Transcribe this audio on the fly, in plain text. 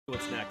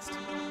What's next?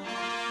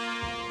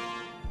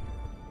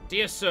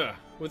 Dear sir,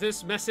 with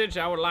this message,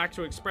 I would like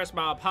to express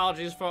my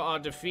apologies for our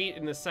defeat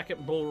in the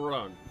second Bull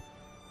Run.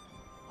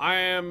 I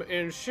am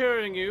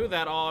ensuring you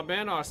that our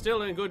men are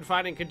still in good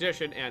fighting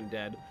condition and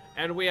dead,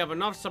 and we have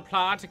enough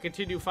supply to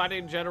continue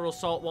fighting General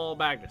Saltwall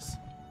Magnus.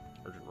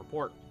 Urgent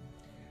report.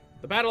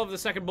 The Battle of the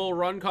Second Bull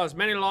Run caused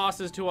many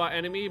losses to our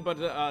enemy, but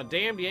the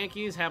damned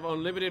Yankees have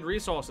unlimited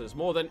resources.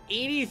 More than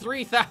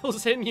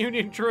 83,000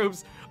 Union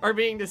troops are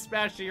being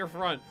dispatched to your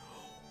front.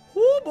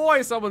 Oh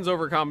boy, someone's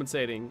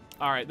overcompensating.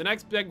 All right, the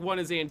next big one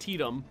is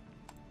Antietam.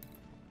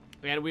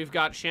 And we've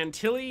got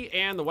Chantilly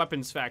and the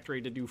weapons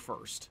factory to do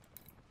first.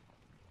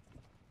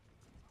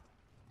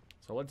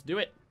 So let's do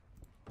it.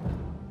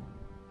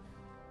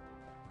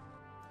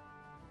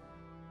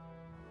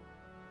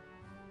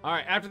 All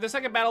right, after the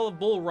second Battle of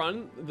Bull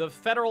Run, the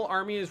Federal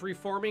Army is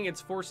reforming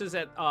its forces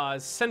at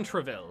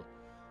Centreville.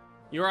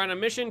 You are on a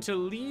mission to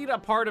lead a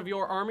part of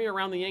your army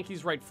around the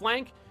Yankees' right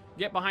flank,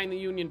 get behind the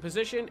Union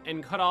position,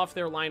 and cut off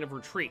their line of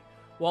retreat.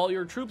 While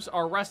your troops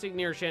are resting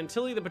near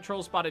Chantilly, the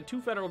patrol spotted 2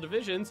 Federal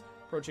divisions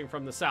approaching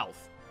from the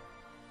south.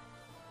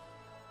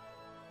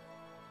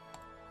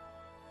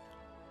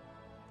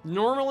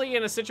 Normally,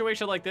 in a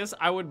situation like this,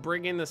 I would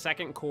bring in the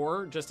 2nd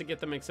Corps just to get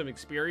them some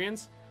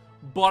experience,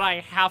 but I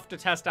have to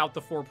test out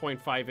the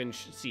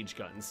 4.5-inch siege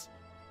guns.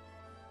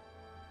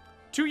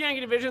 2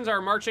 Yankee divisions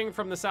are marching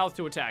from the south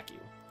to attack you.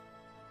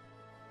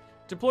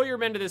 Deploy your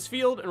men to this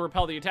field and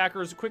repel the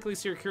attackers. Quickly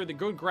secure the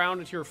good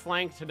ground to your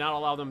flank to not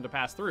allow them to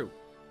pass through.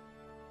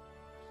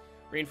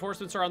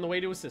 Reinforcements are on the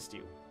way to assist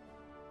you.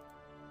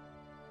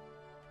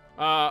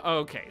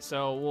 Okay,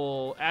 so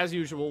we'll, as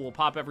usual, we'll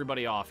pop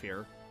everybody off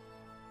here.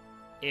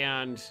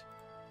 And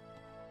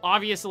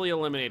obviously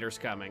Eliminator's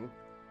coming.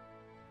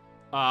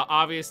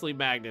 Obviously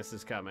Magnus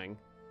is coming.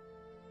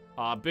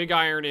 Big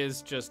Iron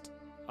is just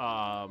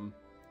a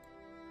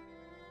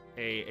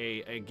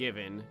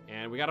given.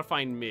 And we gotta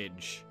find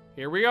Midge.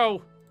 Here we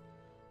go.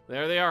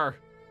 There they are.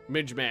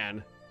 Midge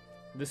Man.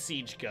 The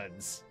siege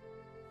guns.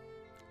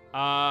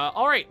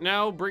 Alright,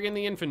 now bring in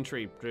the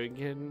infantry. Bring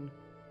in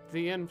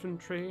the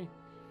infantry.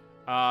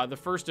 The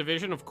 1st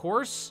Division, of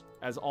course,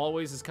 as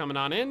always, is coming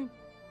on in.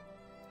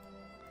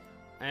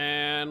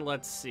 And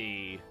let's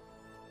see.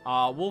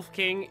 Wolf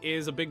King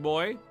is a big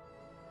boy.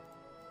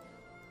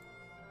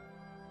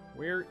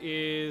 Where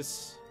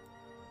is...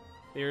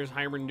 There's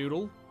Hyman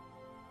Noodle.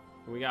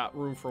 We got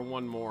room for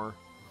one more.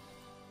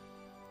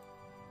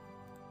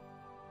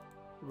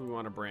 What do we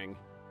want to bring?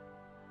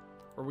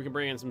 Or we can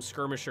bring in some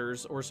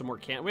skirmishers or some more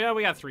cannon. Well,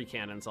 we got 3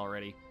 cannons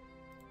already.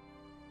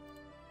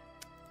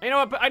 You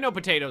know what? I know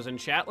Potato's in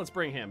chat. Let's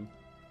bring him.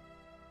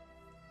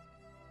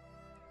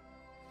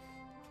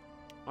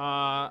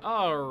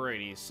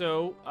 Alrighty.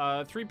 So,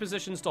 3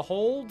 positions to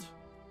hold.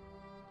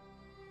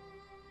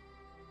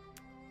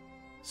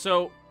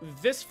 So,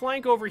 this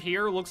flank over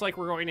here looks like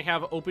we're going to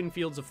have open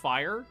fields of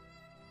fire.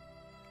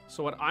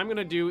 So what I'm going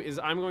to do is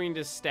I'm going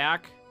to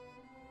stack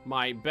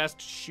my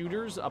best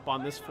shooters up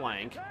on this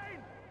flank.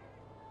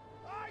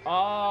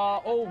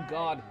 Oh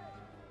god.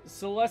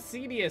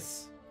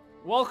 Silicidius.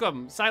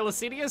 Welcome,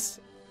 Silicidius.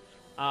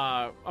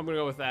 I'm gonna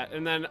go with that.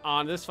 And then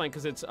on this flank,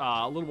 because it's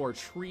a little more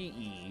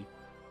tree-y,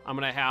 I'm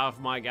gonna have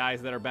my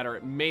guys that are better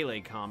at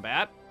melee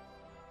combat.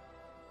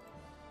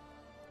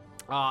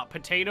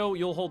 Potato,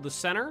 you'll hold the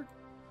center.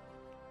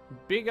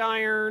 Big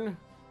Iron.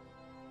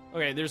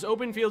 Okay, there's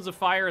open fields of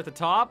fire at the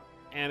top,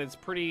 and it's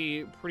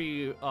pretty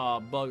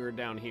buggered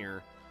down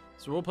here.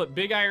 So we'll put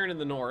Big Iron in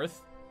the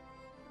north.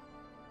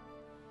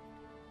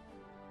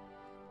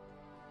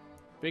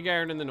 Big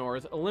Iron in the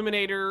north.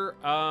 Eliminator,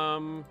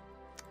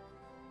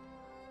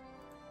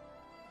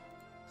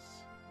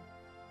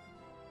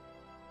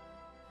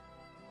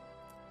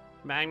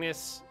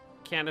 Magnus,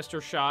 canister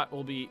shot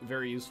will be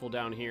very useful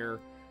down here.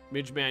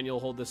 Midgeman,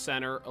 you'll hold the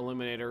center.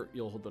 Eliminator,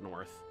 you'll hold the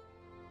north.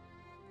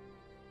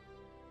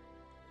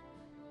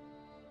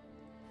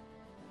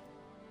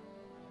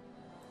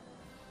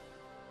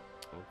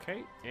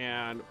 Okay,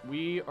 and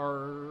we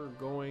are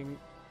going...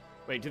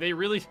 Wait, do they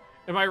really...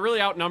 Am I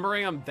really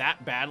outnumbering them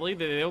that badly?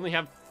 That they only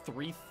have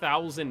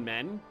 3,000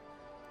 men?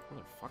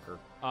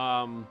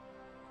 Motherfucker.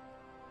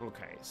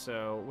 Okay,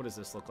 so what does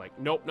this look like?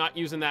 Nope, not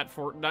using that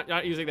for...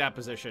 Not using that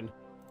position.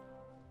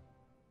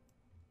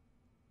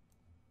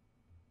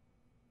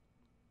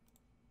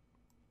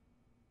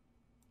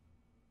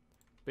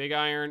 Big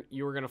Iron,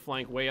 you are going to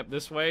flank way up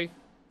this way.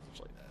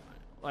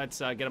 Let's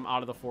get them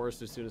out of the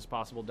forest as soon as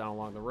possible down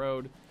along the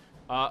road.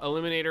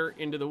 Eliminator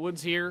into the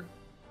woods here.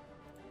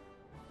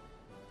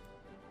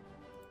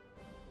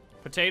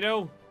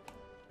 Potato,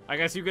 I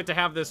guess you get to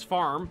have this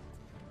farm.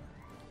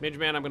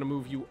 Midgeman, I'm going to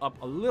move you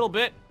up a little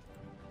bit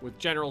with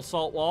General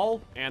Saltwall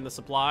and the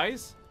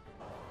supplies.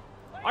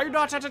 Are you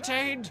not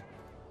entertained?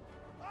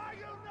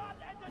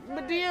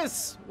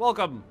 Medius,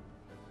 welcome.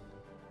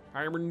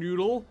 Hyman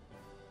Noodle,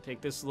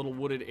 take this little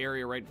wooded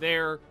area right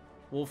there.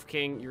 Wolf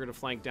King, you're going to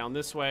flank down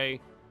this way.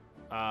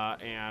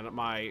 And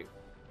my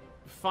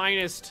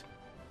finest...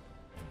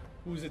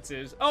 Who's it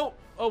is? Oh,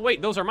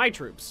 wait, those are my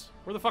troops.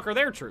 Where the fuck are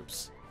their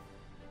troops?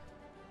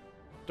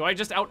 Do I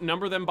just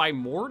outnumber them by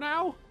more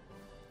now?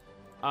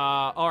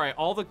 Alright,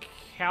 all the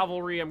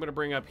cavalry I'm gonna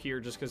bring up here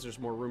just because there's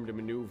more room to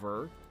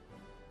maneuver.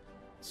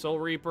 Soul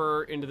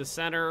Reaper into the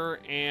center,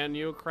 and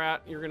Neocrat,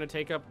 you're gonna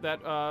take up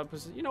that,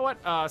 position. You know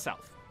what?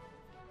 South.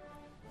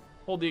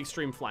 Hold the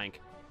extreme flank.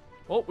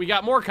 Oh, we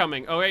got more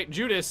coming. Oh, wait,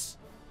 Judas.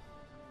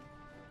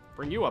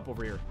 Bring you up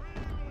over here.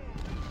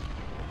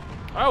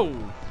 Oh.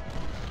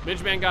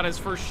 Midgeman got his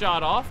first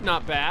shot off.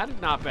 Not bad,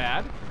 not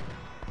bad.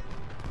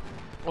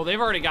 Oh,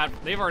 they've already got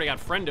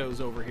friendos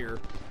over here.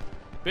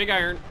 Big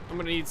Iron, I'm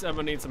gonna need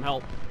some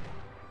help.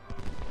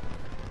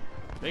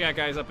 They got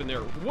guys up in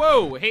there.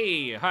 Whoa,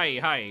 hey,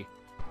 hi.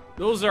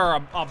 Those are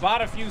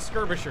about a few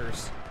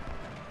skirmishers.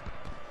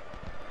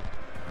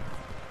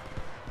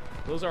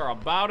 Those are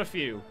about a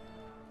few.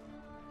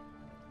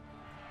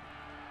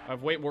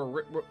 I've way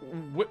more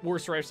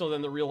worse rifle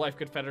than the real-life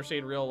Confederacy.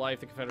 In real life,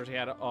 the Confederacy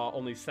had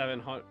only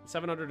 700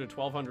 to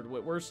 1,200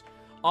 Whitworths.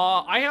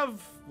 I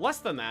have less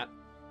than that.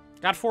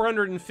 Got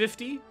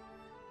 450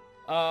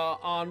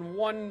 on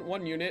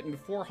one unit and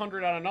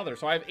 400 on another,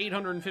 so I have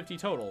 850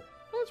 total.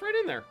 Oh, that's right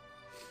in there.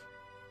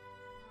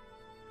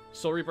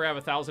 Soul Reaper have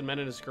 1,000 men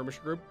in a skirmish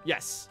group?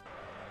 Yes.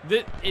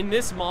 In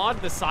this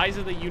mod, the size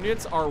of the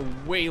units are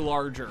way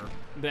larger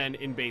than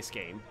in base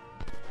game.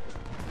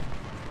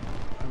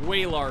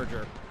 Way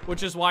larger.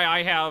 Which is why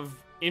I have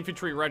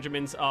infantry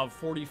regiments of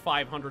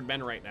 4,500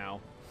 men right now.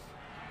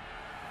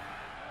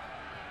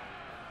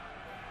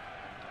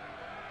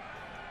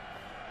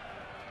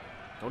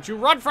 Don't you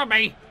run from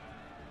me!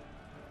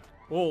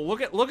 Whoa,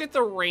 look at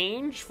the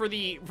range for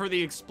the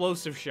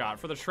explosive shot,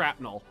 for the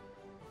shrapnel.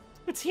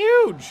 It's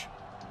huge!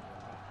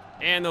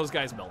 And those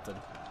guys melted.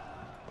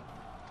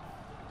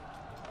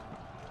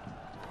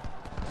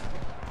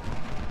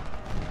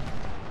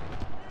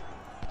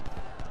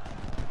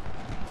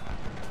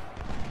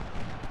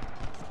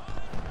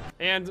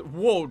 And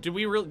whoa, did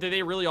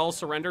they really all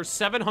surrender?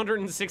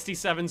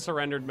 767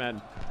 surrendered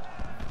men.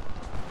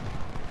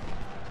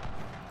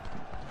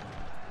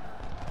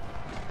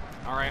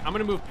 All right, I'm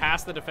gonna move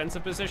past the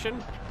defensive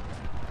position.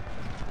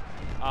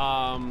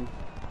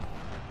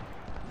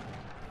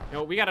 You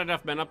know, we got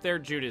enough men up there.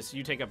 Judas,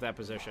 you take up that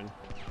position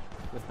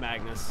with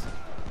Magnus.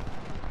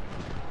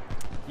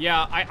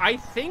 Yeah, I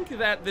think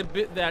that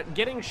that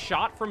getting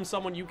shot from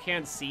someone you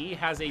can't see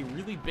has a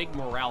really big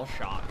morale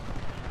shock.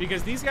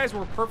 Because these guys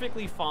were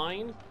perfectly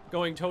fine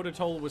going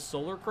toe-to-toe with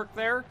Solar Crook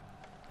there.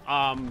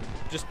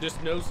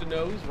 Just nose to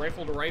nose,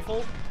 rifle to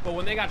rifle. But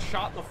when they got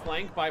shot in the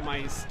flank by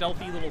my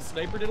stealthy little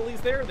sniper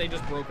diddlies there, they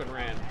just broke and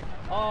ran.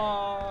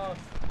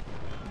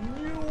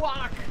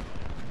 Newark!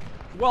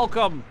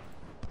 Welcome!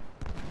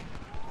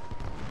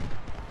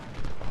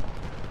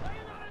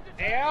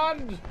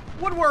 And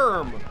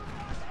Woodworm!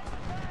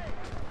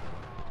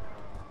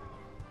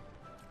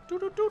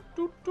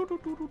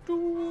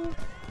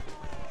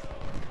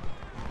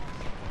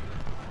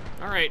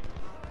 Alright.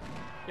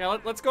 Yeah,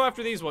 let's go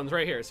after these ones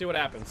right here, see what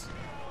happens.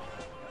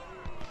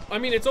 I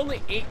mean, it's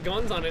only 8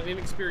 guns on an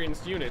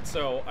inexperienced unit,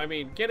 so, I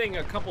mean, getting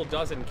a couple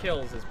dozen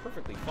kills is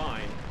perfectly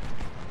fine.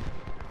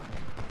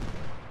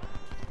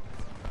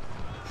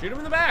 Shoot him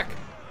in the back!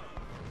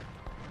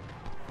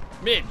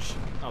 Midge!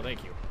 Oh,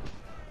 thank you.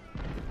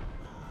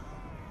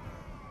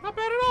 Not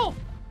bad at all!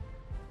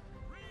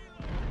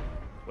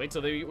 Wait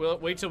till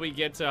we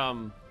get,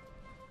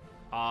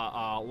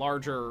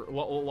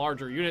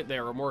 larger unit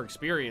there, or more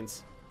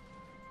experience.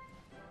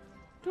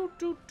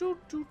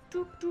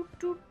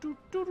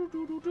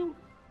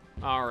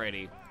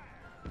 Alrighty.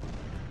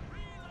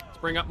 Let's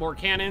bring up more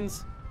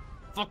cannons.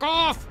 Fuck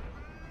off!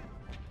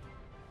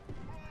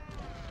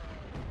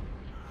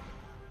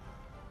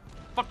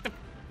 Fuck the...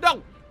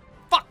 No!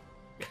 Fuck!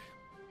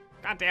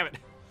 God damn it.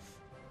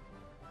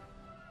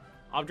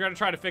 I'm gonna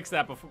try to fix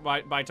that before,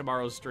 by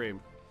tomorrow's stream.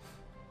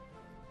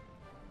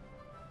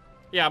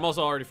 Yeah, I'm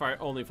also already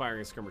only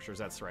firing skirmishers,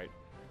 that's right.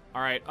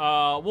 Alright,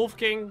 Wolf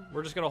King,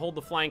 we're just gonna hold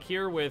the flank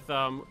here with,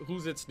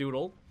 Who's Its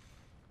Doodle.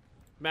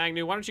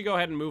 Magnu, why don't you go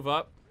ahead and move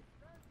up?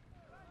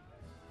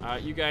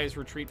 You guys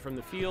retreat from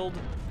the field.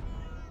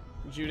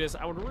 Judas,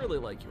 I would really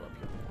like you up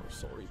here more.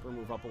 Soul Reaper,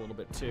 move up a little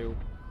bit too.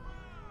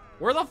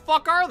 Where the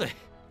fuck are they?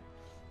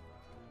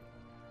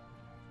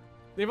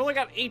 They've only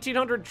got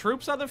 1,800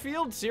 troops on the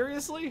field?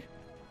 Seriously?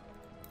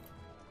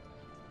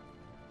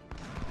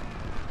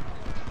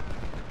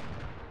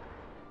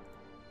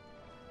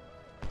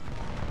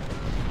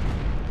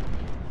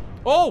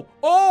 Oh!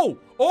 Oh!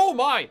 Oh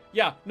my!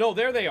 Yeah, no,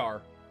 there they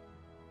are.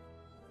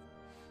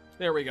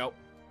 There we go.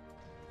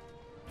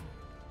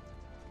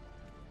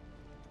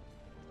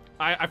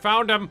 I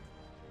found him.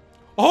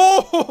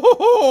 Oh! Ho, ho,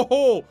 ho,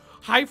 ho.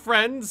 Hi,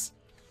 friends.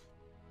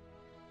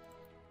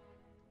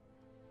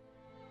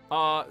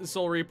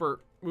 Soul Reaper,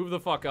 move the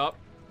fuck up.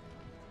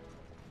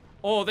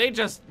 Oh, they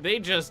just,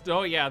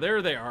 oh yeah,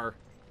 there they are.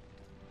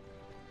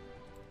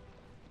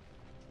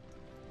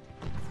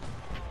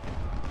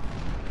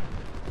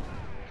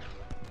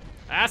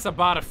 That's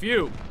about a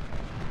few.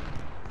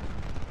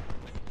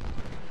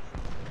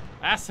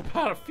 That's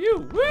about a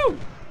few. Woo!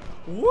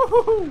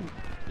 Woohoo!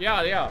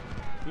 Yeah.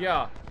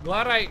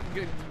 Glad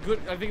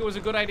it was a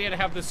good idea to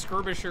have the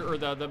skirmisher or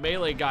the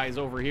melee guys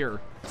over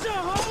here. It's a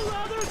whole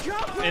other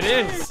company! It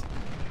is.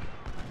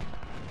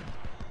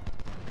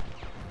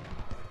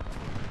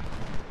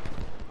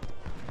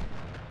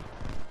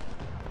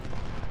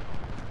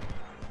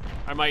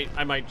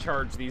 I might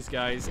charge these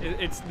guys.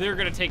 They're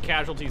gonna take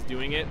casualties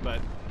doing it, but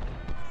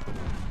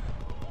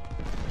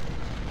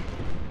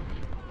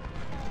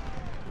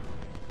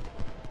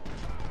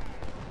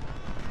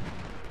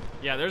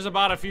yeah, there's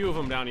about a few of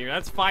them down here.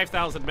 That's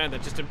 5,000 men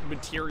that just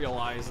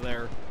materialize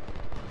there.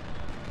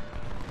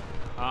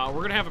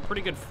 We're gonna have a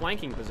pretty good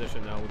flanking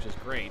position though, which is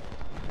great.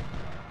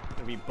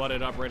 Gonna be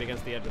butted up right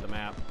against the edge of the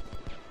map.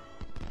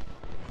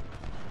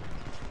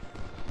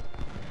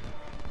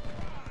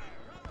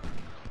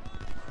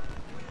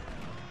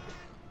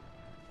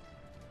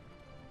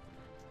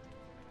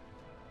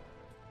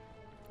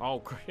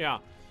 Oh, yeah.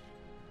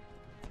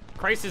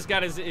 Christ has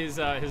got his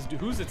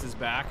Huzitz's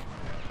back.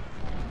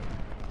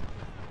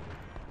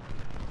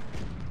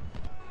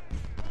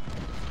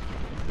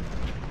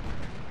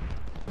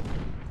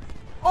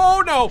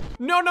 Oh, no!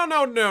 No, no,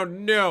 no, no,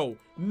 no!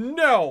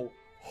 No!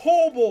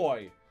 Oh,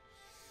 boy!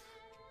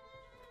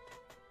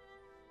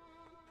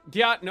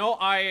 Yeah, no,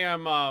 I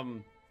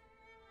am,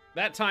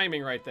 that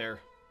timing right there.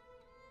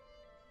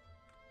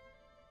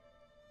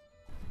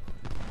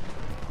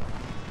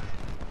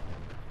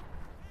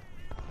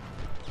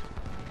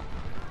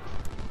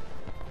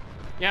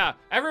 Yeah,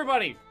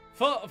 everybody,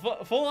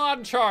 full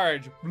on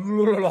charge.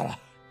 Oh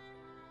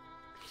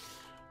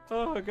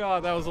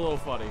god, that was a little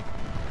funny.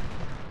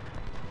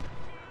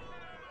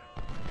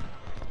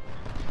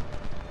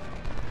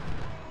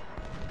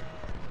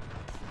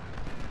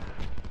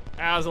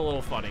 That was a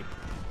little funny.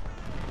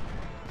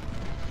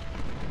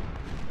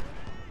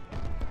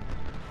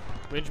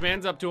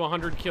 Ridgeman's up to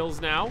 100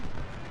 kills now.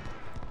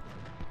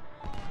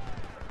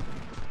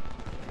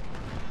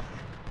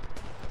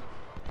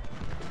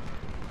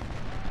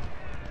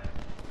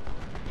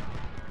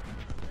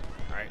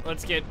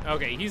 Let's get,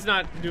 okay, he's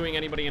not doing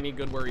anybody any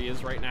good where he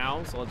is right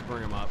now, so let's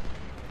bring him up.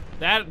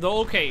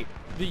 Okay,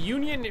 the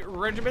Union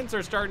regiments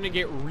are starting to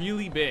get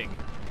really big.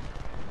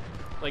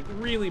 Like,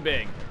 really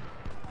big.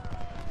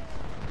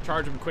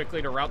 Charge him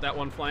quickly to route that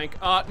one flank.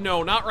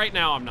 No, not right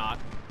now, I'm not.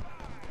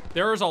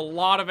 There's a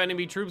lot of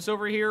enemy troops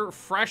over here,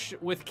 fresh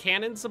with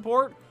cannon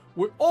support.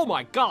 Oh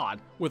my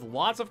god, with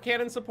lots of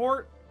cannon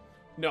support?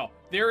 No,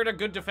 they're in a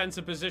good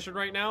defensive position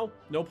right now.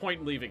 No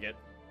point in leaving it.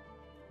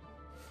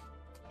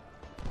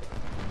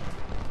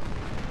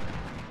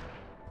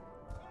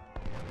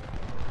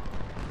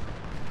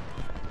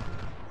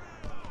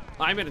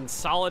 I'm in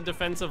solid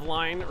defensive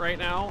line right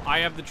now. I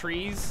have the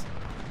trees.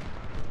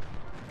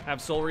 Have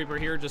Soul Reaper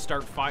here just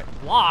start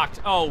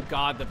blocked. Oh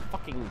god, the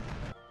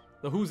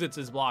Huzitz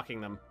is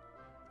blocking them.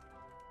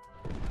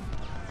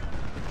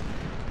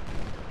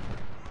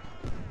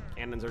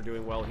 Cannons are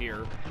doing well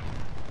here.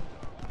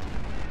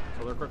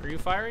 Solar Crook, are you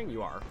firing?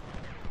 You are.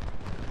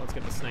 Let's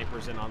get the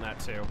snipers in on that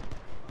too.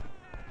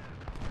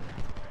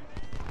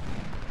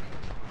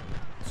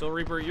 So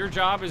Reaper, your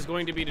job is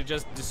going to be to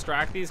just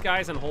distract these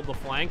guys and hold the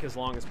flank as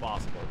long as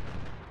possible.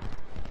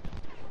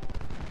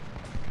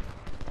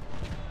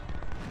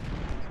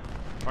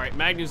 All right,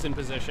 Magnus in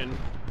position.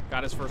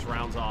 Got his first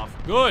rounds off.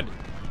 Good.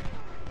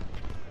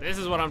 This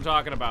is what I'm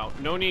talking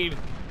about. No need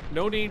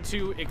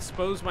to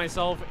expose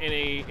myself in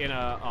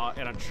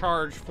a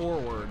charge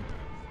forward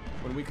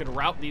when we could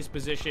route these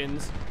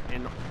positions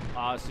and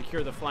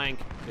secure the flank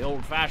the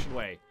old-fashioned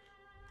way.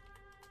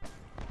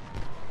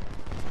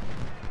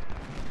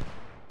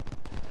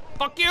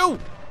 Fuck you!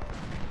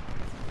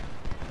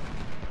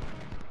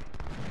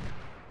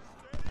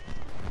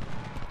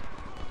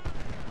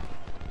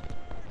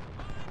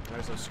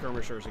 There's those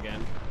skirmishers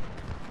again.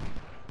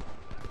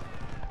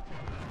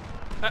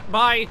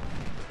 Bye!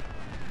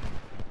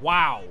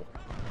 Wow.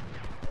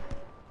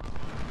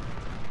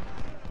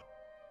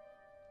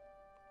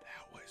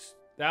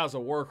 That was a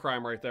war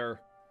crime right there.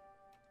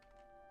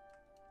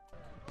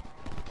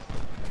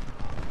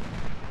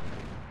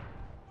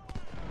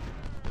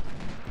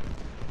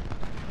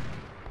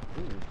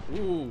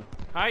 Ooh,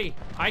 hi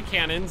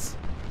cannons.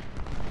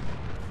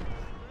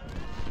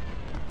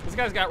 This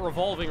guy's got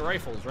revolving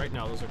rifles right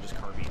now. Those are just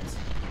carbines.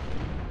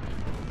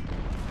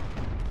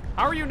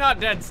 How are you not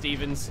dead,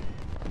 Stevens?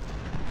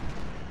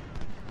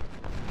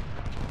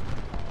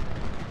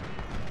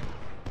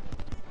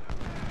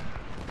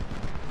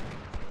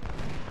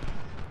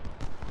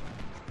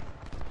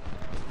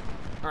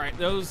 All right,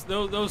 those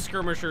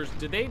skirmishers,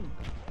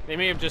 they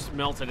may have just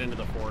melted into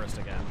the forest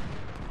again.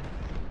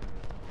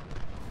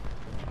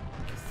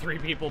 3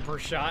 people per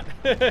shot.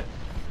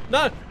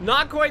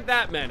 Not quite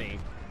that many.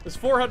 There's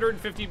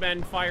 450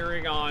 men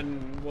firing on,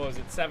 what was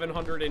it,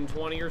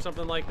 720 or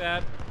something like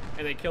that,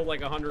 and they killed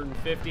like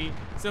 150.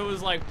 So it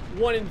was like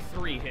 1 in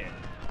 3 hit.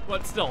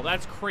 But still,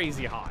 that's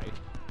crazy high.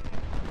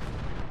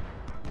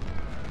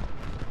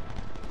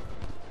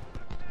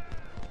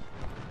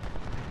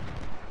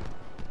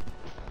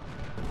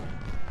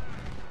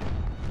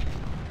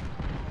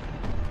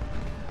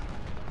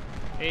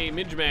 Hey,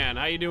 Midgeman,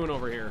 how you doing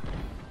over here?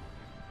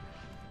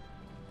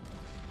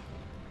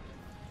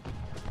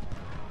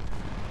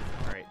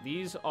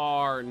 These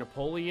are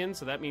Napoleon,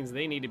 so that means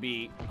they need to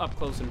be up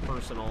close and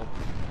personal.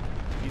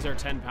 These are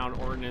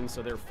 10-pound ordnance,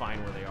 so they're fine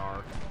where they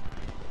are.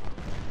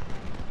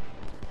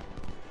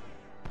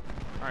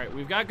 All right,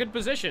 we've got good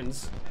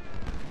positions.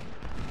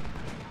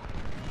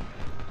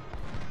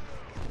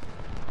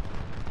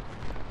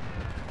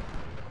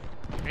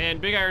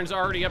 And Big Iron's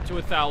already up to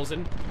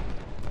 1,000.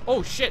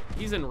 Oh shit,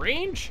 he's in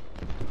range?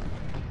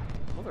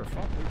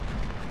 Motherfucker.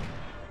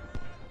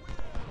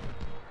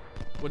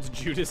 What's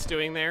Judas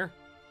doing there?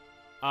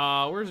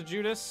 Where's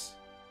Judas?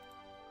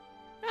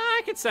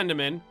 I could send him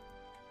in.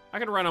 I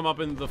could run him up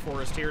into the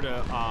forest here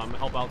to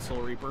help out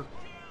Soul Reaper.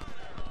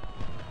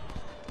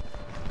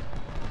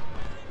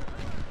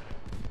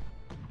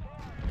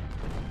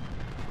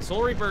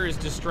 Soul Reaper is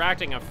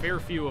distracting a fair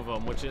few of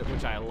them, which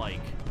I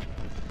like.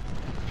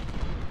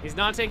 He's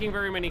not taking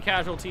very many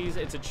casualties.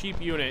 It's a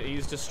cheap unit.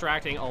 He's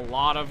distracting a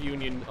lot of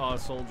Union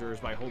soldiers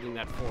by holding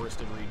that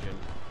forested region.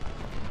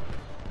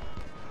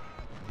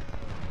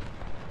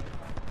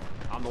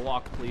 On the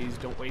walk, please.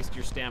 Don't waste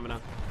your stamina.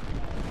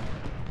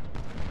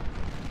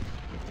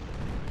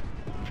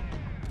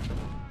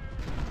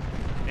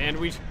 And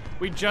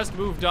we just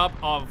moved up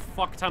a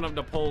fuck ton of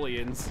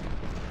Napoleons.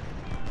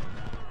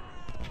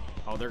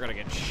 Oh, they're gonna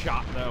get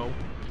shot though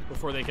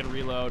before they can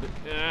reload.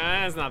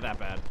 It's not that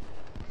bad.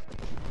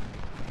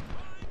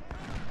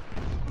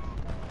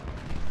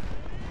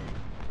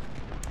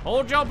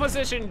 Hold your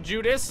position,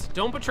 Judas.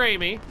 Don't betray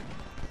me.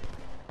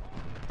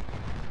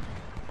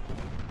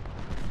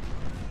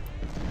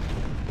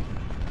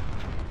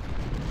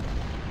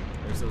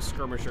 There's those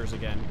skirmishers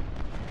again.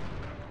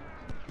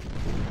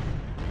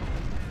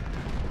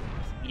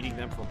 Eating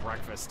them for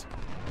breakfast.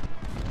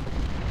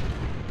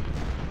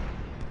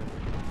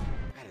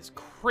 That is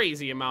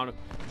crazy amount of...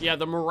 Yeah,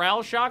 the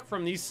morale shock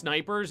from these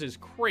snipers is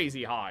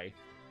crazy high.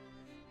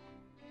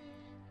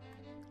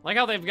 Like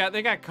how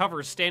they got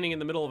cover standing in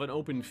the middle of an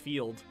open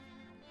field.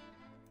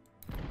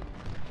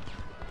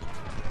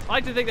 I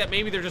like to think that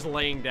maybe they're just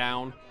laying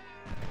down.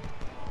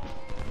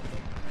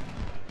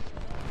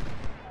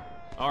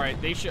 All right,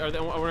 they should.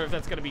 I wonder if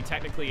that's going to be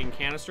technically in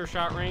canister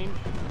shot range.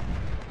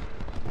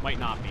 Might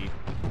not be.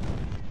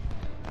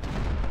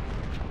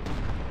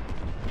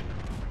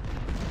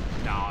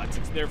 No,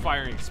 they're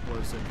firing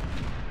explosive.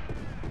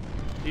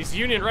 These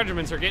Union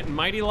regiments are getting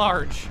mighty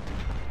large.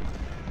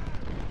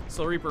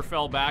 Soul Reaper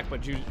fell back,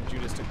 but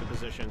Judas took the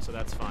position, so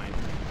that's fine.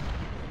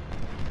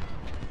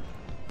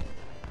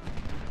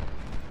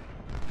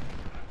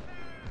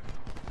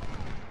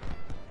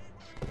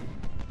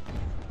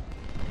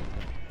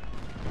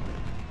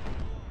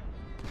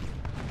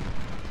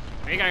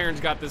 Big Iron's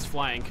got this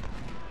flank.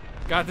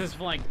 Got this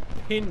flank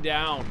pinned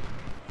down.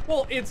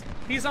 Well,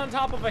 he's on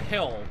top of a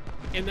hill,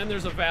 and then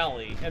there's a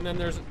valley, and then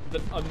there's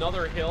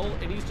another hill,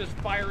 and he's just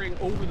firing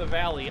over the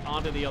valley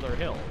onto the other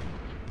hill.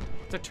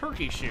 It's a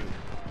turkey shoot.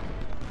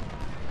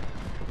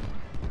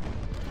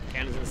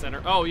 Cannons in the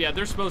center. Oh, yeah,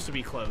 they're supposed to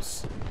be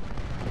close.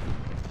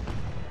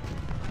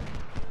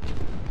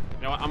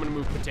 You know what? I'm going to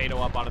move Potato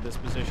up out of this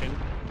position.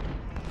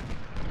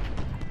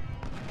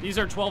 These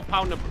are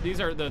 12-pound.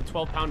 These are the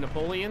 12-pound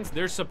Napoleons.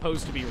 They're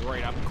supposed to be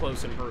right up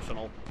close and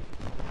personal.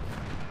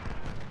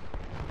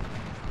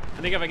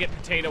 I think if I get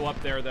Potato up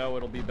there, though,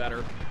 it'll be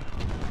better.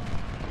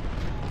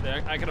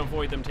 I can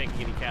avoid them taking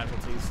any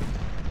casualties.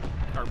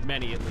 Or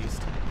many, at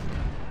least.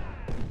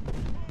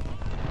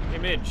 Hey,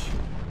 Midge.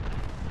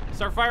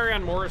 Start firing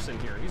on Morrison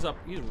here. He's up.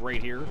 He's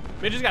right here.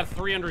 Midge has got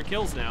 300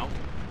 kills now.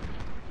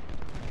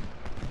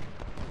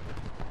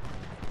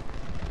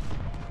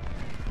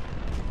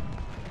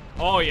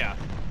 Oh, yeah.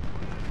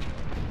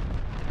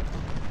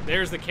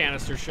 There's the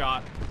canister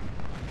shot.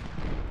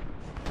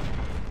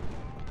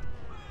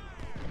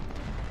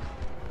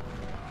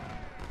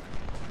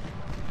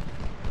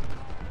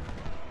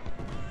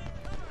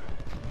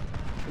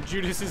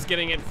 Judas is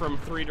getting it from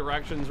 3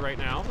 directions right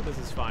now, but this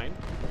is fine.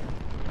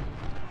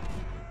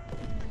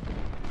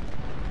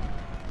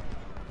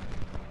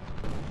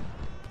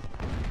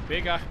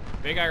 Big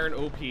Iron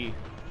OP.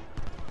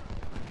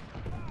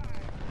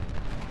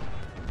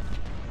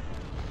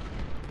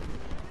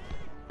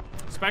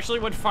 Especially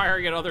when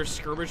firing at other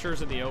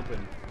skirmishers in the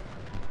open.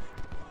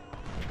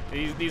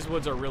 These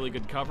woods are really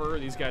good cover.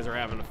 These guys are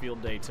having a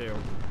field day too.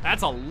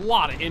 That's a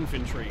lot of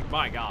infantry.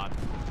 My God.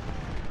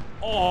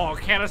 Oh,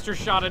 canister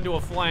shot into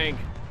a flank.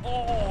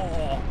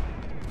 Oh.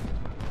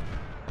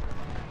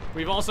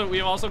 We've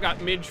also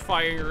got Midge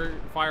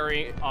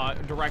firing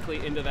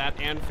directly into that,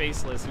 and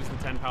Faceless, who's the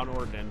 10-pound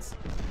ordnance.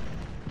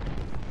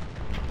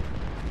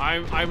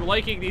 I'm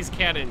liking these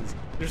cannons.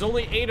 There's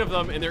only 8 of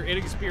them, and they're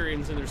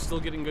inexperienced, and they're still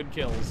getting good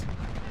kills.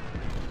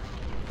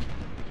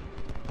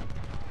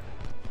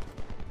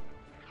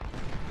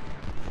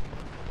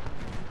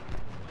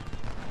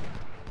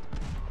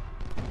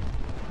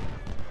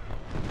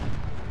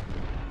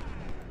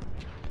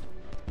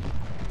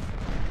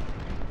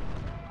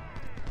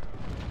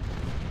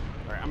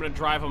 I'm gonna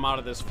drive him out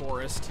of this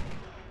forest.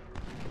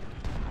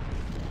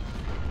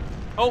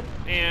 Oh,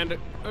 and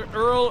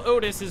Earl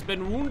Otis has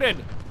been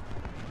wounded.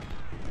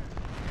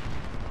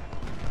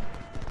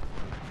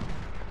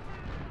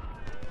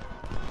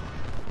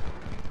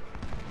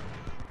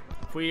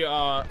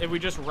 If we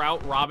just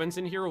route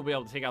Robinson here, we'll be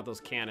able to take out those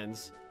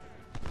cannons.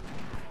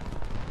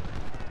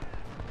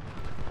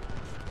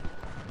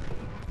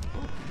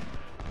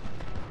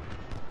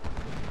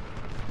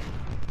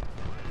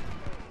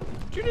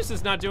 Judas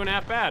is not doing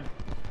half bad.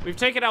 We've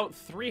taken out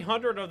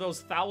 300 of those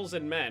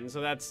 1,000 men,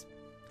 so that's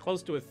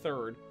close to a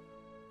third.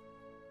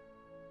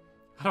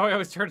 How do I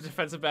always turn a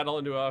defensive battle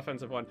into an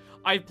offensive one?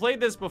 I've played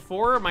this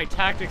before. My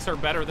tactics are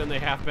better than they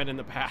have been in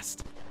the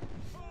past.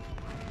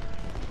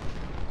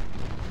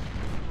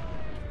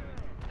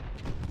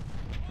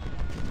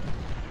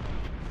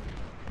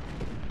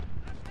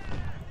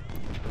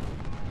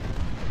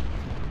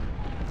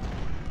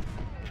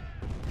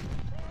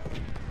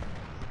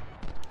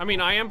 I mean,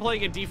 I am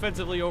playing it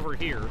defensively over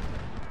here.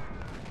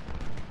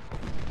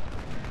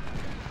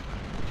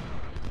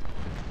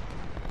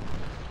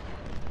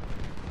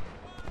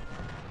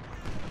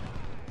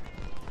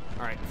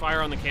 All right, fire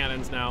on the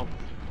cannons now.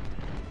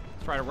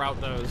 Let's try to route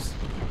those.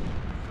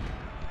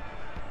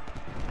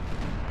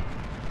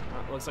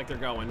 Looks like they're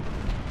going.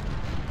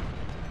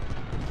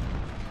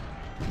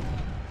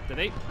 Did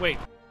they? Wait.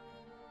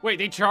 Wait,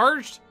 they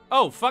charged?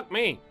 Oh, fuck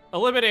me.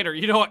 Eliminator,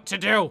 you know what to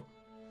do.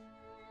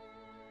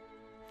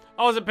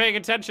 I wasn't paying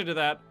attention to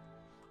that.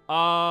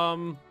 I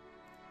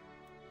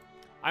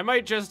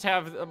might just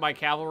have my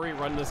cavalry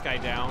run this guy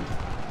down.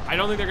 I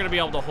don't think they're going to be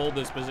able to hold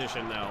this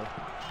position, though.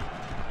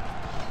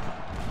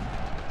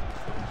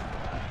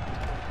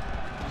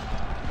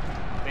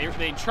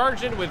 They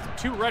charged in with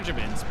 2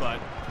 regiments, but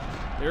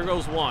there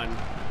goes one.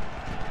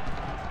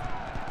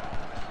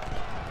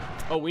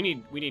 Oh, we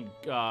need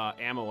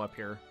ammo up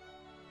here.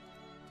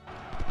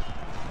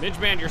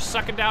 Midgeman, you're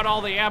sucking down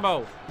all the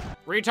ammo.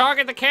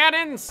 Retarget the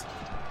cannons!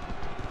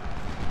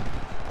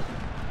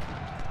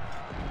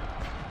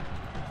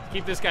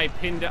 Keep this guy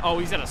pinned down. Oh,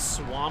 he's in a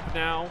swamp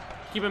now.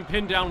 Keep him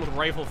pinned down with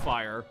rifle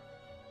fire.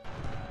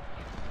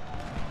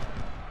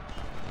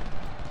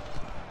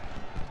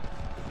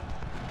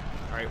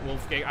 All right,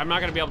 Wolfgang. I'm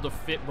not going to be able to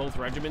fit both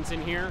regiments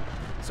in here,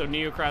 so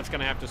Neocrat's going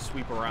to have to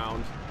sweep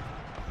around.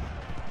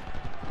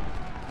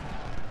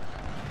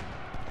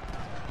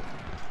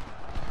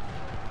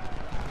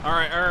 All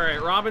right.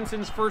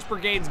 Robinson's 1st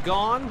Brigade's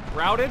gone,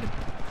 routed.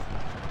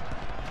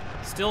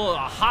 Still a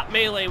hot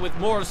melee with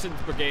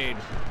Morrison's brigade.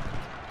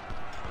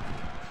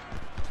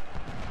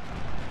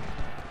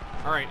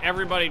 All right,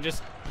 everybody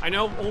just... I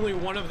know only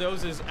one of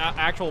those is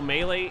actual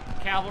melee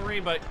cavalry,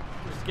 but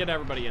just get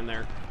everybody in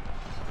there.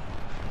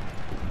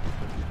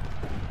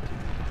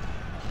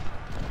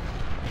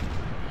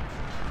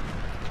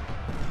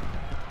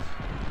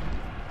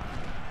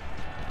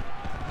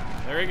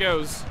 There he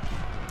goes.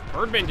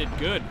 Birdman did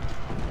good.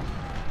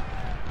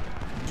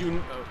 Did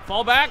you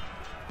fall back?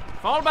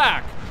 Fall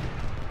back.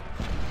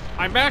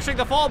 I'm mashing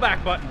the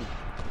fallback button.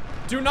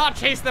 Do not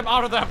chase them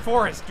out of that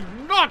forest. Do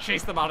not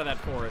chase them out of that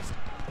forest.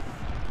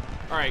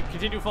 All right,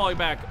 continue falling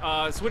back.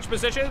 Switch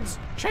positions.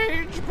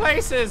 Change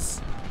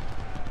places.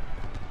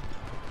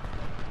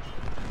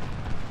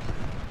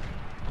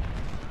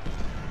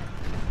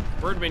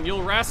 Birdman,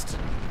 you'll rest.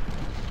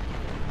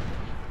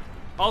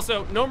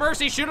 Also, no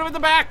mercy. Shoot him in the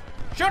back.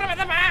 Shoot him in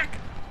the back.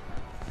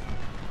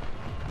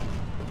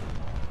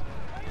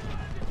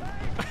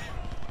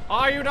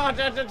 Are you not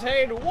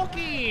entertained?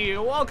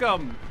 Wookie,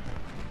 welcome.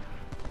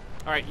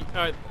 All right.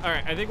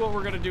 I think what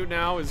we're gonna do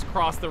now is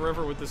cross the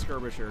river with the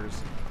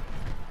skirmishers.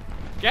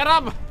 Get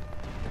them!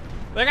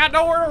 They got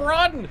nowhere to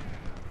run!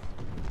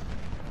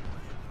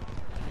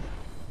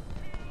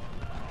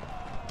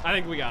 I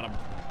think we got him.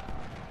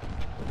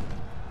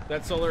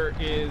 That solar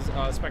is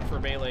spec for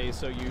melee,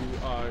 so you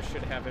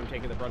should have him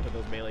taking the brunt of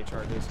those melee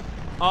charges.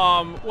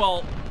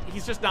 Well,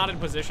 he's just not in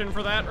position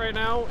for that right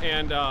now,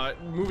 and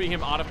moving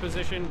him out of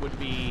position would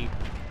be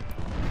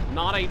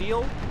not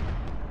ideal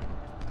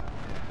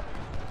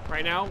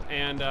right now,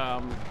 and I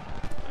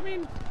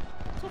mean,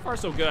 so far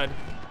so good.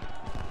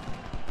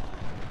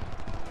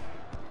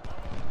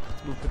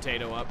 Let's move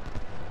Potato up.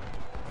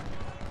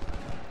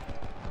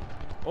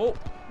 Oh,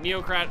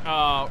 Neocrat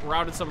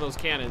routed some of those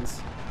cannons.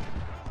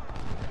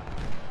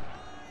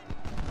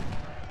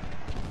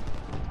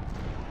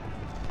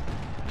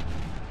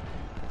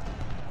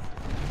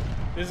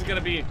 This is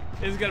gonna be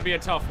a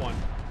tough one.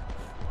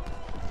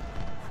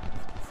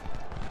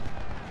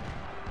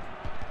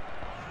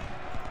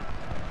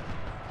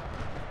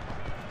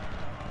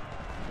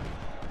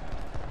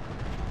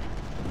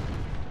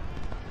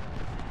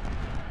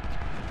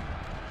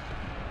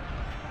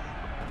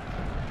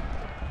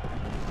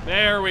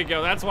 There we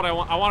go. That's what I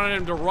want. I wanted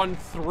him to run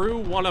through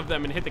one of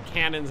them and hit the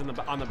cannons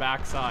on the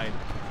back side.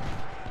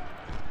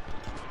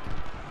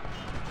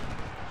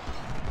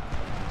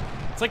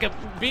 It's like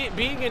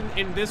being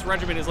in this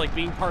regiment is like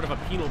being part of a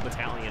penal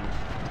battalion.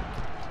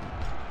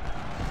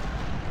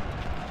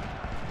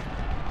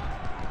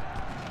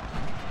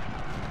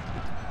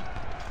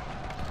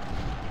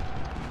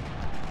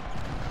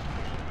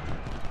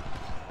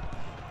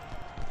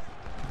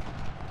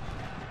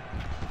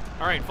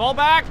 All right, fall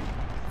back.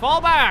 Fall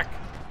back.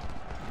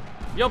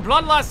 Your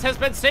bloodlust has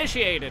been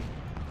satiated.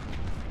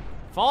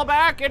 Fall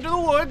back into the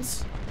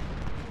woods.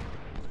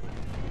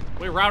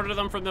 We routed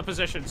them from the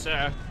position,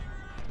 sir.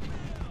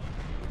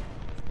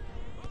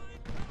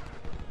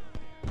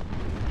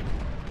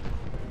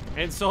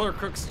 And Solar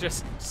Crook's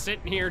just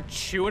sitting here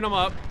chewing them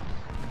up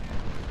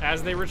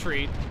as they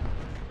retreat.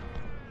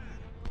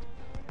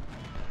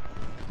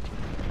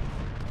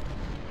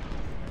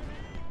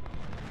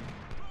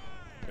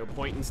 No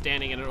point in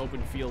standing in an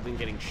open field and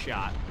getting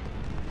shot.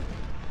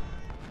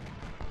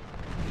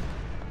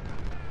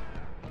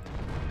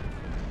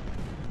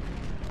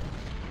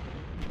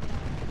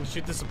 Let's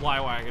shoot the supply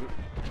wagon.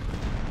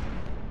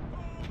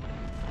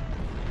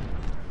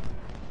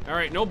 All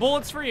right, no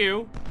bullets for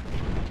you.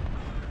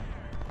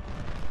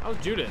 How's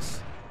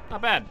Judas?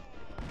 Not bad.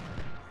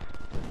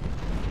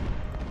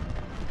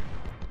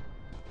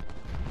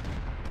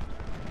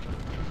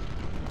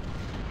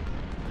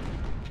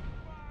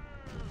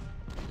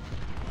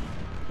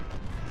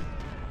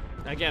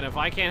 Again, if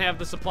I can't have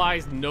the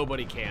supplies,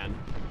 nobody can.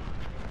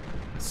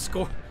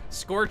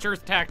 Scorch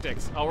Earth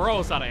tactics. Oh, we're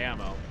almost out of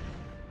ammo.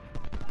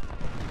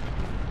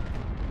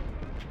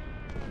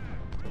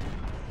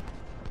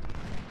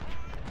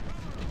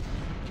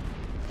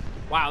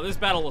 Wow, this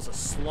battle was a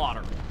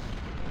slaughter.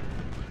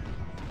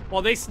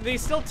 Well, they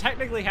still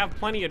technically have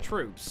plenty of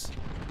troops.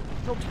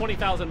 Still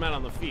 20,000 men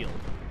on the field.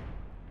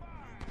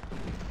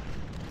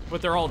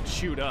 But they're all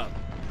chewed up.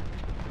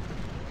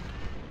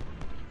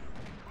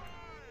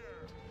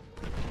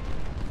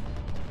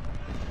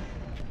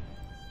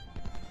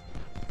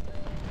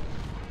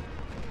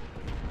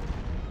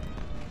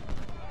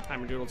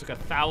 Doodle took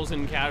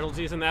 1,000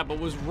 casualties in that, but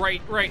was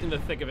right in the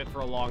thick of it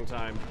for a long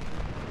time.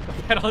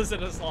 The battle is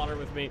in a slaughter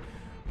with me.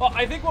 Well,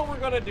 I think what we're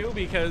gonna do,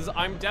 because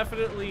I'm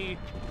definitely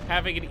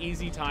having an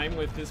easy time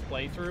with this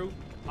playthrough.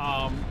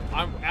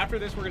 After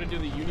this, we're gonna do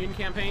the Union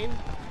campaign,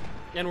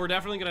 and we're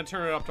definitely gonna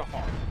turn it up to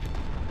hard.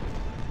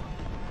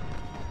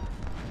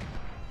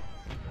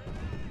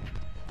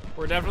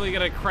 We're definitely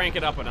gonna crank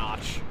it up a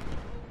notch.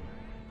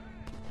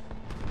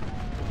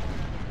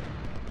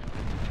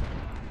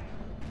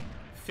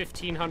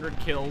 $1,500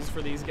 kills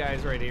for these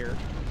guys right here.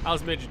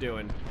 How's Midge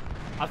doing?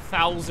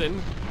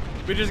 1,000.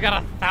 We just got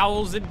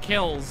 1,000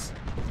 kills.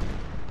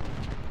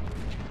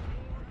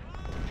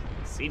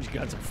 Siege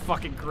guns are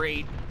fucking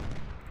great.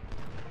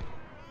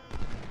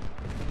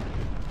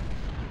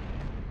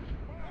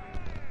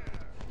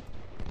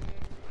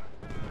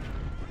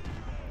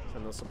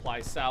 Send those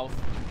supplies south.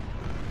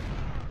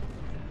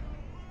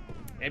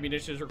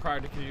 Ammunition is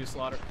required to continue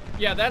slaughter.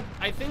 Yeah,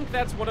 I think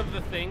that's one of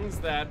the things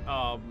that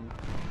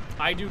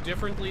I do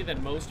differently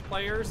than most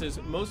players.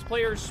 Is most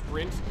players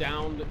sprint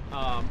down,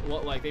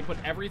 like they put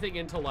everything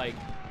into like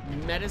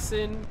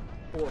medicine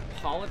or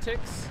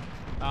politics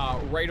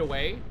right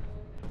away.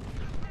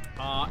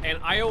 And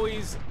I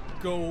always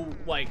go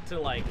like to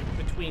like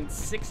between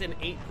 6 and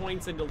 8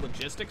 points into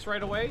logistics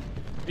right away,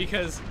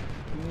 because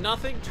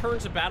nothing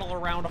turns a battle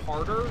around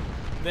harder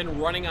than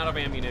running out of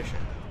ammunition.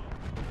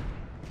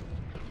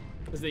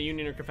 Is the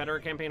Union or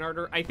Confederate campaign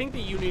harder? I think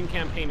the Union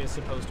campaign is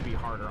supposed to be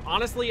harder.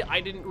 Honestly,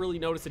 I didn't really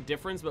notice a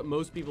difference, but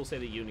most people say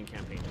the Union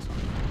campaign is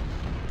harder.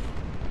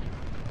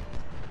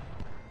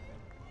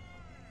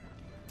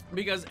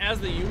 Because as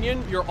the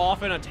Union, you're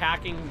often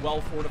attacking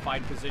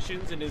well-fortified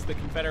positions, and as the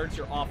Confederates,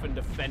 you're often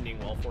defending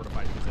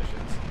well-fortified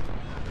positions.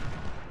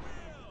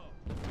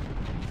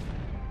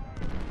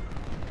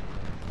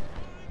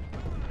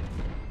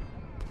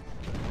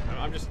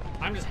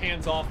 I'm just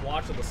hands-off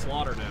watching the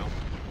slaughter now.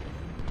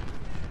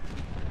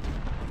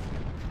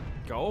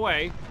 Go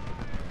away.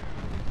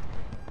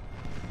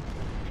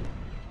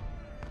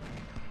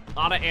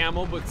 Out of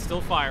ammo, but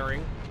still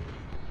firing.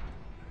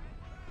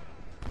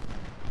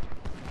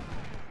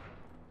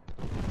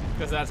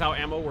 Because that's how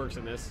ammo works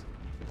in this.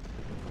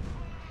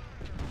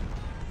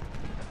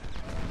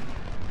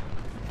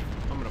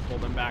 I'm gonna pull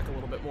them back a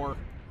little bit more.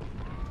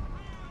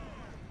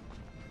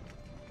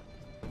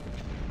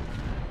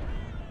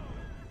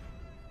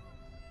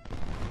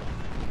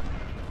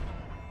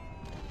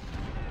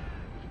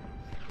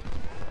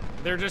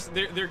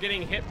 They're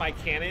getting hit by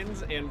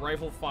cannons and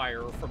rifle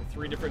fire from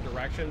 3 different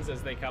directions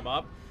as they come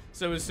up.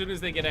 So as soon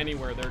as they get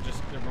anywhere, their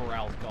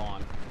morale's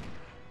gone.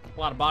 A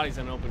lot of bodies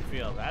in an open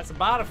field. That's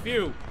about a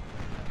few.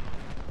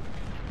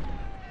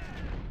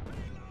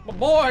 My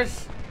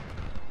boys!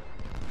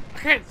 I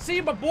can't see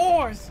my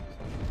boys!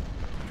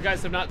 If you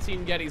guys have not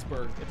seen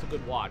Gettysburg, it's a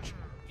good watch.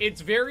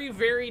 It's very,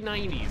 very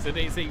 90s. It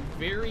is a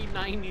very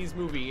 90s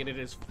movie, and it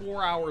is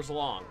 4 hours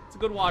long. It's a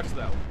good watch,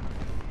 though.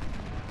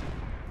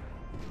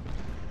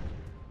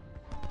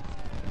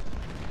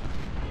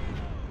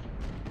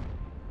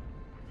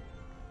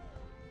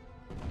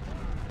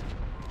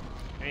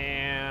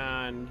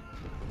 And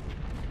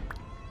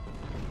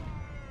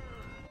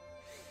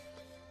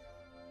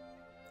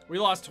we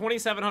lost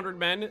 2,700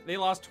 men. They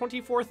lost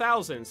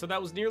 24,000, so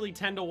that was nearly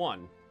 10 to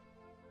 1.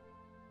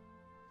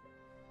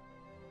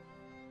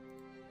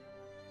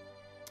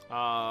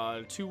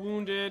 Two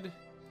wounded.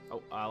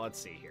 Oh, let's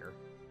see here.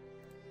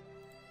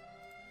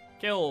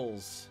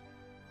 Kills.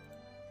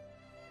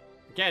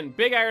 Again,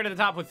 Big Iron at the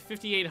top with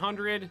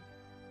 5,800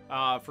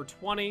 for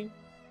 20.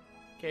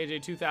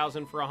 KJ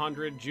 2,000 for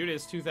 100.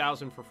 Judas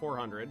 2,000 for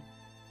 400.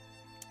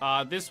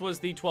 This was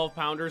the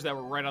 12-pounders that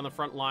were right on the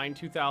front line.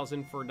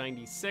 2,000 for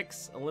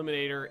 96.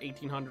 Eliminator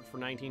 1,800 for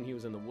 19. He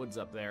was in the woods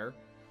up there.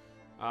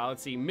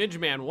 Let's see.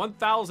 Midgeman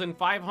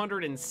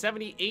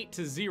 1,578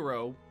 to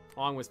 0,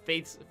 along with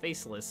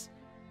Faceless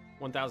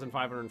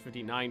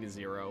 1,559 to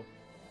 0.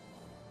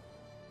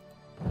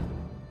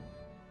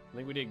 I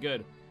think we did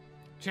good.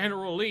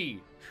 General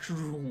Lee.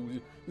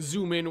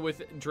 Zoom in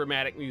with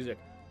dramatic music.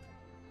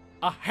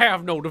 I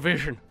have no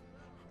division.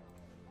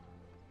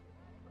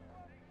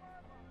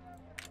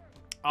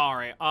 All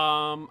right.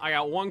 I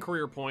got 1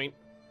 career point.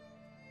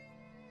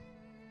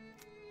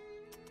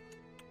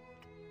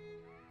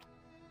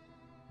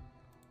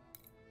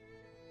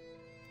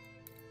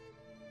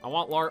 I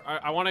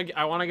want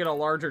to get a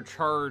larger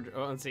charge.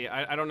 Oh, let's see.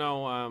 I don't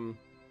know. I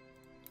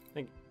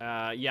think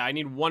yeah, I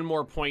need 1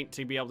 more point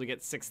to be able to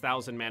get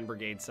 6,000 man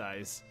brigade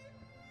size.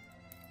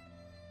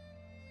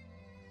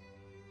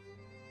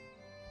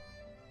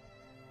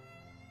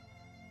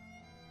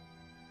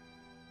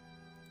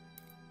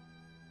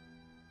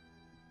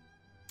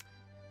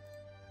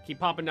 Keep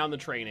popping down the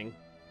training.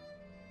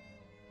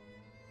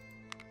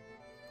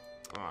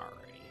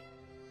 Alrighty.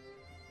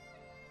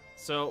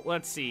 So,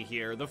 let's see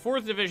here. The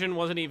 4th Division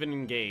wasn't even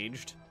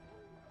engaged.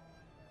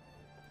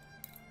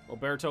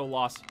 Alberto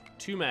lost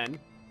 2 men.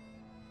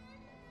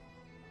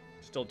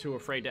 Still too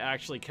afraid to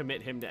actually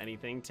commit him to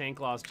anything. Tank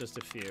lost just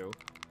a few.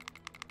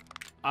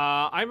 Do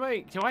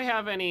I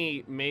have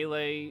any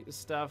melee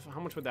stuff? How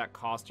much would that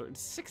cost?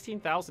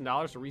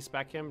 $16,000 to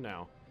respec him?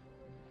 No.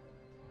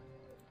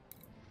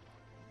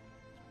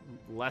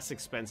 Less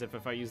expensive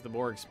if I use the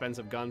more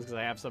expensive guns because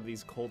I have some of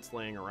these Colts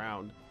laying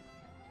around.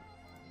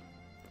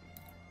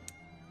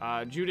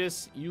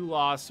 Judas, you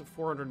lost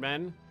 400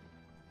 men.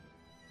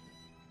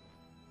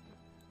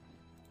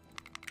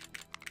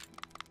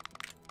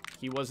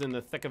 He was in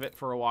the thick of it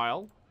for a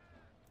while.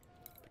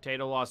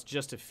 Potato lost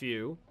just a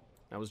few.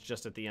 That was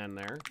just at the end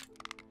there.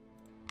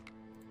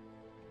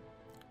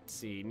 Let's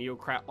see.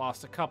 Neocrat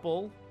lost a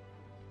couple.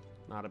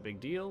 Not a big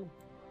deal.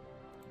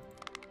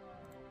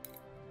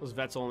 Those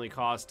vets only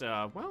cost,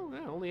 well,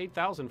 yeah, only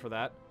 8,000 for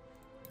that.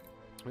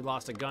 We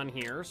lost a gun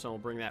here, so we'll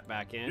bring that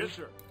back in. Yes,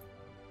 sir.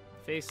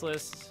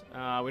 Faceless.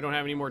 We don't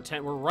have any more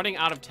 10. We're running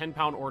out of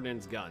 10-pound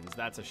ordnance guns.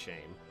 That's a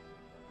shame.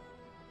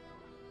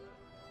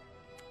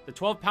 The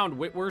 12-pound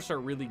Whitworths are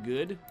really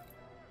good.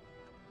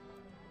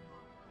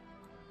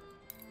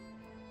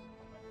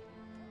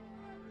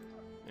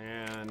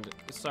 And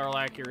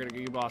Sarlacc, you're going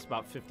to boss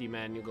about 50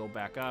 men. You'll go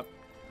back up.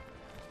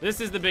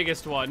 This is the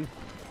biggest one.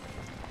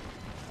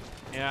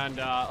 And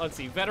let's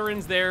see,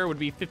 veterans there would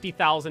be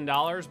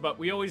 $50,000, but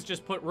we always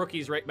just put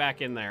rookies right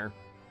back in there.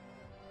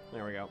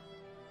 There we go.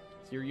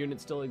 So your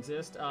unit still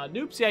exists.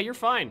 Noops, yeah, you're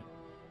fine.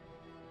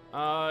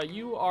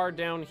 You are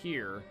down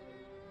here,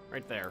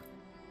 right there.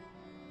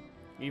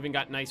 You even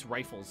got nice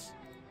rifles.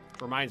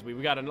 Reminds me,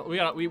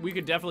 we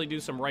could definitely do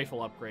some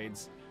rifle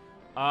upgrades.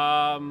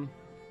 Can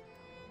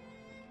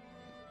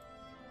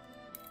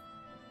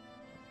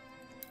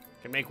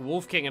make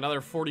Wolf King another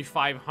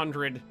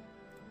 4,500.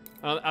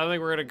 I don't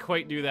think we're going to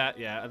quite do that.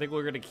 Yeah, I think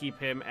we're going to keep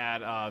him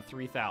at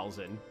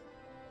 3,000.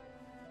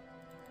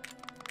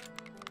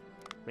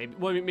 Maybe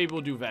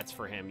we'll do vets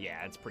for him.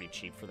 Yeah, it's pretty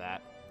cheap for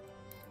that.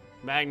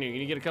 Magnus,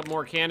 can you get a couple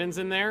more cannons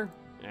in there?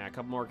 Yeah, a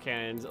couple more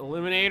cannons.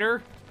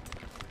 Eliminator.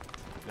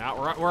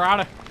 Now we're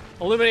out of...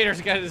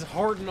 Eliminator's got his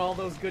hoarding all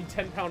those good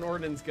 10-pound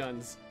ordnance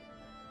guns.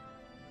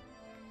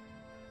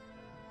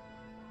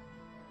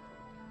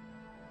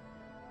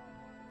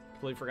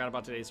 Completely forgot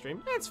about today's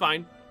stream. Yeah, it's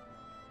fine.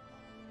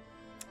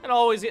 And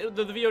always, the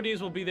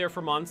VODs will be there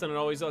for months, and it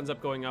always ends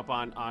up going up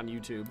on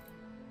YouTube.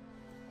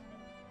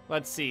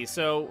 Let's see.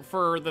 So,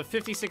 for the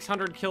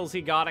 5,600 kills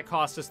he got, it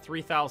cost us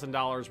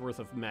 $3,000 worth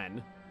of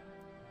men.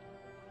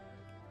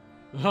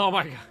 Oh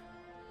my god.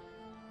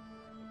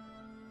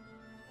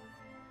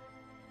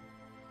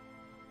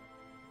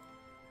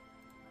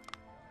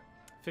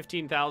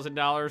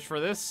 $15,000 for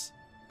this.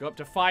 Go up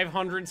to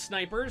 500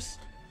 snipers.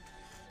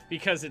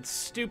 Because it's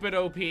stupid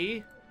OP.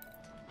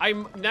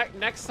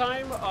 Next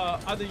time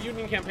on the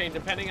Union campaign,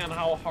 depending on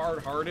how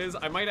hard is,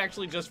 I might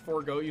actually just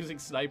forego using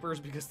snipers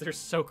because they're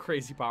so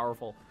crazy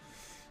powerful.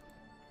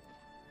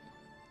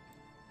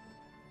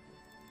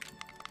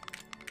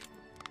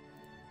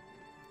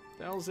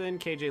 $1,000.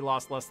 KJ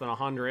lost less than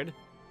 100.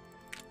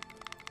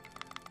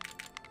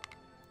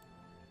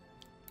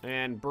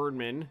 And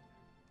Birdman.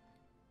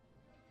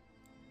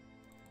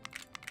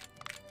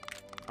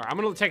 Alright, I'm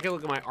gonna take a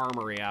look at my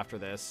armory after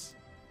this.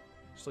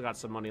 Still got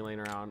some money laying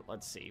around.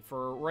 Let's see.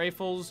 For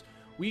rifles,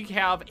 we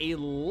have a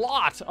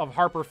lot of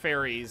Harper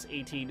Ferries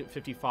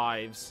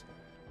 1855s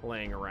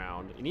laying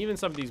around. And even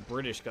some of these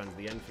British guns,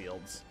 the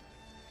Enfields.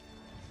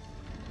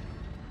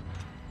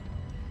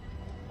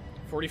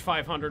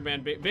 4,500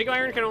 man. Big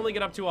Iron can only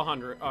get up to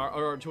 100,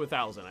 or to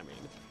 1,000, I mean.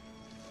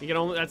 He can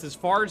only, that's as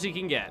far as he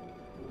can get.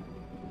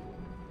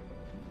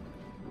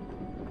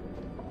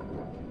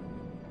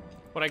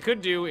 What I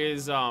could do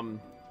is,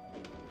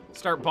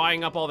 start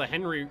buying up all the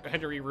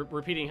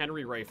repeating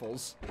Henry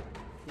rifles.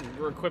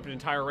 We're equipped an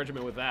entire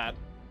regiment with that.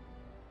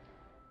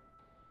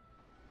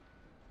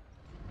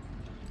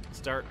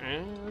 Start.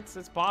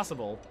 It's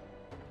possible.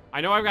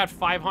 I know I've got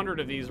 500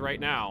 of these right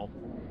now.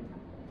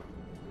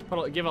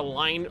 Give a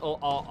line,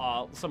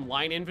 some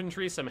line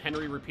infantry, some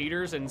Henry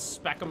repeaters, and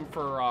spec them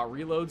for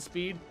reload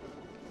speed.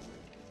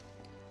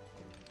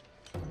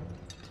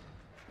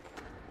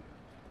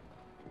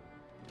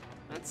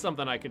 That's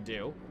something I could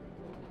do.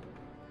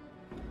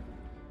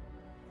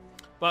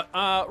 But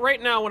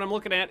right now, what I'm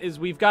looking at is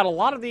we've got a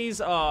lot of these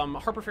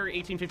Harper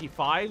Ferry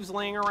 1855s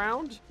laying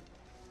around.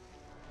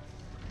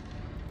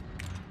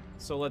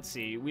 So let's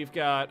see. We've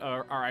got, all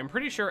right, I'm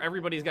pretty sure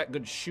everybody's got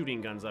good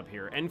shooting guns up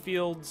here.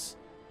 Enfields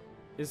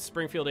is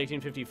Springfield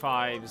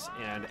 1855s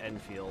and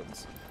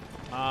Enfields.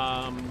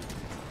 I'm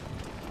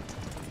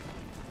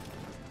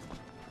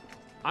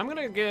going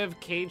to give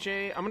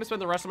KJ, I'm going to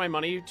spend the rest of my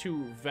money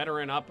to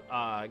veteran up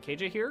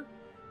KJ here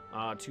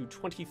to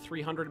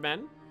 2,300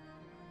 men.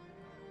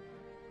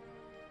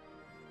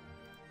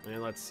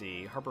 And let's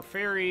see, Harper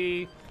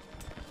Ferry.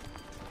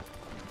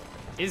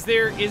 Is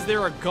there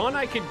a gun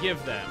I could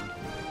give them?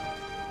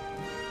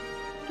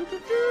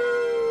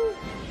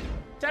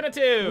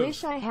 Tentative!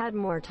 Wish I had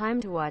more time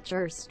to watch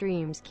your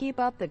streams. Keep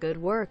up the good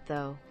work,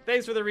 though.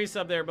 Thanks for the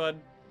resub there, bud.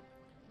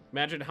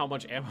 Imagine how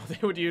much ammo they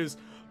would use.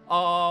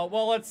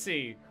 Well, let's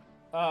see.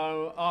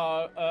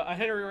 A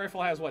Henry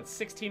rifle has, what,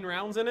 16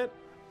 rounds in it?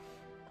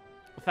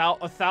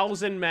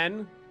 1,000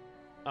 men.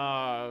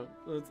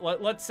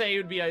 Let's say it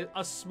would be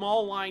a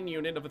small line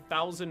unit of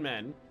 1,000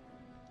 men.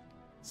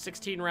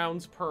 16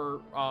 rounds per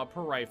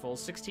rifle.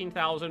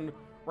 16,000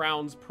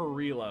 rounds per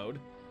reload.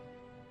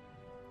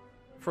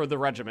 For the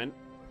regiment.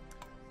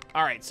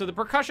 Alright, so the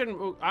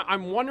percussion...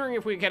 I'm wondering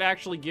if we could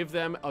actually give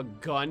them a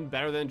gun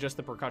better than just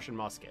the percussion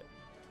musket.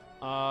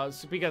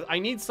 Because I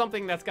need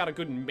something that's got a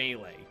good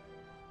melee.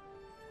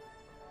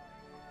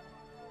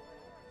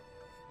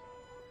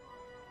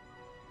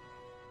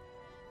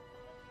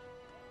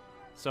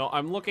 So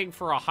I'm looking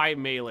for a high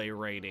melee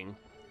rating.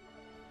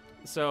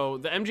 So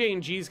the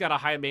MJ&G's got a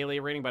high melee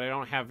rating, but I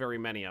don't have very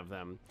many of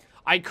them.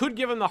 I could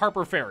give them the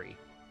Harper Ferry.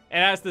 It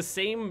has the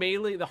same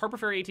melee. The Harper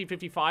Ferry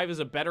 1855 is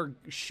a better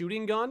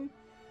shooting gun,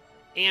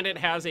 and it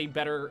has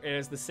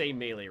the same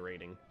melee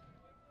rating.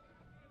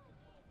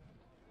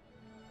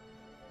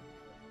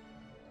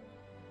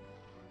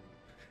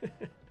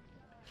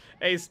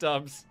 Hey,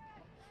 Stubbs.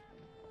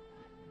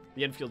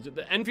 The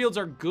Enfields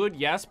are good,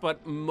 yes,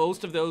 but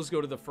most of those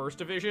go to the 1st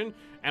Division,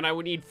 and I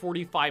would need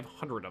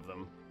 4,500 of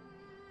them.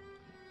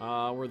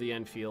 Where are the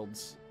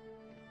Enfields?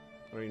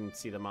 I don't even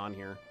see them on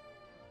here.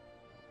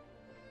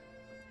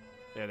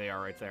 There they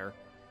are, right there.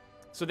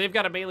 So they've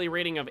got a melee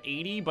rating of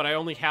 80, but I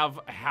only have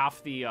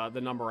half the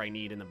number I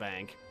need in the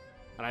bank,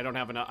 and I don't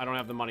have enough. I don't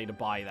have the money to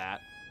buy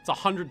that. It's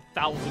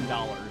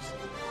 $100,000.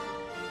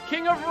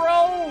 King of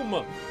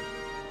Rome.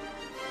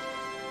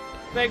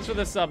 Thanks for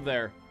the sub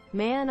there.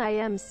 Man, I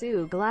am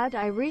so glad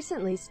I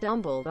recently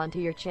stumbled onto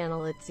your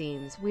channel. It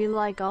seems we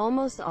like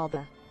almost all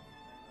the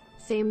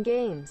same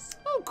games.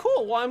 Oh,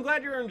 cool. Well, I'm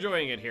glad you're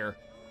enjoying it here.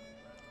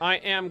 I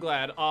am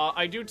glad.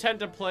 I do tend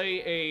to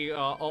play a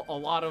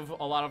lot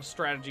of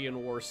strategy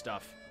and war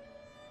stuff.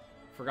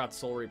 Forgot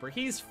Soul Reaper.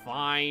 He's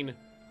fine.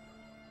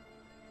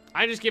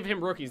 I just give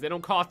him rookies. They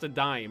don't cost a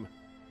dime.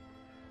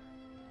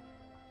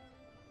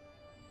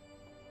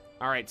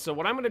 All right. So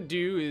what I'm gonna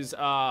do is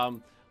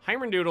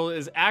Heimerdoodle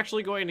is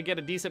actually going to get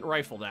a decent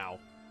rifle now.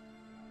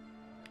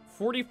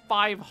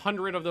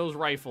 4,500 of those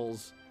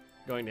rifles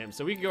going to him.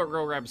 So we can go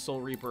grab Soul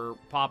Reaper,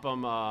 pop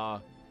him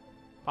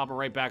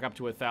right back up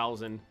to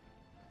 1,000.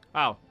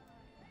 Wow.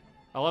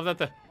 I love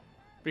that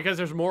because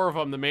there's more of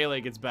them, the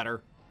melee gets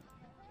better.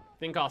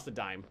 Thing costs a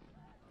dime.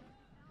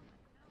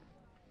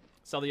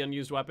 Sell the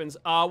unused weapons.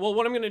 Well,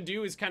 what I'm going to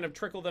do is kind of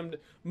trickle them.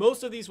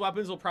 Most of these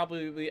weapons will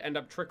probably end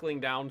up trickling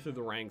down through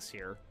the ranks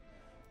here.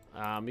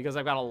 Because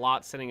I've got a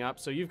lot setting up.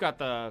 So you've got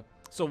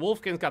so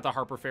Wolfkin's got the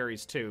Harper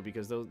Ferries too,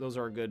 because those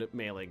are a good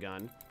melee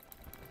gun.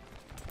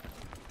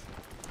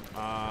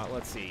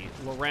 Let's see.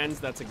 Lorenz,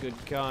 that's a good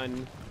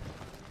gun.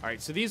 All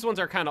right, so these ones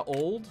are kind of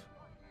old.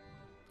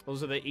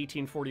 Those are the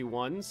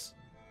 1841s.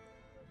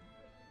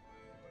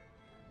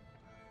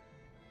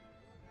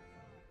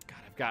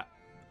 God,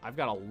 I've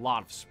got a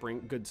lot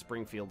of good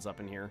Springfields up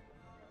in here.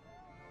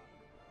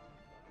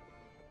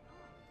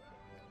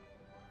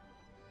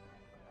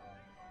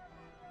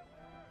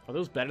 Are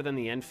those better than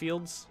the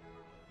Enfields?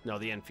 No,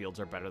 the Enfields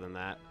are better than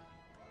that.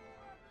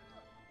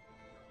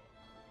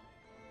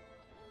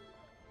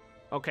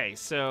 Okay,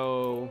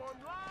 so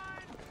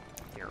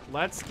here,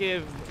 let's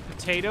give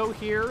Potato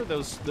here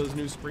those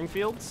new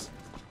Springfields.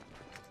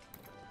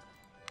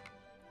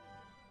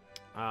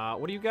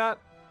 What do you got?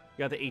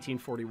 You got the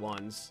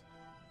 1841s.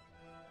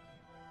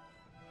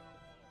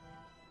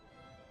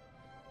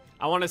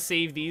 I want to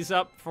save these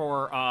up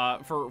for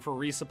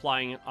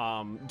resupplying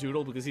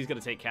Doodle because he's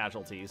gonna take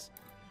casualties.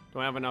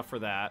 Don't have enough for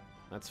that.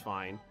 That's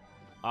fine.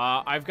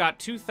 I've got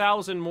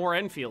 2,000 more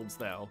Enfields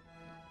though,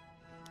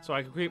 so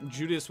I can equip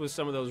Judas with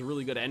some of those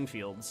really good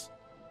Enfields.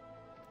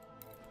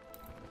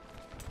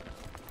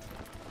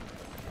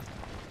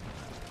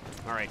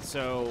 All right,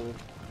 so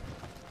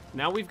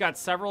now we've got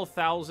several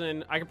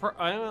thousand. I don't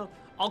know.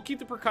 I'll keep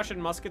the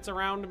percussion muskets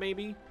around,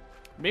 maybe.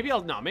 Maybe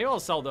I'll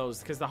sell those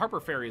because the Harper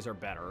Ferries are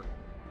better.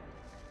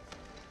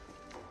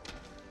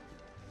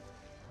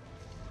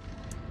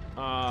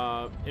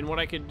 And what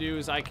I could do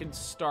is I could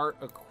start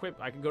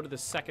I could go to the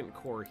second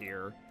core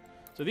here.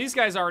 So these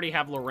guys already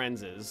have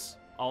Lorenzes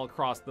all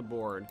across the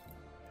board.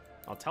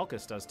 Oh,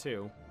 Telkus does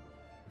too.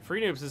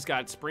 Free Noobs has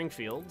got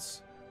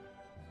Springfields.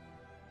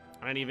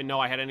 I didn't even know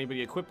I had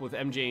anybody equipped with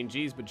MJ and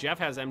Gs, but Jeff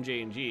has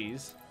MJ and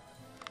Gs.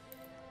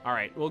 All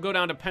right, we'll go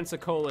down to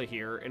Pensacola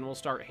here, and we'll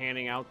start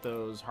handing out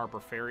those Harper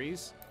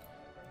Ferries.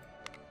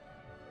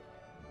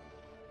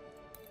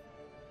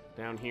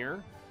 Down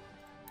here.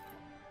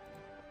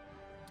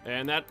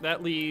 And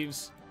that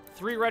leaves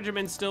 3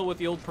 regiments still with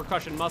the old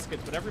percussion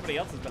muskets, but everybody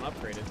else has been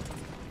upgraded.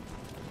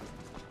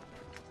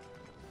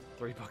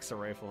 $3 a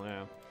rifle,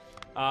 yeah.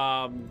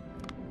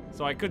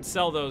 So I could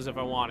sell those if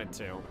I wanted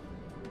to.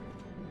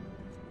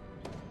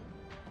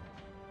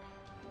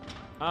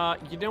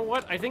 You know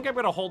what? I think I'm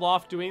gonna hold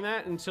off doing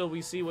that until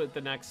we see what the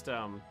next,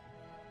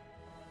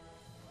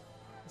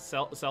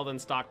 sell then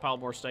stockpile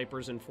more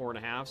snipers and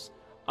 4.5s.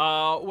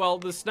 Well,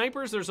 the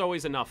snipers there's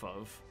always enough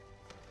of.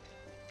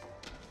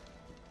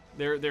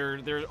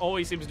 There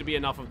always seems to be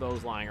enough of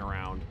those lying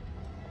around.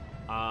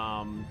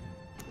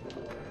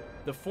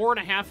 The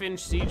 4.5-inch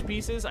siege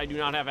pieces I do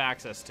not have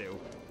access to.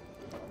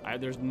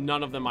 There's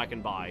none of them I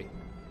can buy.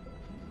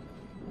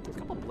 There's a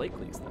couple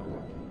Blakeleys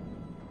though.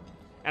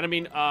 And I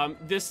mean,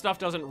 this stuff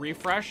doesn't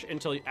refresh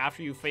until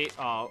after you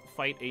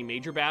fight a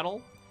major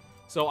battle.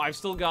 So I've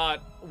still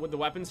got with the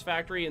weapons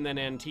factory and then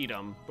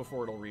Antietam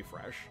before it'll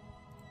refresh.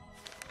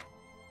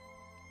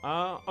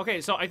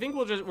 Okay, so I think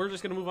we're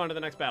just gonna move on to the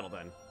next battle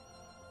then.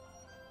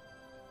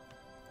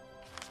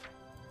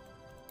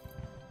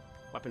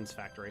 Weapons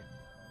factory.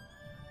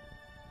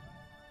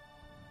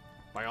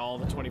 Buy all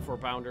the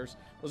 24-pounders.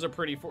 Those are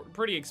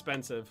pretty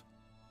expensive.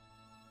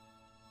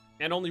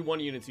 And only 1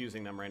 unit's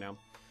using them right now.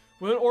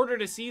 With an order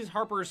to seize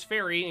Harper's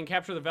Ferry and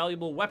capture the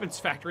valuable weapons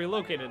factory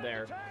located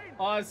there.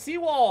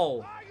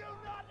 Seawall!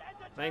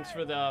 Thanks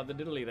for the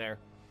diddly there.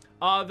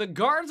 The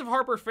guards of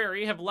Harper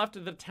Ferry have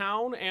left the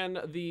town and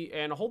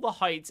hold the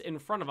heights in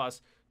front of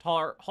us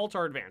to halt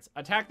our advance.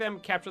 Attack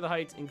them, capture the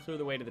heights, and clear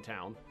the way to the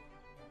town.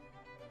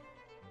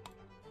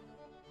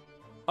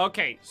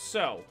 Okay,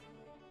 so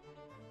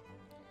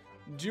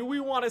do we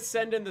want to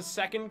send in the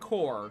second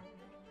corps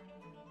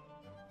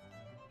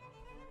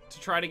to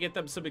try to get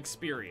them some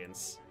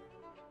experience?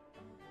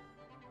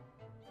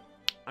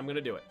 I'm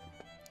gonna do it.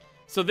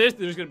 So there's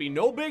gonna be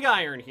no big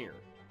iron here.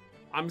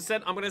 I'm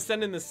gonna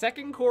send in the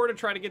second corps to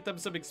try to get them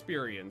some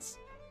experience.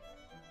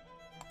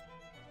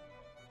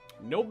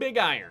 No big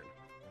iron.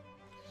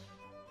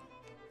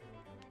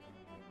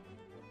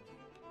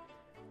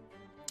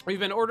 We've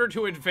been ordered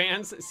to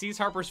advance, seize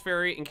Harper's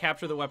Ferry, and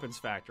capture the weapons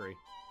factory.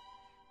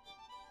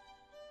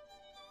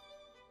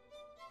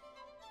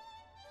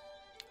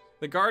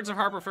 The guards of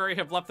Harper Ferry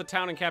have left the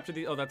town and captured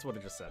the... Oh, that's what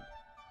it just said.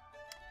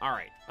 All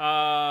right.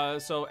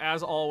 So,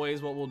 as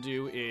always, what we'll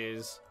do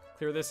is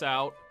clear this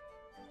out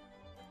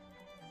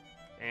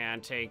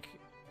and take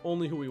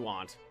only who we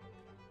want.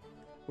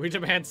 We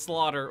demand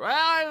slaughter.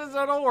 Well,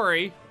 so don't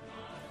worry.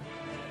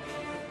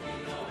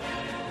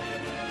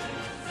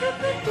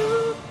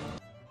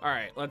 All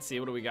right, let's see.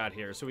 What do we got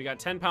here? So we got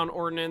 10-pound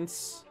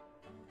ordnance,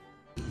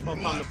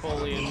 12-pound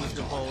Napoleons.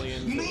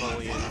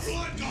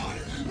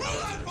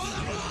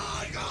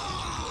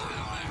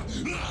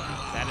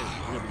 That is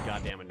really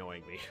goddamn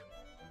annoying me.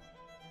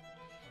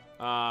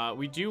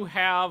 We do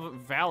have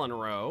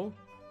Valenrow.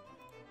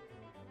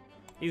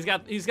 He's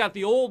got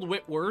the old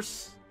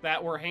Whitworths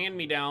that were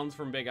hand-me-downs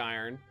from Big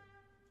Iron.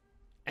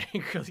 And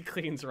he really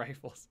cleans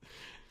rifles.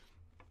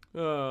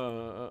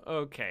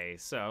 Okay,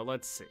 so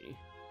let's see.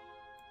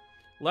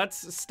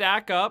 Let's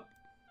stack up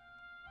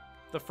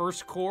the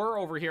first corps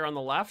over here on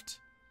the left.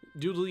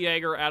 Doodle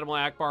Jaeger, Admiral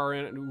Akbar,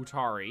 and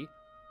Utari.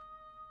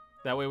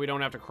 That way we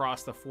don't have to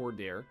cross the ford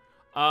there.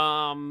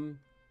 I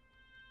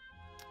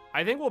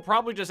think we'll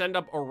probably just end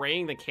up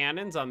arraying the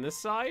cannons on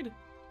this side.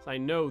 So I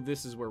know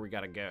this is where we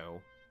gotta go.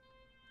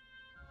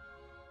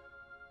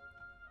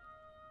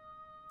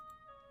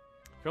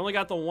 We only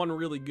got the one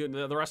really good,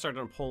 the rest are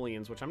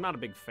Napoleons, which I'm not a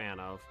big fan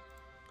of.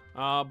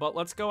 But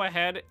let's go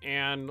ahead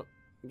and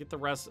get the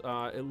rest,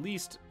 at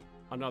least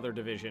another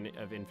division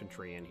of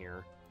infantry in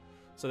here.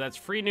 So that's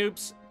Free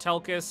Noops,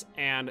 Telkus,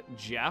 and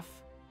Jeff.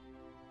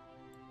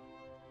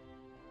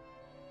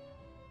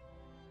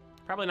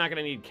 Probably not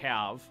gonna need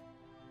Cav.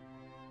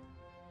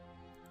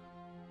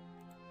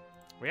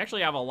 We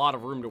actually have a lot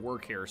of room to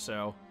work here,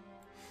 so.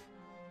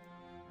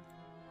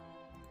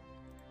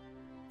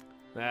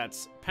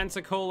 That's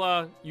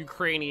Pensacola,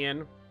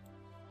 Ukrainian.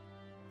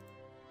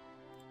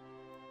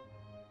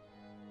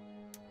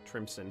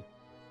 Trimson.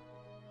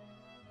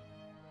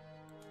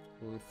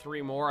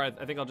 3 more. I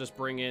think I'll just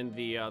bring in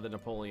the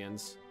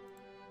Napoleons.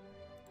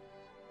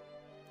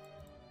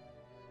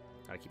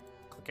 Gotta keep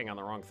clicking on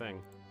the wrong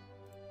thing.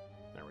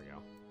 There we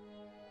go.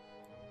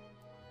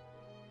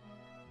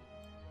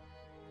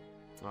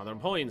 Oh, the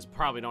Napoleons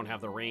probably don't have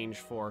the range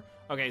for...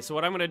 Okay, so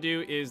what I'm going to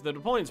do is the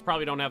Napoleons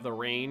probably don't have the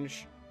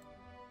range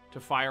to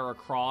fire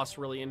across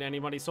really into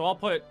anybody. So I'll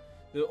put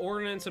the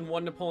ordnance and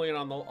one Napoleon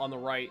on the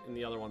right and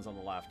the other one's on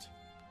the left.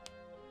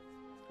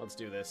 Let's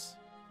do this.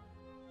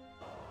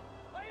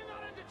 Are you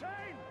not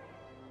entertained?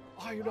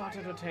 Are you not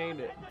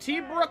entertained? T.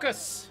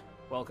 Brookus!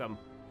 Welcome.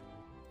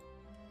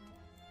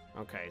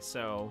 Okay,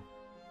 so...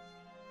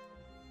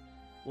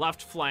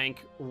 Left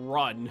flank,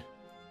 run.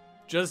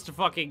 Just to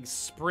fucking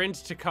sprint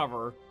to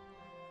cover.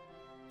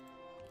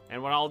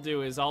 And what I'll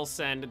do is I'll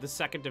send the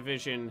 2nd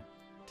Division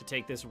to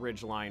take this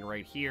ridge line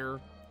right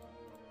here.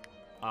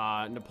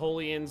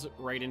 Napoleons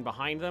right in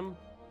behind them.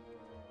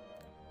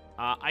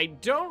 I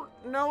don't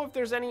know if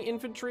there's any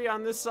infantry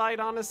on this side,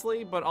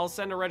 honestly, but I'll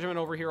send a regiment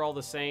over here all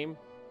the same.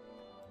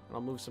 And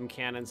I'll move some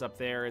cannons up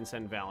there and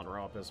send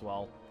Valenro up as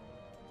well.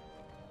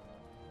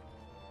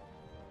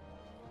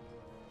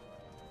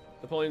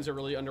 Napoleons are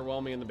really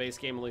underwhelming in the base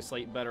game, only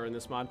slightly better in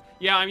this mod.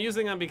 Yeah, I'm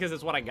using them because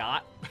it's what I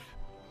got.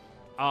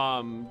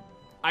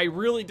 I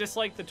really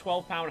dislike the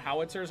 12-pound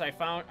howitzers. I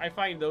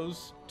find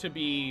those to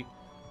be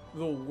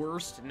the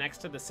worst next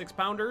to the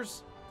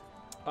 6-pounders.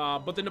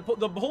 But the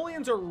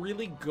Napoleons are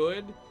really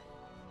good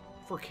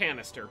for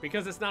canister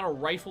because it's not a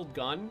rifled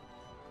gun.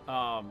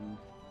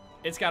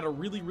 It's got a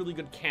really, really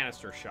good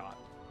canister shot.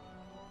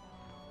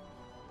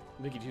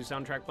 Mickey 2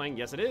 soundtrack playing?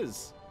 Yes, it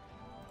is.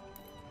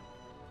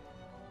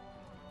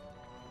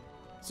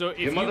 So if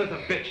your mother's a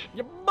bitch.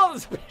 Your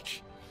mother's a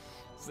bitch.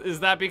 Is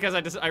that because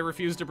I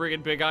refuse to bring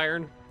in Big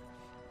Iron?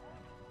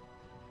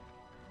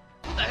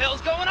 What the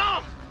hell's going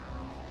on?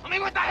 I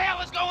mean, what the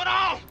hell is going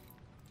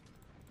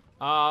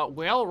on?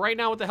 Well, right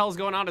now what the hell's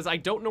going on is I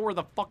don't know where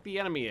the fuck the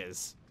enemy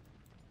is.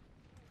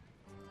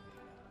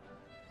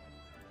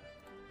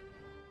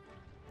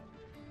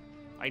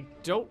 I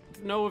don't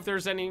know if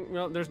there's any...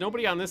 Well, there's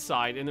nobody on this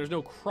side, and there's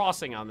no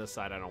crossing on this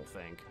side, I don't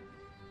think.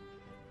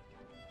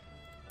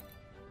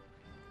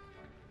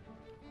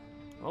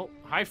 Oh,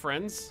 hi,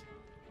 friends.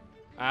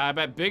 I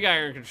bet Big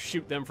Iron could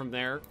shoot them from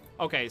there.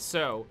 Okay,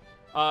 so,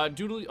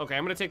 Okay,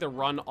 I'm gonna take the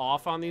run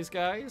off on these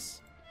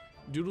guys.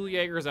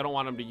 Doodlejägers, I don't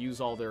want them to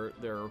use all their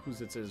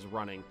Husitzes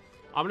running.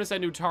 I'm gonna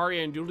send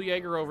Utaria and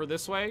Doodlejäger over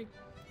this way.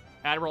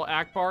 Admiral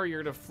Akbar,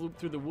 you're gonna floop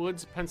through the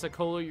woods.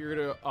 Pensacola,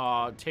 you're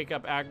gonna take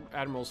up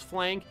Admiral's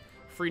flank.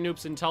 Free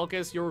Noops and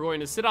Telkis, you're going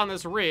to sit on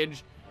this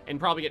ridge and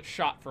probably get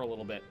shot for a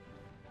little bit.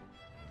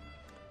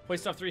 Play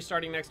Stuff 3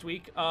 starting next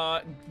week.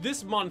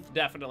 This month,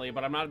 definitely,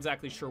 but I'm not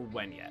exactly sure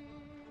when yet.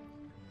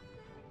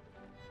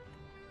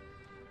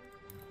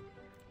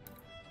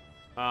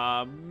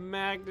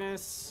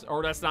 Magnus,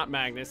 or that's not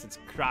Magnus, it's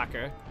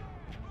Kraker.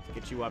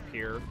 Get you up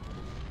here.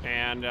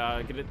 And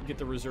get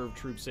the reserve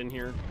troops in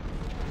here.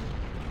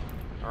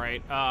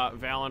 Alright,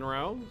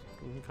 Valenro.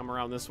 Come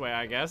around this way,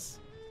 I guess.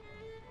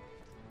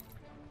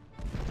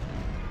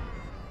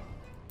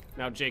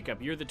 Now,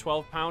 Jacob, you're the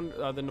 12-pound,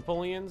 the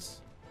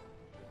Napoleons.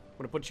 I'm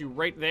gonna put you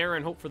right there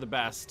and hope for the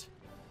best.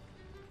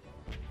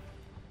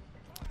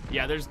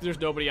 Yeah, there's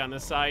nobody on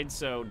this side,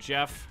 so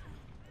Jeff,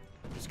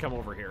 just come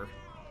over here.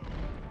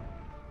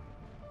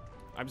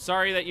 I'm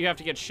sorry that you have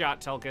to get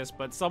shot, Telkis,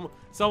 but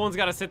someone's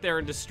got to sit there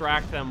and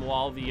distract them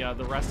while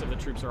the rest of the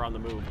troops are on the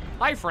move.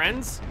 Hi,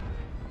 friends.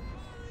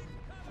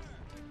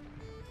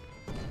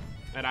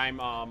 And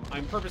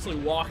I'm purposely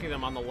walking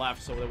them on the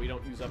left so that we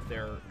don't use up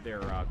their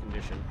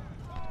condition.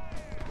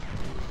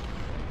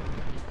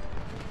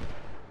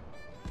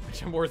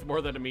 I'm worth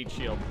more than a meat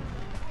shield.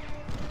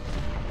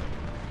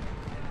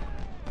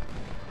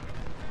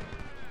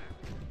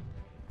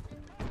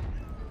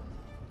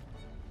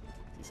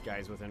 These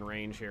guys within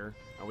range here.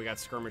 Oh, we got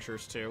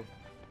skirmishers too.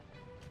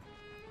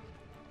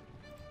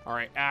 All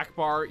right,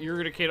 Akbar, you're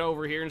gonna get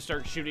over here and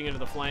start shooting into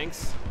the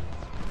flanks.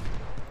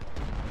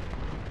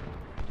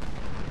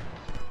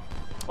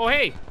 Oh,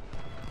 hey.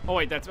 Oh,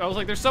 wait, I was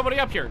like, there's somebody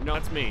up here. No,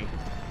 it's me.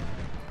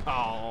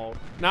 Oh,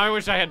 now I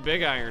wish I had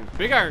Big Iron.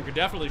 Big Iron could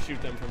definitely shoot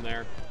them from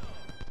there.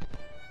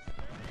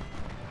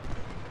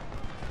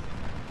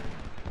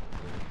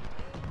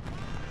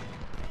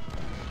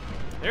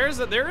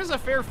 There is a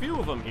fair few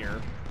of them here.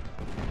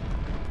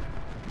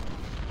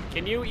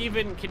 Can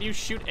you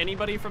shoot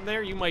anybody from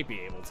there? You might be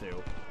able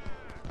to.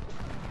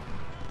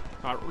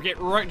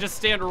 Just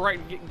stand right,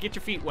 get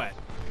your feet wet.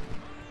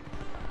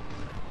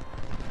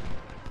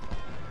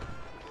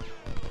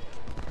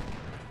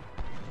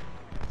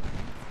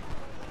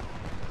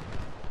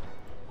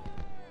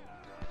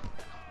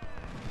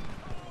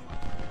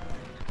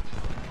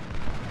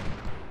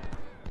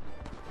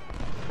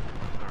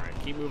 All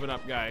right, keep moving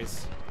up,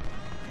 guys.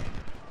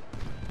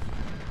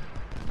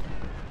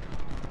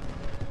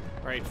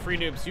 Alright, Free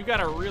Noobs, you got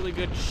a really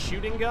good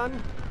shooting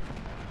gun.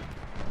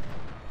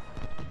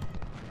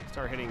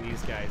 Start hitting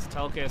these guys.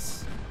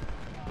 Telkis.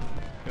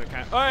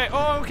 Alright,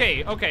 oh,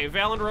 okay,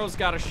 Valenro's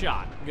got a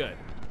shot. Good.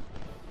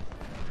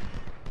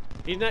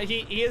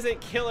 He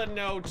isn't killing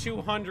no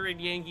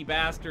 200 Yankee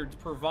bastards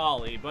per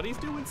volley, but he's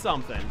doing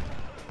something.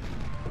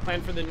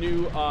 Plan for the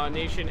new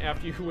nation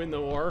after you win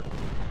the war.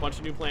 Bunch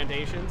of new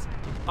plantations.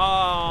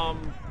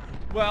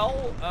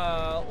 Well,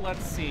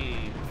 let's see.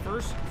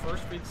 First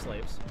free the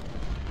slaves.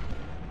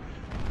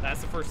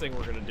 That's the first thing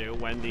we're gonna do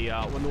when the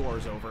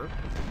war's over.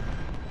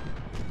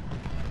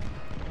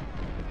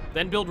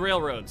 Then build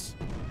railroads.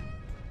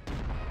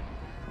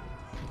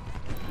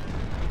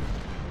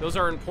 Those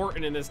are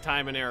important in this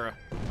time and era.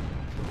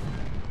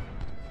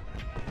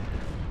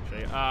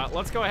 Okay,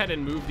 let's go ahead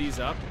and move these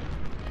up.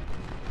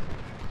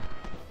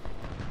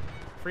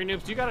 Free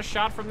noobs, do you got a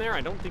shot from there?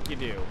 I don't think you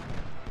do.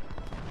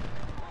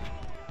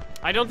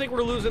 I don't think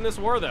we're losing this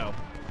war, though.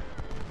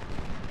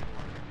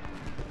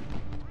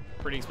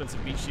 Pretty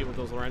expensive beach shield with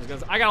those Lorenz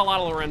guns. I got a lot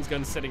of Lorenz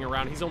guns sitting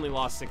around. He's only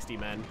lost 60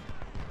 men.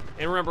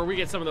 And remember, we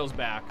get some of those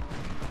back.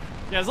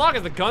 Yeah, as long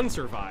as the gun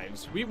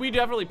survives, we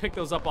definitely pick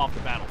those up off the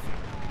battlefield.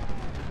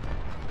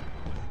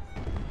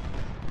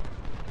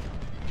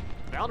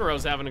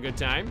 Valdero's having a good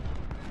time.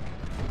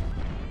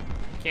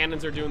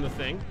 Cannons are doing the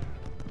thing.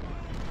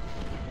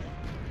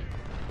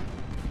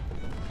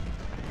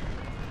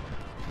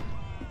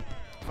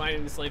 Find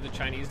and enslave the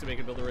Chinese to make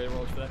it build a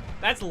railroad for that.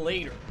 That's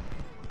later.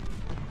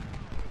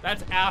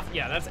 That's after,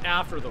 yeah, that's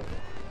after the war.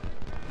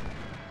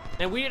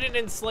 And we didn't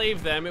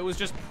enslave them, it was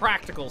just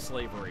practical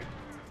slavery.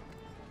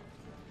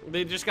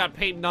 They just got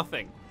paid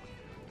nothing.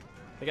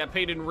 They got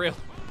paid in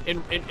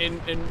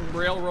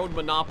railroad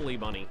monopoly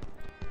money.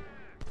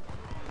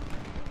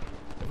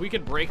 If we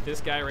could break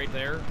this guy right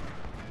there,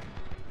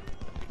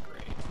 that'd be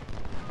great.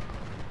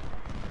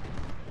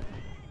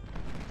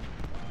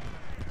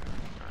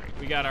 Alright,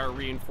 we got our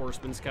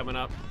reinforcements coming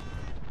up.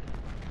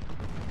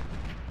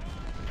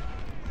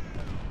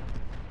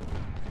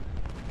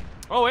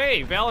 Oh,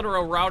 hey,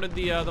 Valero routed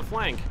the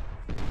flank.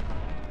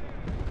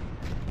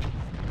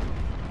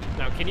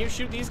 Now, can you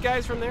shoot these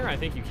guys from there? I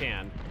think you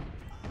can.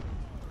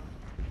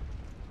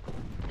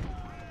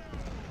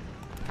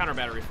 Counter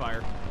battery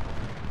fire.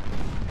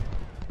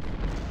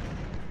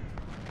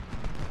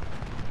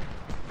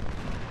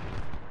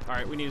 All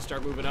right, we need to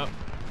start moving up.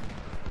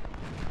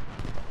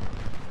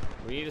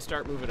 We need to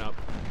start moving up.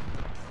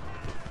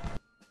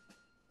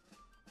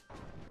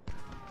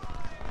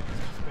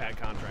 Bad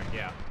contract,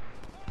 yeah.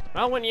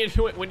 Well, when you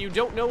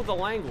don't know the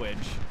language.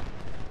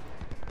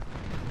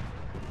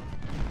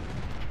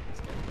 Let's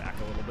get back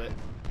a little bit.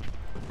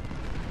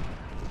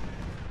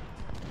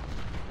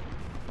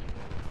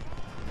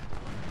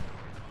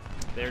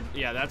 There,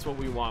 yeah, that's what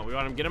we want. We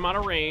want them to get them out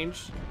of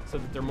range so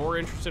that they're more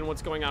interested in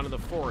what's going on in the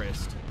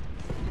forest,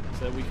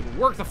 so that we can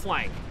work the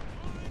flank.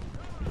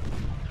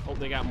 Hope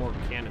they got more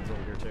cannons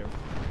over here too.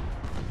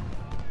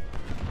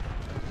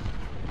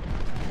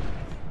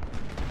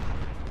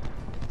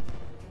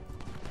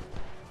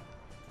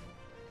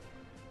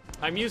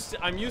 I'm used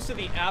to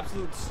the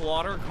absolute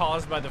slaughter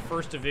caused by the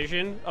 1st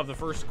Division of the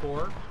 1st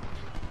Corps.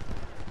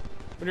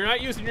 When you're not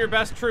using your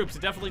best troops,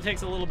 it definitely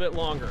takes a little bit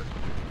longer.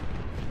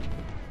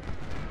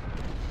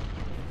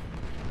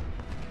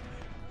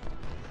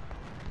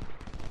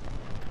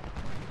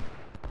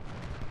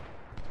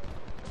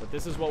 But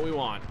this is what we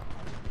want.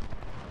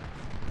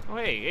 Oh,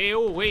 hey,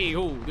 oh, wait,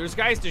 oh, there's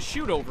guys to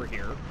shoot over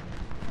here.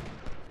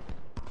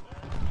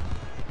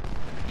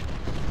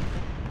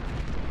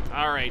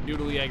 All right,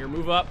 Doodle Jaeger,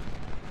 move up.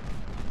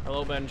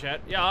 Hello, Ben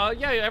chat. Yeah,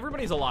 yeah,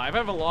 everybody's alive. I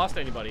haven't lost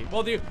anybody.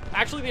 Well,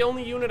 actually, the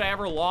only unit I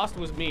ever lost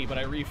was me, but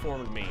I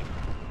reformed me.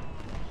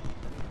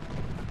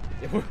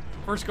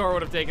 1st Corps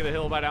would have taken the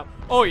hill by now.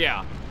 Oh,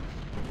 yeah.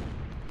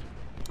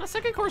 The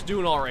 2nd Corps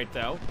doing all right,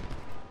 though.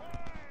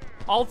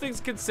 All things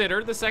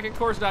considered, the 2nd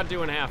Corps not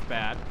doing half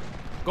bad.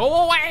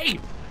 Go away!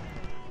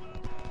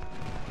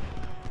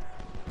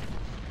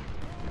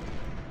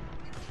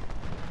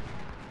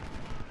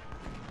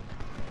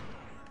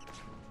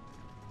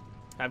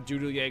 Have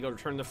Judelia go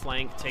turn the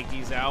flank, take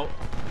these out.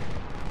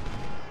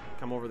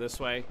 Come over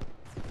this way.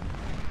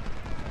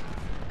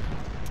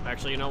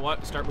 Actually, you know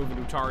what? Start moving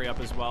Utari up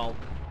as well.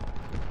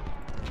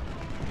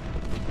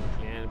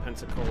 And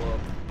Pensacola up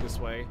this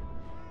way.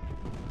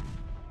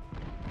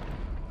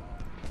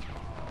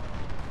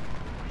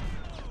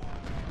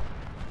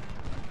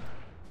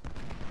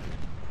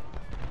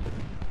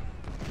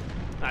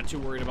 Not too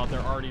worried about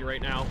their arty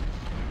right now.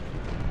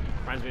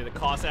 Reminds me of the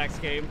Cossacks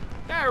game.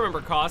 Yeah, I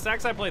remember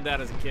Cossacks. I played that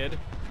as a kid.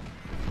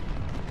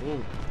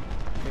 Ooh.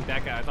 I think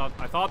that guy,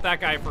 I thought that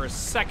guy for a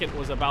second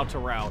was about to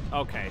rout.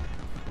 Okay.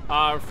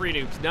 Free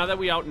noobs. Now that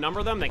we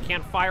outnumber them, they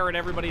can't fire at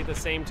everybody at the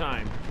same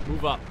time.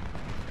 Move up.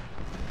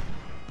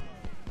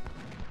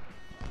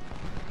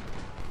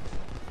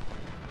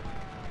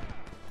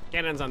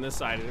 Cannons on this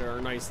side are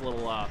a nice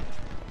little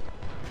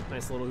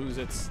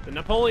who's-its. The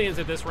Napoleons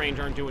at this range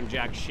aren't doing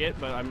jack shit,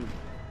 but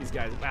these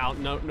guys, well,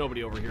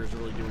 nobody over here is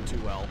really doing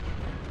too well.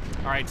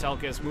 All right,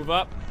 Telkis, move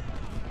up.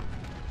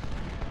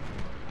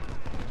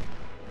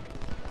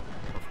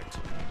 Perfect.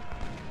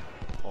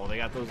 Oh, they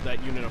got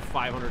that unit of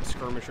 500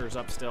 skirmishers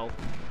up still.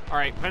 All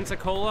right,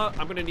 Pensacola,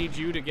 I'm gonna need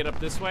you to get up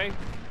this way.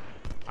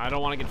 I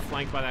don't want to get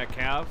flanked by that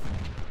cav.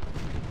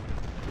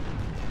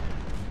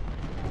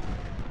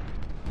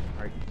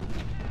 All right.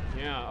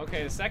 Yeah,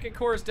 okay, the 2nd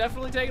Corps is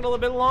definitely taking a little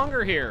bit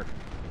longer here.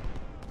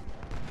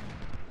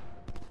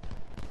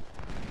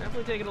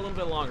 Definitely taking a little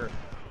bit longer.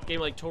 game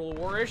like Total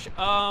War-ish?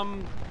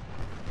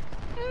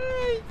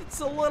 It's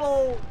a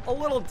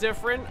little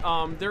different.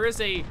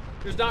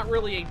 There's not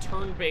really a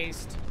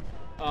turn-based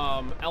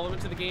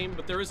element to the game,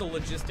 but there is a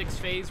logistics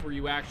phase where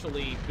you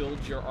actually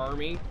build your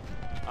army,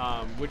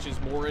 which is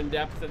more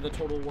in-depth than the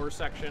Total War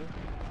section.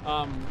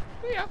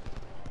 Yeah.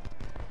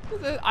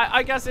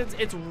 I guess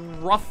it's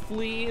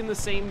roughly in the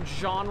same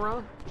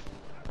genre.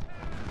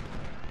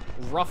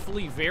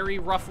 Roughly, very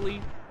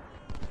roughly.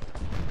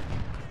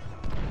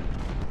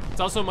 It's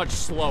also much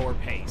slower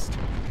paced.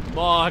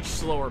 Much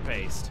slower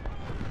paced.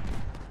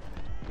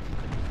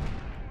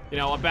 You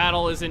know, a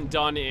battle isn't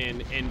done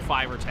in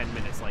 5 or 10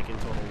 minutes like in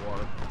Total War.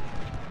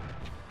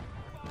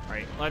 All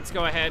right, let's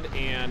go ahead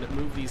and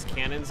move these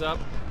cannons up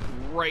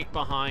right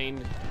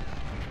behind.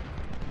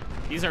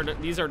 These are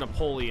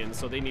Napoleons,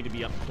 so they need to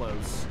be up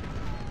close.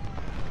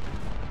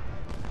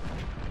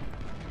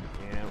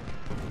 Yeah,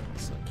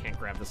 so can't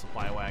grab the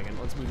supply wagon.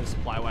 Let's move the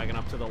supply wagon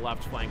up to the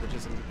left flank, which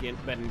hasn't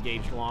been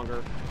engaged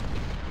longer.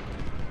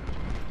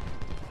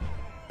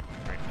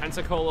 All right,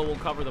 Pensacola will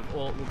cover the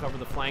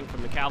flank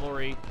from the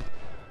cavalry.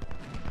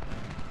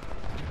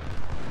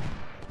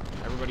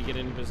 Everybody get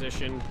in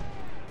position.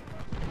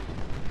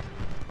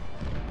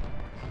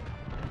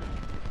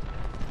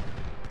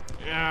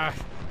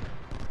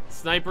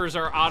 Snipers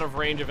are out of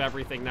range of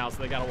everything now,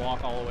 so they gotta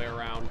walk all the way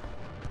around.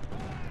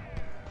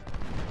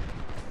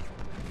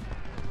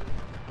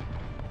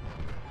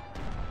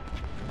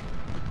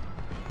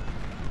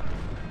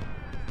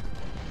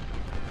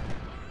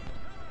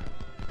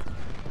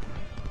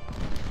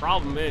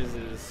 Problem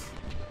is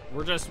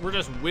we're just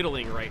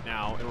whittling right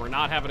now, and we're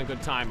not having a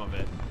good time of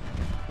it.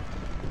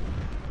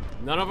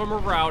 None of them are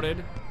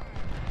routed.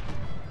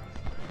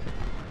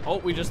 Oh,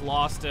 we just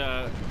lost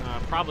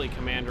probably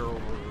commander over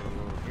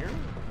here.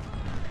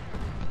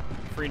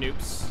 Free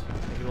nukes. I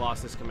think we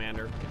lost this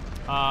commander.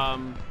 I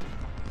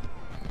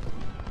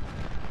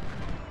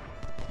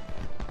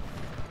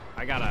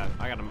gotta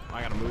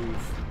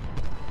move.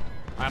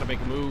 I gotta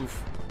make a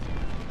move.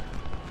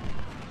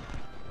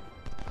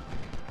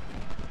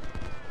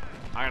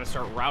 I gotta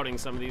start routing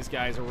some of these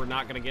guys, or we're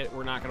not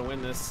gonna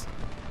win this.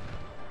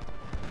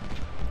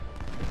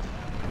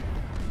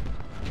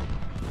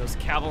 Those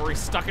cavalry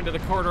stuck into the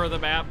corner of the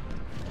map.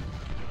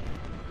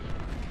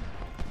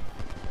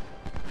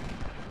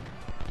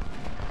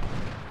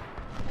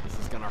 This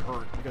is gonna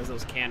hurt because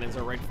those cannons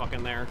are right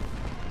fucking there.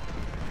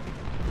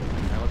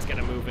 Alright, let's get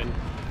them moving.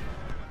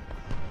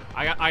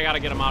 I gotta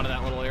get them out of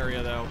that little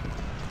area though.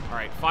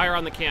 Alright, fire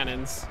on the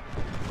cannons.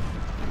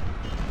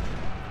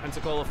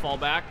 Pensacola, fall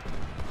back.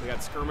 We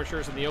got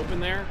skirmishers in the open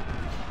there.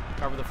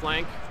 Cover the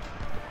flank.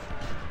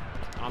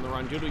 On the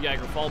run,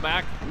 Doodlejäger, fall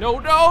back. No,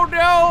 no,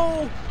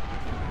 no!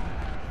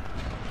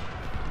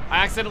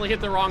 I accidentally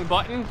hit the wrong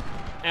button,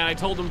 and I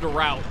told him to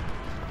route.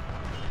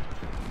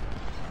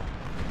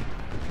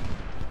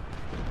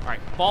 All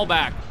right, fall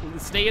back.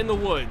 Stay in the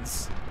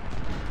woods.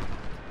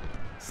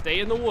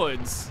 Stay in the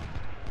woods.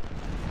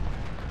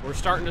 We're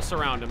starting to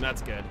surround him.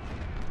 That's good.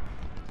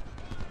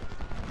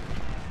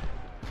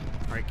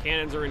 All right,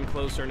 cannons are in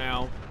closer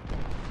now.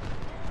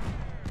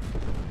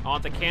 I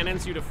want the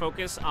cannons you to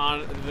focus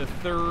on the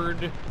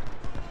third.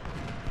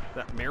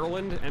 That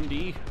Maryland,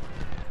 MD.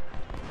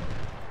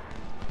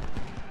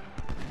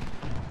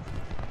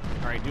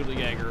 All right,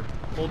 Doodlejäger,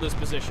 hold this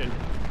position.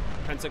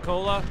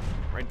 Pensacola,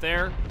 right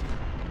there.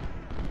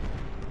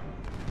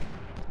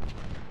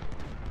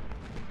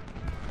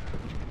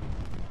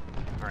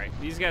 All right,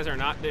 these guys are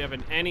not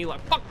having any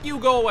luck. Fuck you,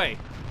 go away.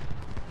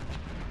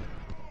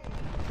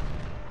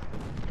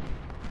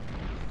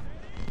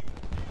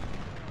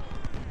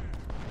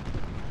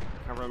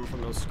 Cover them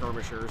from those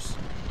skirmishers.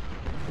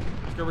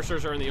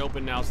 Skirmishers are in the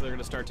open now, so they're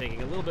gonna start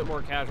taking a little bit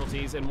more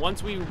casualties. And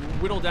once we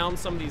whittle down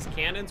some of these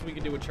cannons, we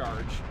can do a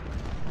charge.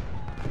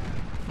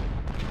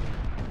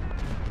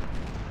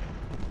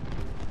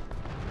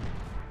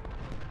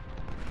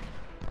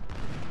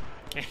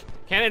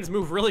 Cannons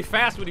move really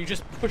fast when you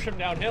just push them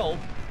downhill.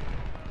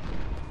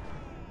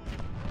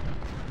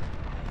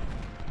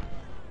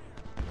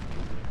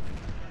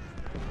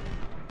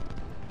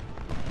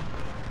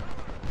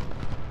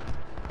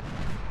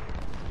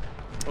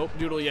 Oh,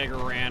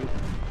 Doodlejäger ran.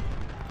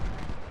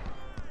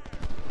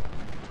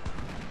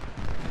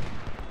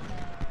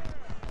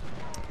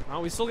 Oh,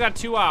 we still got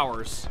 2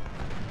 hours.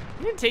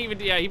 He didn't take even,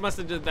 yeah, he must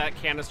have did that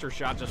canister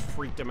shot, just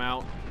freaked him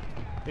out.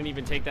 Didn't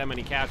even take that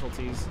many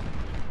casualties.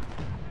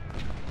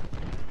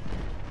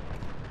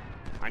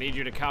 I need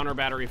you to counter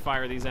battery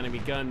fire these enemy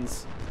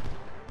guns.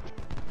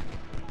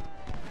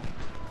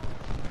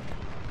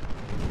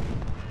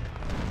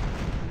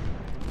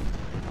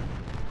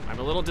 I'm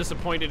a little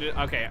disappointed.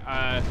 Okay,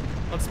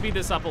 let's speed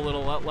this up a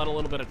little. Let a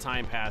little bit of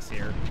time pass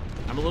here.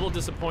 I'm a little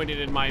disappointed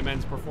in my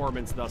men's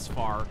performance thus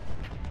far.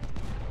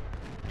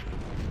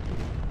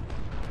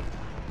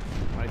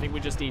 I think we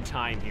just need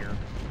time here.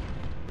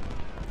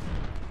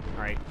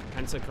 All right,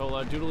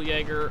 Pensacola,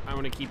 Doodlejäger, I'm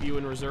going to keep you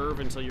in reserve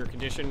until your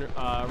condition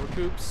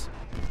recoups.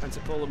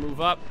 Pensacola, move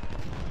up.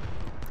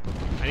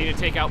 I need to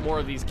take out more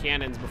of these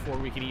cannons before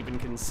we can even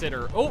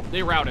consider. Oh,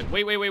 they routed.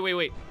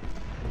 Wait.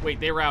 Wait,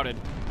 they routed.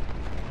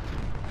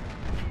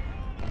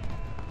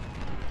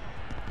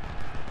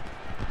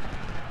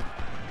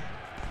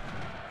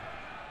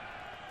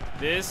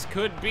 This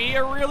could be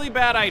a really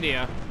bad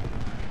idea.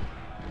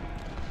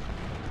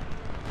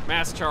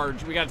 Mass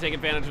charge. We gotta take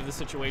advantage of the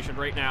situation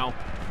right now.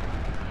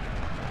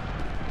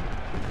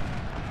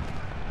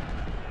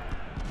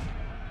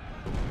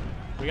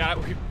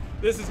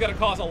 This is gonna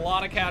cause a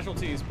lot of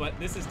casualties, but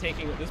this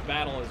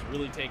battle is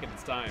really taking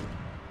its time.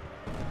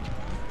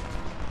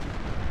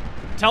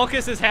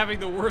 Telkus is having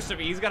the worst of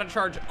it. He's gotta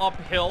charge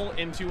uphill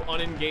into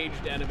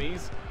unengaged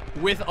enemies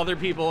with other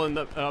people in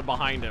the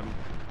behind him.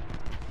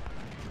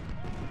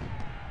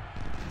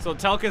 So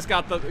Telkus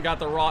got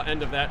the raw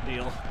end of that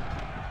deal.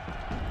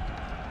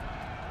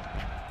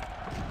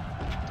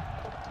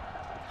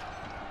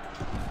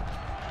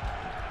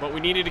 But we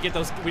needed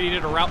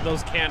to route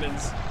those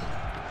cannons.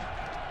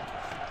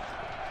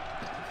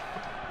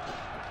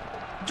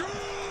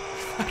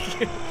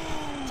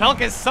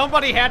 Telkus,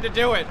 somebody had to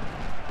do it.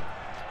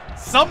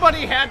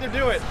 Somebody had to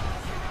do it.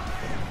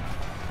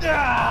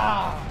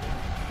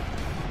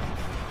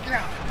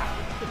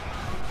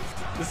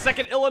 The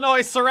 2nd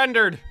Illinois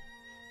surrendered.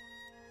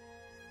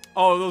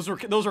 Oh, those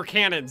were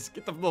cannons.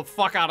 Get the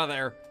fuck out of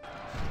there.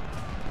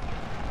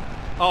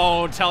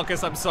 Oh,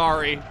 Telkus, I'm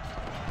sorry.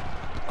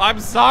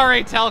 I'm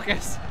sorry,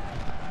 Telkus.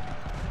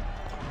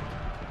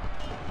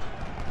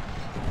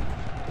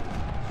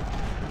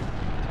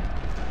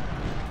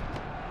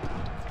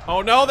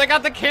 Oh no, they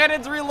got the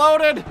cannons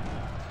reloaded!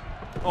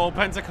 Oh,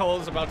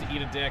 Pensacola's about to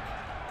eat a dick.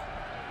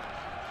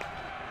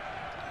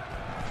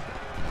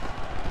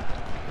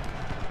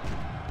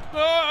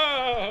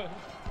 Ah!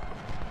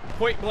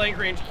 Point blank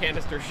range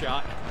canister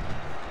shot.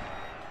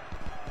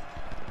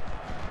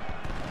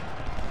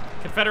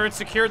 Confederates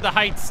secured the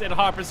heights at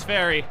Harper's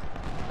Ferry.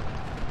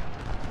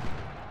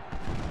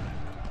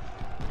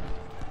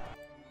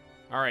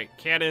 Alright,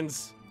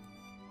 cannons.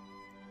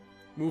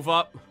 Move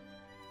up.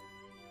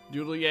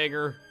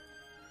 Doodlejaeger.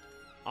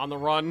 On the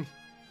run.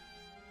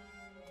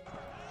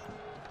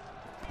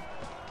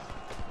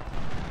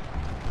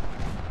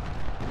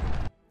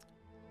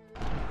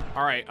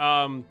 Alright,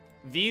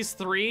 these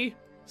three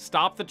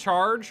stop the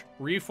charge,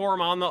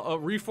 reform on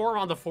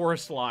the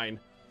forest line.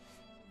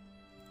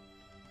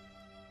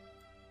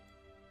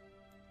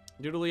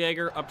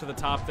 Doodlejaeger up to the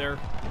top there.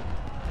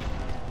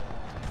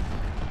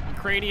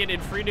 Ukrainian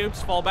and free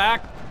noobs, fall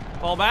back.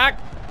 Fall back.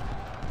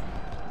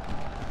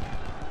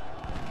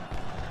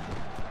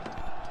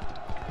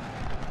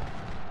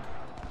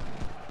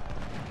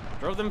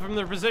 Drove them from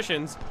their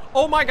positions.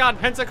 Oh my god,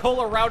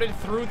 Pensacola routed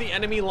through the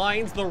enemy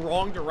lines the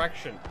wrong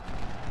direction.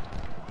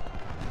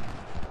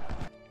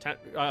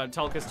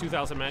 Telkus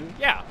 2,000 men.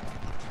 Yeah.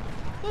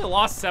 They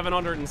lost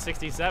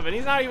 767.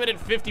 He's not even at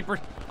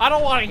 50%. I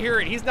don't want to hear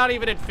it. He's not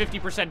even at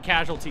 50%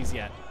 casualties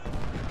yet.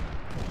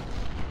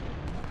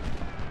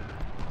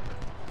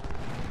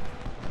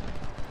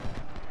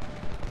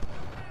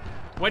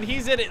 When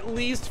he's at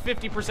least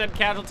 50%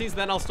 casualties,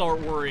 then I'll start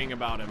worrying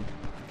about him.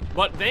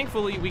 But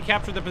thankfully, we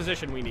captured the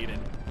position we needed.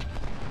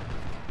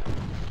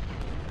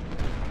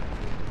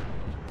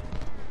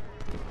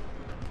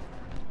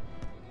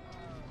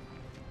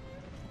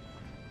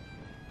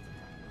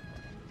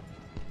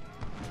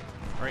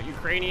 Alright,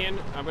 Ukrainian,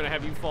 I'm gonna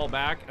have you fall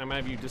back. I'm gonna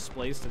have you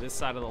displaced to this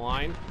side of the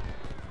line.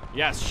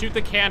 Yes, shoot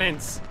the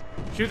cannons!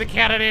 Shoot the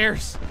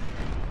cannoneers!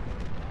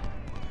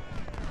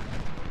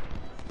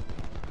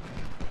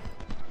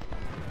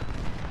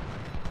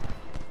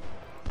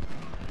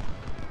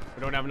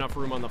 We don't have enough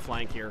room on the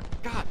flank here.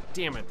 God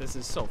damn it, this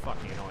is so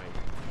fucking annoying.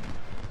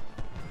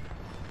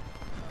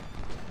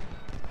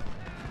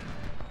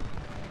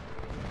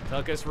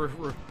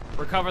 Telkus,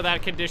 recover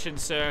that condition,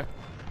 sir.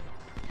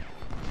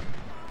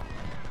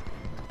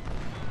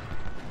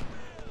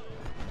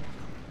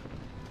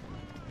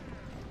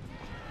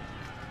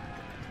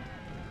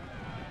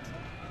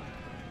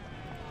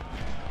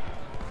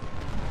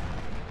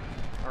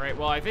 Alright,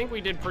 well, I think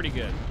we did pretty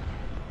good.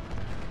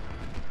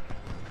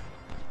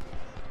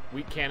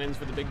 Weak cannons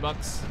for the big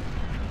bucks.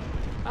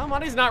 Well,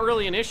 money's not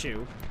really an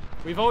issue.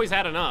 We've always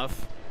had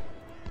enough.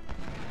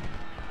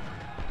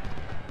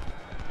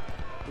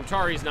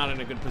 Utari's not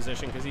in a good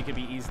position because he could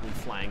be easily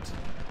flanked.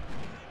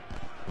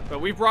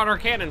 But we've brought our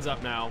cannons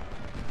up now.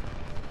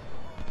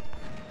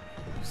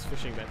 Just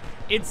fishing bit.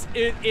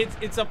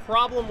 It's a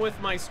problem with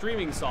my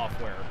streaming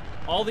software.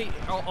 All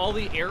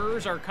the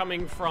errors are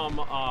coming from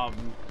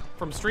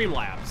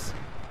Streamlabs.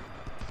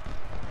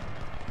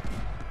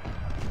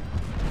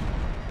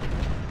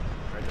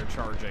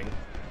 Charging.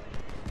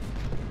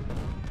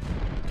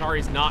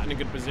 Atari's not in a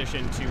good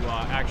position to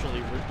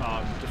actually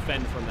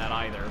defend from that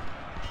either.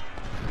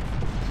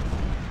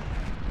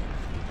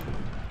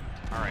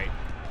 Alright.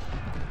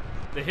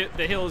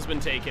 The hill has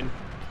been taken.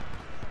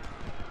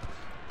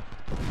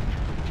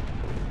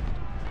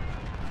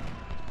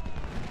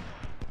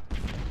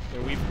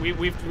 And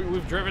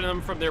we've driven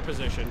them from their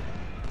position.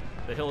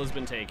 The hill has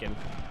been taken.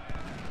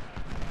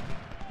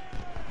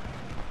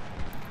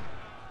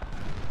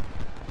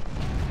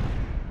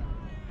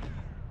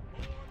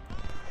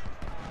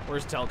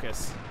 Where's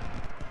Telkus?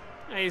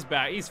 Hey, he's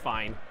back. He's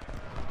fine.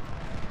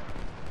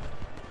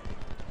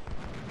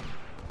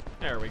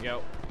 There we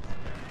go.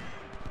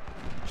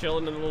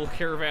 Chilling in the little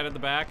caravan at the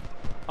back.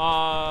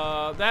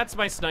 That's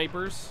my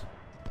snipers.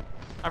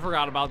 I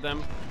forgot about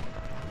them.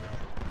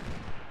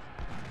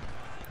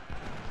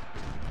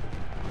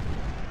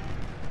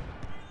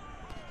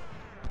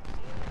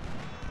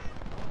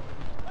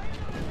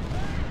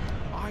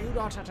 Are you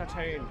not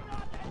entertained?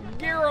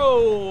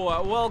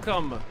 Giro,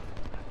 welcome.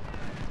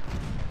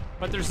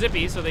 But they're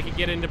zippy, so they can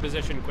get into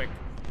position quick.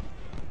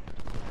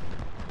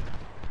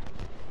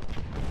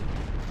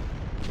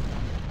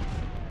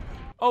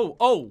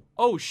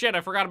 Oh, shit,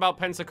 I forgot about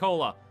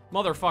Pensacola.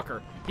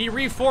 Motherfucker. He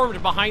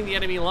reformed behind the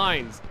enemy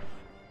lines.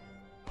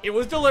 It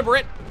was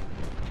deliberate.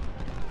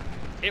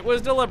 It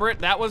was deliberate.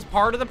 That was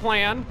part of the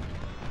plan.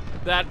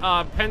 That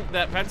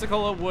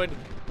Pensacola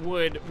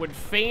would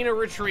feign a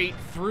retreat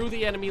through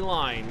the enemy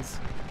lines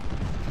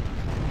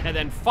and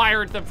then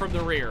fire at them from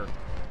the rear.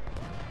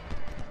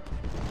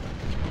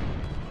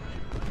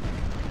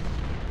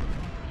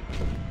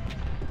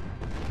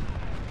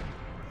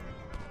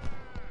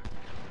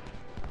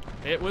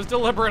 It was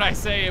deliberate, I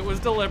say. It was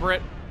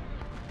deliberate.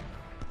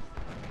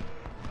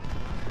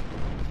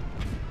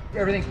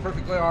 Everything's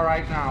perfectly all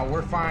right now.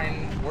 We're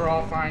fine. We're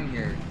all fine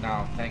here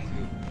now. Thank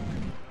you.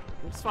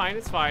 It's fine.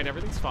 It's fine.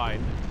 Everything's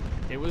fine.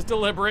 It was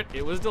deliberate.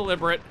 It was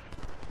deliberate.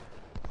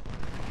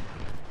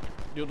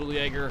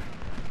 Doodle-Jaeger,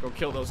 go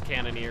kill those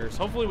cannoneers.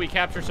 Hopefully we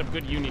capture some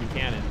good Union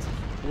cannons.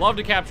 Love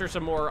to capture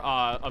some more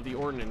of the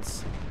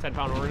ordnance.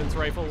 10-pound ordnance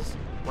rifles.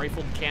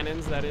 Rifled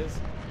cannons, that is.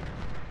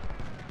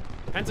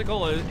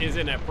 Pensacola is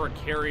in a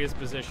precarious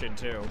position,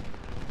 too.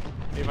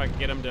 See if I can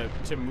get him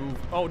to move.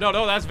 Oh, no,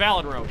 that's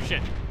Valenro.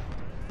 Shit.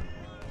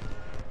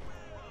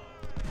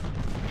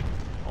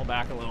 Fall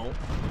back a little.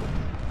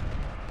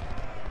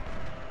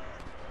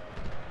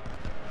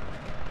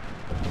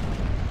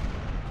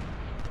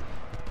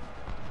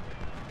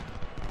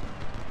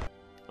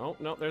 Oh,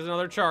 no, there's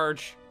another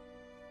charge.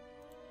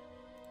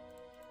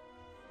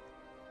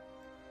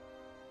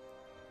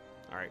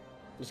 All right.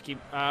 Just keep,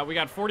 we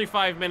got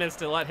 45 minutes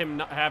to let him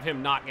have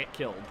him not get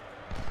killed.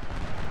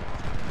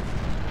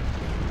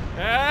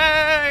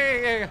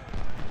 Hey!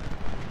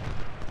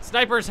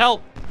 Snipers,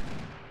 help!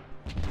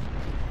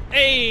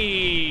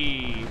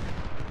 Hey!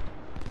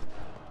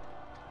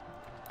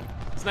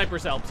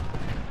 Snipers helped.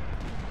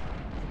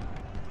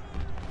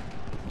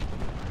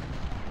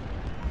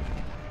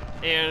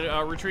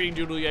 And retreating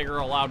Doodle-Jaeger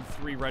allowed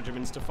 3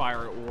 regiments to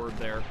fire at Ward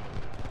there.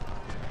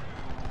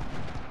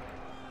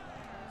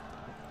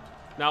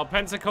 Now,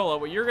 Pensacola,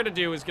 what you're gonna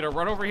do is gonna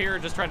run over here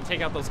and just try to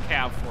take out those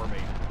cav for me.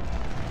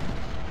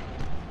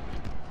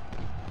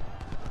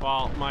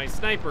 While my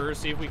snipers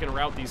see if we can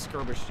rout these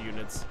skirmish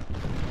units.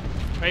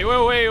 Hey,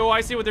 wait, oh,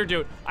 I see what they're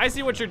doing. I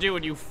see what you're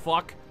doing, you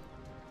fuck.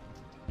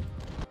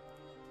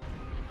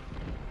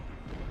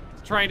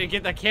 Trying to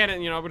get that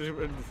cannon, you know, I'm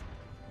gonna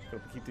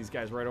keep these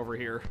guys right over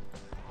here.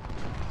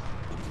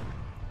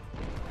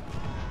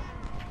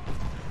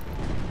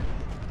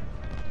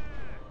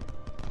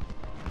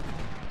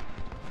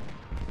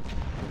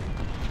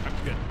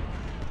 Good.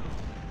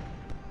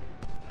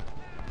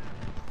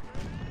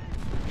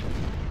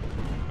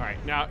 All right,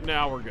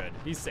 now we're good.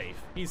 He's safe.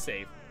 He's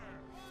safe.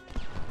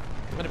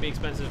 Gonna be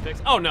expensive to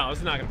fix? Oh no,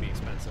 it's not gonna be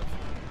expensive.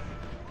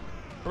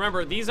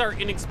 Remember, these are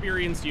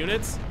inexperienced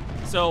units,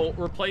 so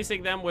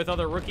replacing them with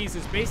other rookies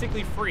is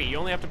basically free. You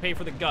only have to pay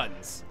for the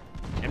guns.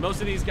 And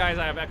most of these guys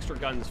I have extra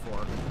guns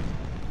for.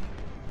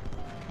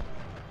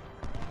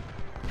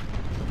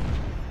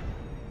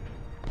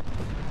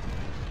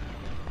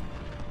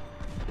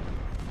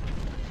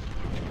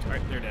 All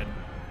right, they're dead.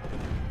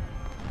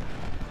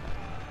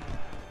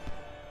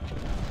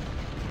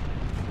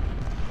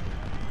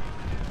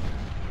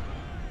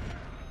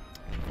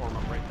 Form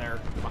up right there,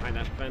 behind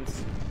that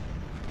fence.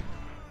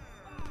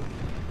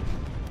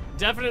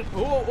 Definite.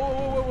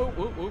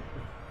 Ooh.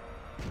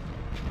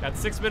 Got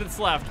 6 minutes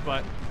left,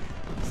 but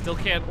still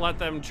can't let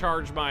them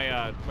charge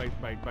my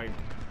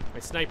my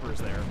snipers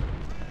there.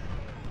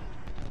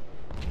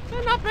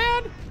 Not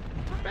bad.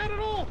 Not bad at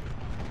all.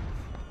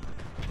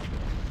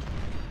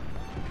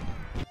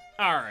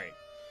 All right.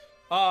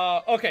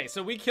 Okay,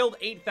 so we killed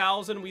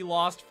 8,000, we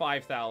lost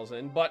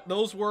 5,000, but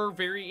those were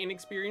very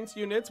inexperienced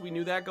units. We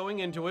knew that going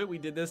into it. We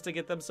did this to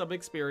get them some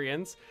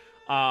experience.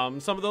 Some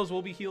of those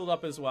will be healed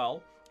up as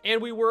well. And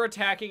we were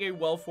attacking a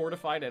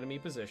well-fortified enemy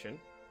position.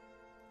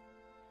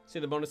 See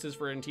the bonuses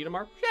for Antietam?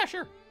 Yeah,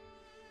 sure.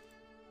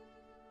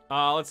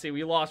 Let's see,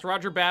 we lost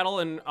Roger Battle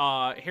and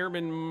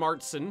Herman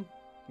Marston.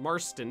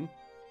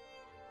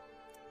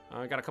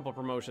 Got a couple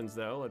promotions,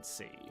 though. Let's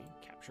see.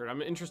 Captured.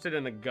 I'm interested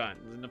in a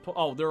gun.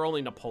 Oh, they're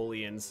only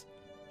Napoleons.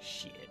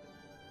 Shit.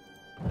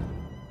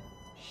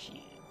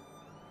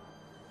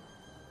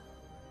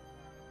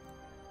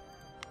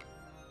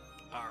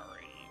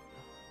 Alright.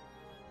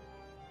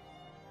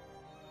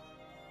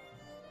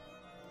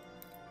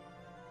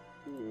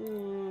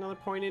 Another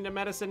point into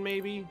medicine,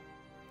 maybe?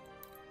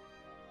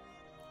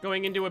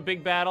 Going into a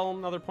big battle,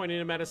 another point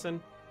into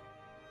medicine.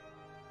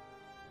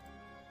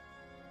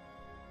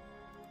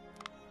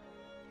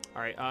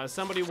 All right,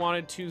 somebody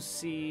wanted to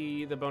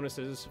see the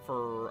bonuses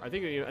for, I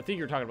think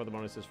you're talking about the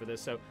bonuses for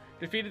this. So,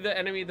 defeated the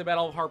enemy at the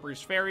Battle of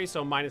Harper's Ferry,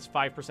 so minus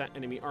 5%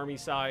 enemy army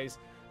size.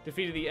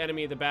 Defeated the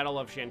enemy at the Battle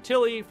of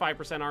Chantilly,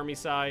 5% army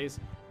size.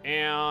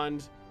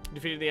 And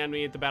defeated the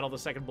enemy at the Battle of the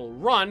Second Bull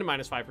Run,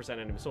 minus 5%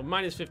 enemy, so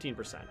minus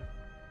 15%.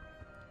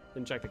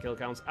 Didn't check the kill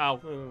counts. Ow,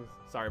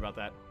 sorry about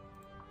that.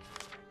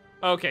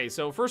 Okay,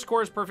 so first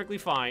core is perfectly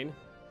fine.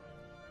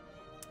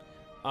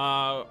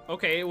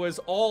 Okay, it was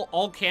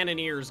all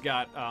cannoneers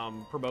got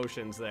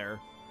promotions there.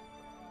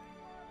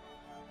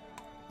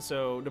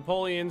 So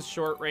Napoleon's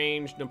short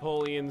range,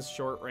 Napoleon's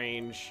short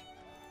range,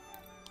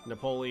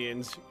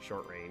 Napoleon's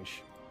short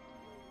range.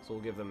 So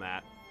we'll give them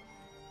that.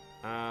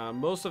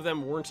 Most of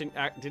them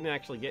didn't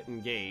actually get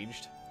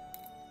engaged.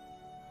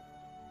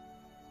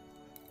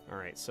 All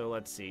right, so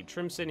let's see.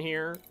 Trimson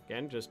here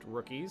again, just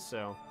rookies.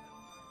 So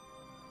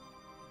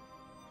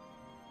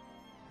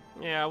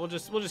yeah, we'll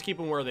just keep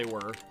them where they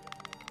were.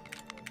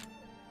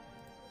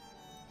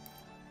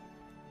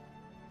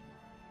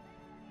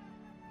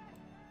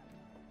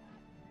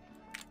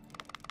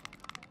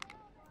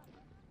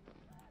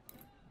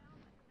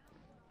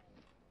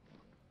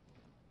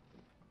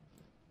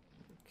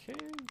 Okay.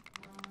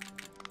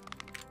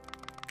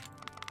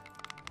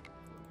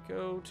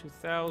 Go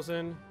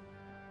 2,000.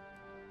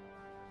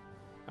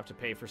 Have to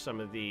pay for some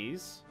of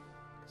these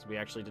because we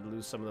actually did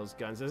lose some of those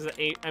guns. This is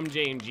the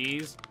MJ and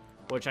Gs,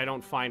 which I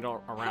don't find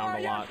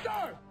around a lot.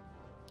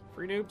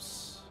 Free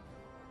noobs.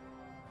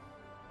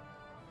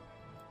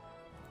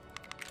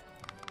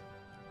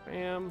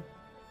 Bam.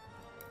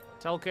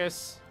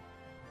 Telkus.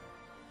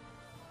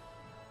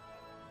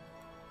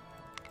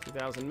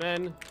 2,000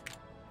 men.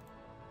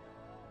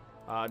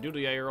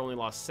 Doodle Yair only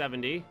lost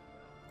 70.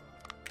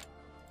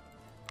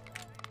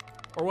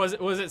 Or was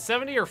it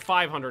 70 or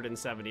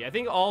 570? I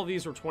think all of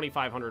these were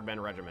 2,500 men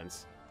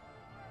regiments.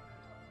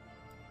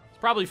 It's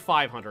probably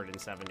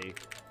 570.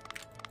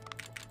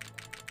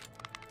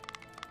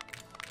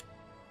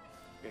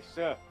 Yes,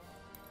 sir.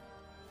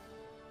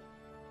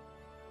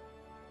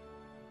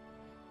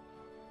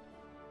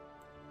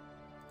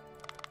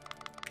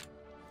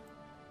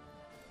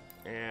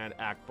 And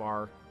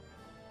Akbar.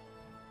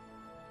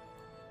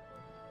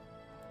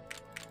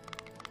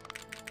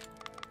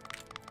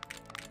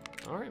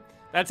 All right.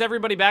 That's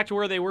everybody back to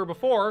where they were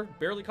before.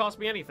 Barely cost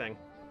me anything.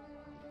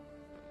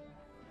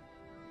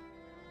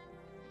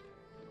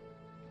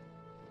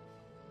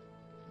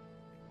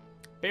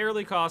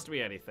 Barely cost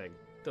me anything.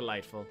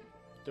 Delightful.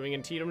 Doing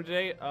Antietam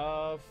today?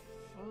 Fuck.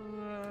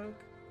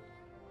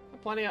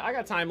 I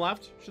got time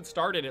left. Should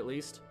start it at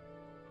least.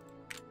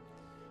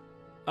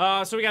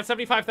 So we got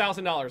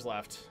 $75,000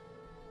 left.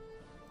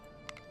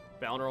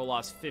 Balnor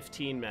lost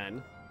 15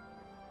 men.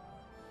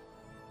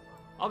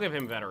 I'll give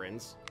him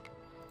veterans.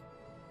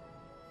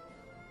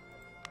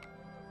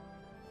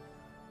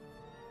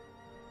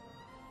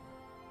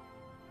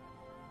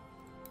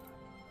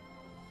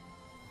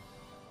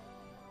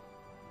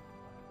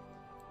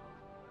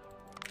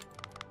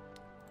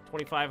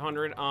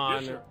 $2,500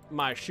 on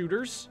my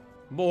shooters.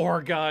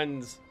 More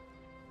guns.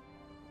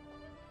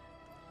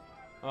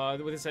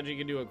 With this engine, you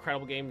can do a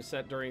credible game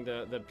set during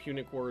the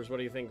Punic Wars. What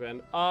do you think,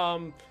 Ben?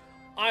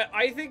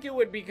 I think it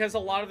would, because a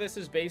lot of this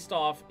is based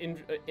off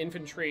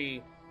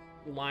infantry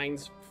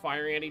lines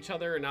firing at each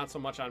other and not so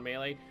much on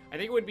melee. I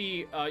think it would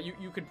be,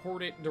 you could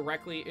port it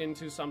directly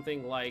into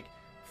something like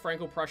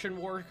Franco-Prussian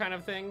War kind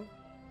of thing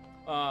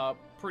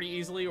pretty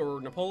easily, or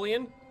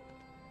Napoleon.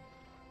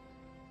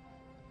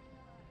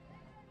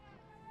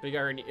 Big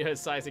Iron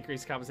size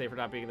increase to compensate for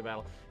not being in the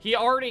battle. He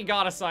already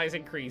got a size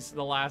increase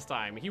the last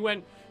time. He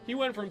went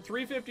from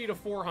 350 to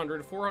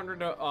 400. 400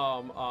 to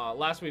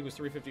last week was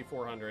 350,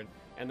 400,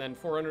 and then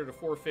 400 to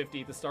 450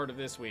 at the start of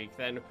this week.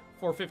 Then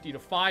 450 to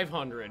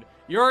 500.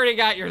 You already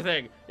got your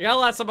thing. You gotta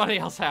let somebody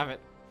else have it.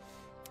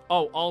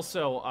 Oh,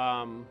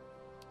 also,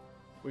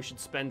 we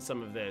should spend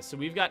some of this. So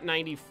we've got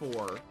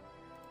 94.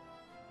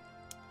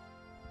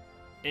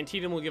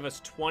 Antietam will give us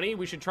 20.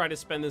 We should try to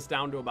spend this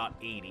down to about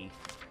 80.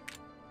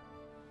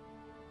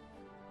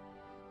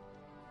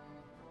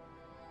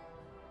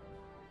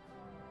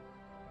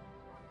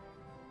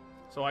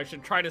 So I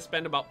should try to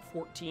spend about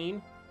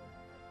 14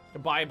 to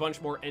buy a bunch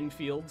more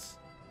Enfields.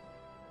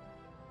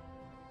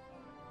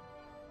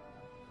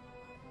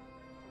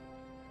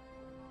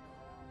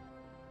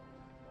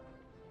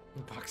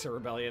 Boxer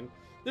Rebellion.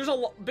 There's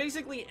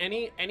basically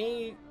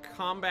any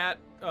combat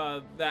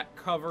that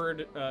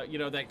covered,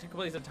 that took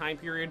place at a time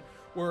period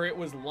where it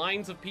was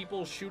lines of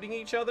people shooting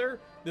each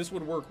other. This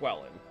would work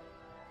well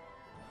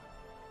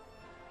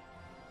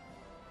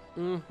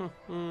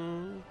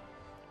in.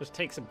 Just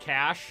take some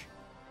cash.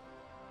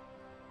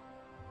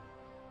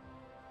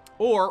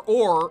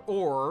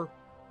 Or,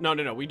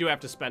 no, we do have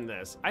to spend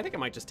this. I think I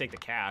might just take the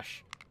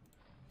cash.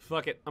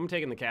 Fuck it, I'm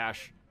taking the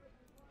cash.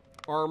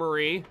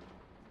 Armory.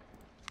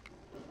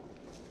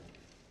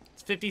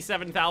 It's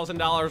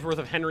 $57,000 worth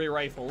of Henry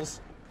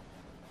rifles.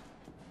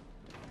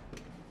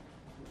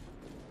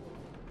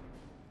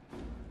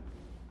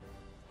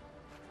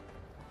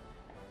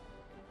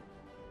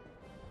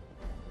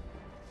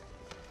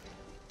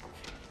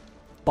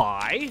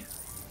 buy.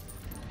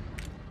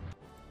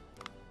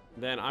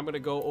 Then I'm gonna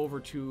go over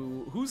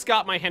to... Who's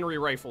got my Henry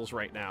rifles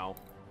right now?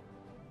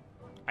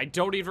 I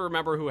don't even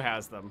remember who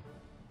has them.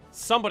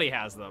 Somebody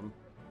has them.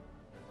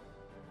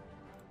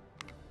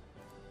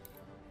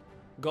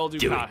 Gold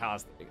Ducat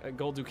has...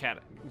 Gold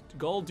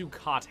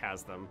Ducat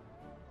has them.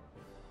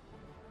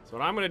 So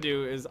what I'm gonna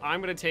do is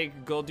I'm gonna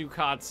take Gold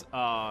Ducat's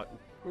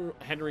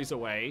Henry's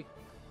away.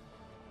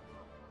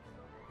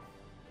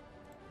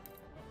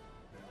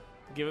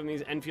 Give him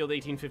these Enfield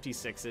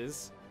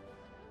 1856s.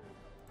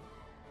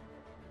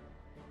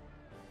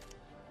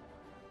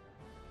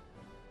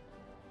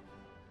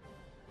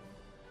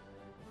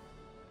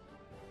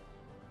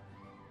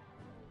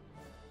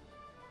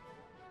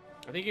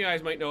 I think you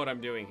guys might know what I'm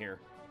doing here.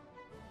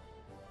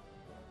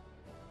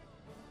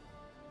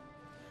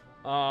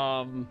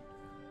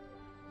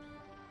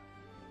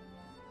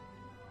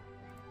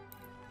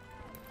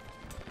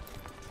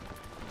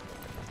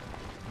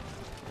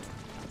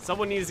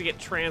 Someone needs to get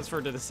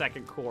transferred to the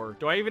second corps.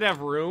 Do I even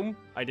have room?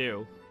 I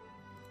do.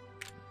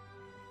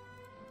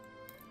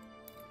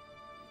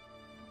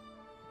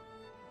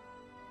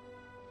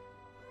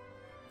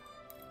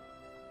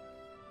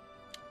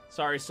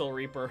 Sorry, Soul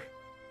Reaper.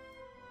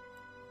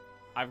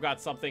 I've got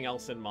something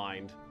else in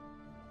mind.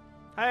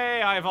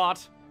 Hey,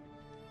 Ivot.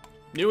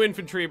 New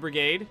infantry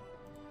brigade.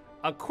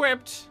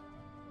 Equipped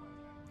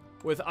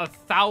with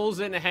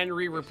 1,000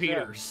 Henry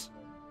repeaters.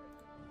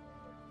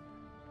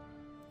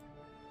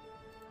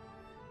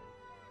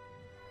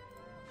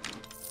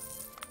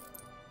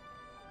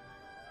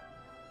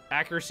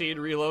 Accuracy and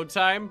reload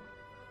time.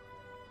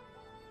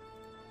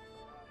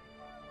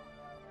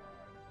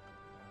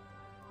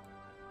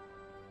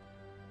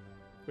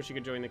 Wish you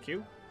could join the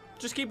queue.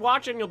 Just keep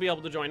watching, you'll be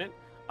able to join it.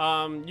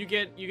 You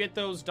get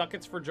those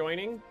ducats for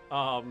joining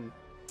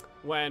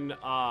when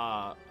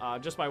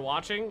just by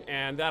watching,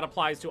 and that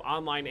applies to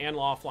online and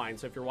offline.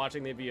 So if you're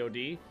watching the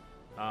VOD, you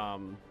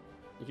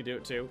can do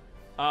it too.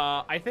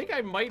 I think I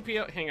might be.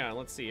 Hang on,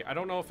 let's see. I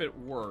don't know if it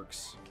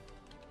works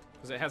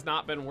because it has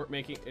not been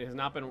working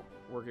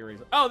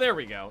recently. Oh, there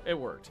we go. It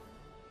worked.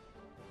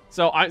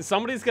 So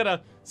somebody's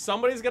gonna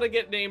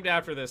get named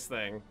after this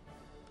thing.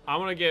 I'm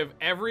gonna give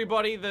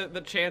everybody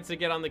the chance to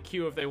get on the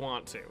queue if they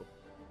want to.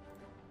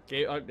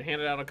 Okay,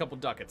 handed out a couple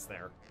ducats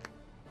there.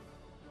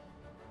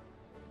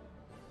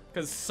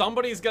 Because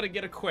somebody's gonna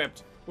get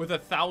equipped with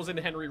 1,000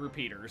 Henry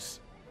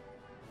repeaters.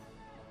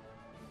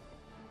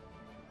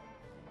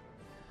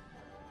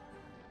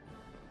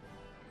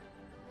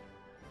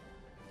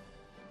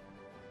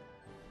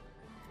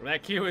 And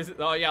that queue is...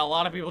 Oh yeah, a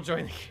lot of people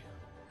join the queue.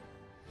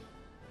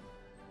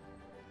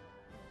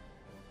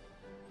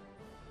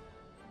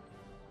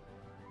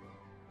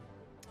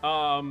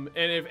 And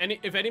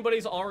if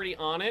anybody's already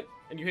on it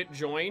and you hit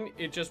join,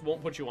 it just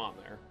won't put you on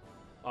there.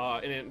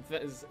 And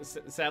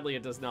sadly,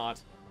 it does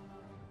not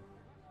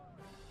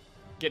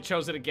get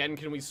chosen again.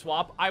 Can we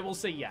swap? I will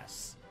say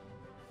yes.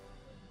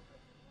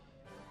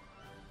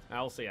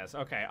 I will say yes.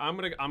 Okay, I'm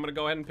gonna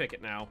go ahead and pick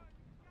it now.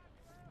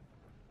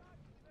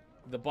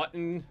 The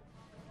button's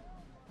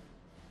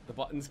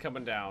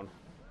coming down.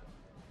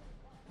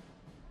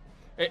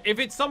 If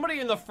it's somebody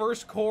in the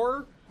first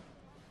corps.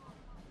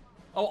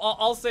 Oh,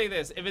 I'll say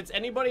this: if it's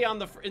anybody in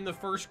the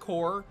first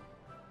corps,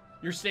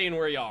 you're staying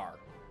where you are,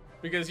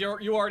 because you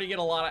already get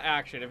a lot of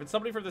action. If it's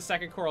somebody from the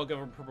second corps, I'll give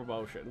them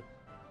promotion.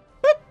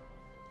 Boop.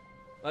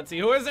 Let's see,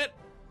 who is it?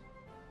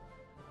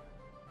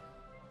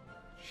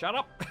 Shut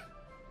up.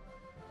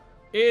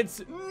 It's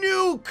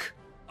Nuke.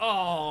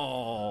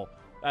 Oh,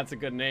 that's a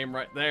good name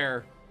right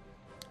there.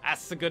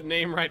 That's a good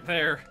name right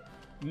there,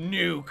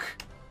 Nuke.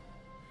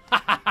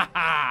 Ha ha ha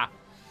ha.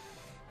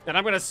 And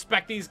I'm gonna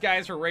spec these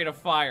guys for rate of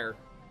fire.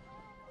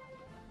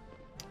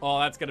 Oh,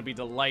 that's gonna be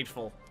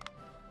delightful.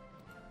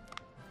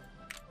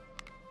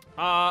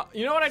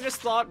 You know what I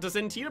just thought? Does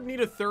Antietam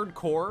need a third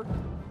corps?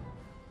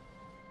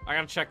 I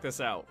gotta check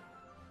this out.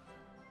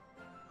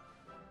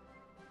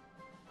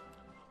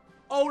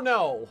 Oh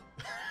no!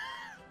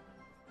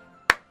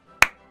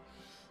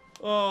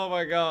 Oh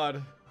my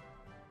god.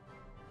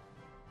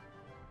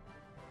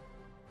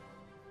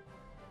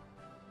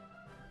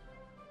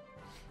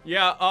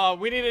 Yeah,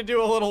 we need to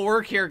do a little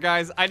work here,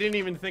 guys. I didn't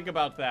even think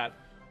about that.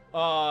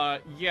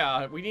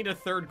 Yeah, we need a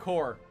third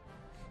corps.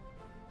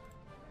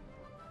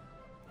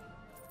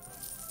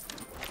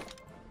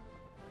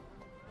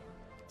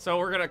 So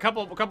we're gonna a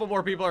couple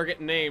more people are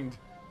getting named.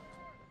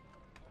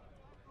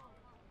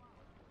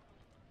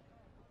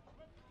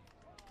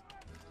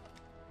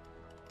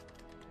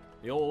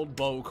 The old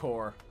bow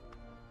corps.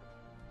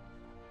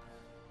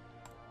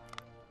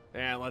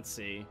 And let's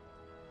see.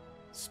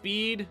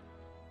 Speed,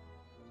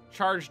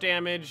 charge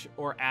damage,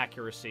 or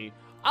accuracy.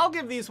 I'll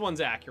give these ones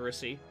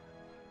accuracy.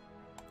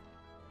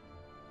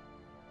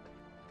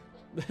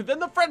 Then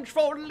the French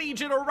Foreign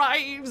Legion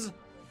arrives.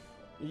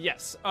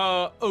 Yes.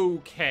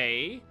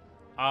 Okay.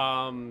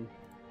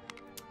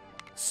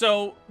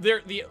 So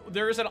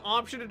there is an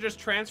option to just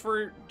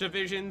transfer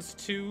divisions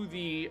to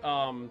the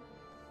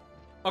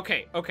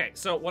Okay.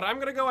 So what I'm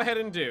gonna go ahead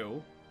and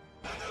do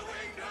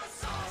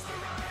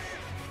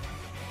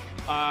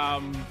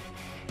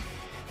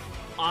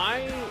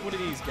What do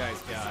these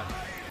guys got?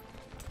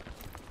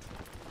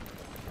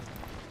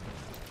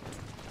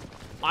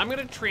 I'm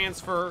gonna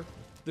transfer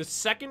the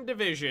second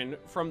division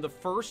from the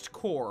first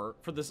corps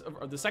for this,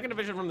 or the second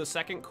division from the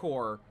second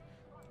corps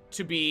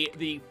to be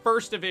the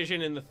first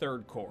division in the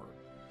third corps,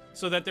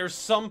 so that there's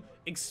some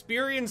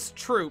experienced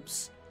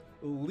troops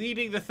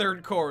leading the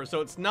third corps,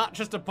 so it's not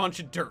just a bunch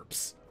of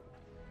derps.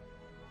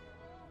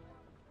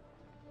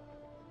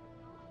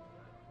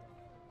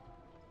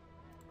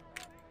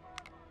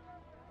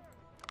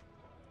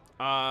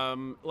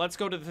 Let's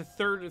go to the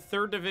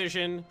third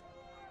division,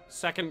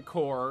 second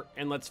corps,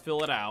 and let's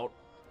fill it out.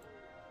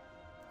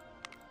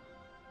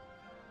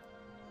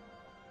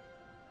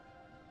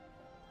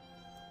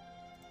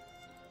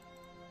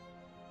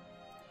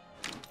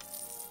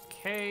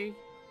 Okay.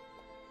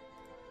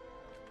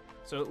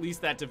 So at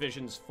least that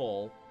division's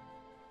full.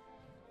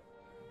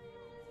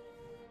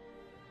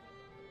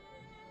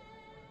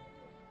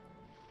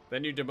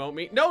 Then you demote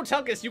me. No,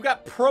 Tulkus, you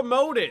got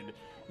promoted.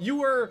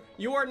 You are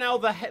now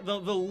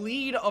the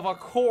lead of a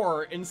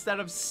corps instead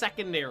of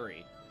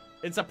secondary.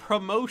 It's a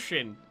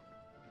promotion.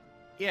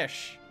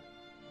 Ish.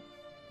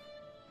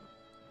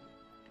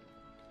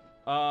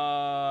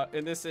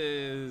 And this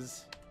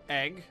is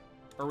egg,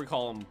 or we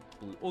call him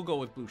blue. We'll go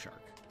with blue shark.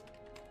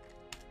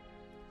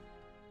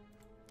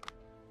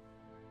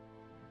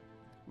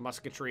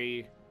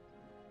 Musketry,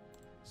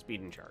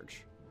 speed and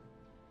charge.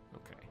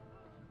 Okay.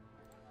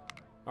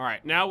 All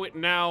right, now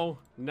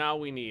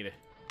we need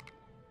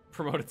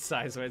promoted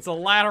size. It's a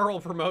lateral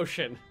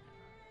promotion.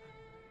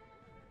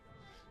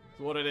 That's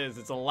what it is.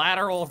 It's a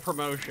lateral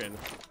promotion.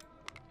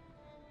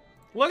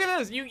 Look at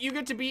this. You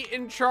get to be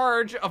in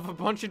charge of a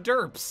bunch of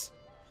derps,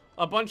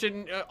 a bunch of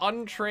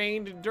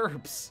untrained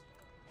derps.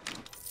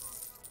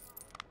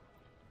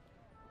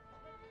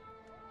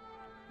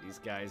 These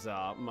guys,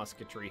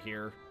 musketry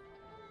here.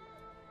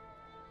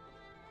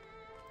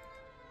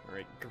 All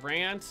right,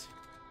 Grant.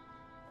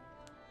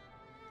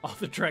 All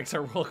the dregs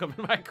are welcome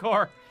in my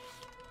corps.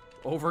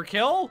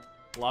 Overkill?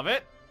 Love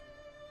it.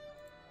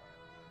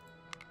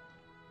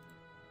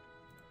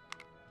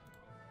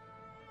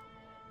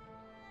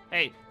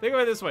 Hey, think of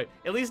it this way.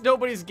 At least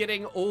nobody's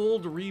getting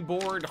old,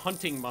 reborn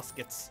hunting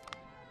muskets.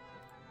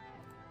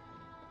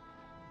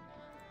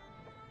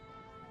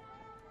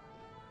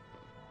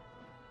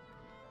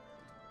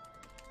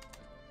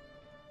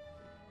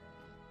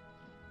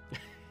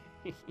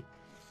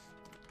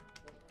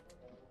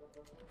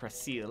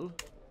 Brazil.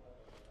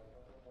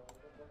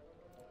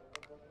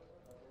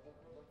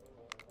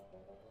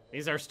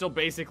 These are still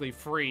basically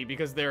free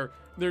because they're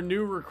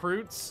new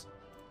recruits,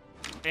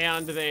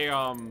 and they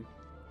and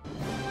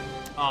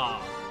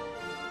I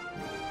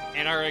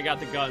already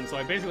got the gun, so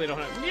I basically don't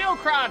have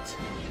Neocrat.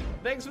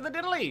 Thanks for the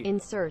diddly.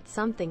 Insert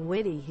something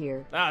witty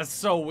here. That's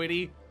so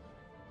witty.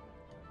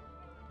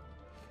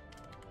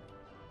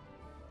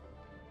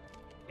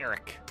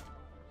 Eric.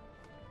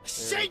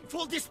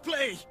 Shameful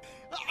display!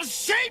 A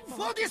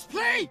shameful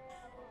display!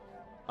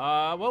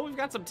 Well, we've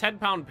got some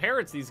 10-pound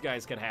parrots these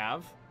guys could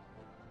have.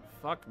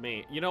 Fuck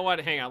me. You know what?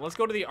 Hang on. Let's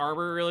go to the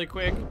armor really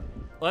quick.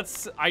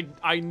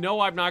 I know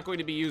I'm not going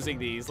to be using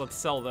these. Let's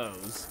sell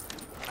those.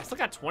 I still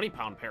got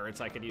 20-pound parrots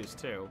I could use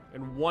too.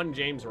 And 1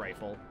 James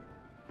rifle.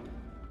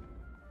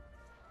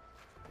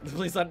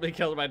 Please let me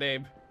kill my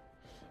name.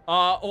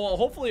 Well,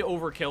 hopefully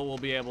Overkill will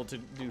be able to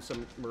do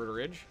some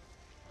murderage.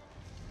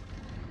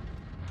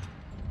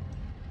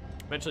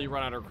 Eventually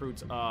run out of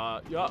recruits.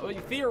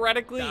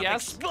 Theoretically, Stop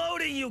yes.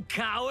 exploding, you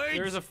cowards!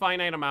 There's a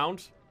finite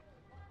amount.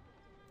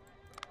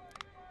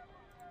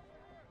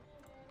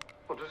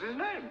 What is his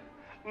name?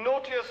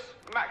 Nautius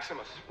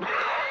Maximus.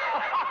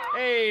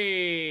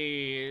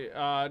 Hey,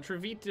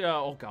 Trevita.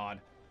 Oh God.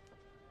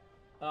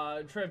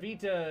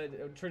 Trevita.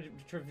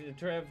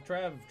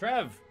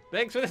 Trev.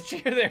 Thanks for the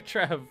cheer there,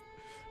 Trev.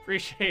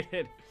 Appreciate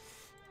it.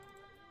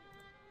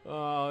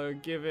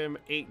 Give him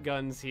 8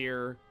 guns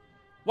here.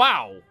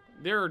 Wow,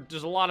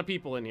 there's a lot of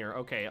people in here.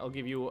 Okay, I'll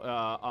give you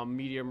a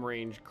medium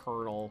range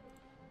colonel.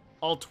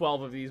 All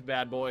 12 of these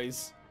bad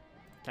boys.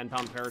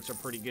 10-pound parrots are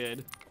pretty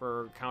good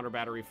for counter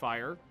battery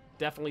fire.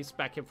 Definitely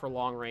spec him for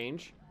long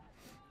range.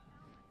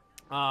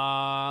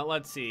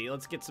 Let's see.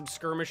 Let's get some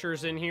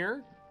skirmishers in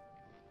here.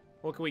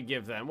 What can we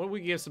give them? What do we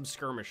give some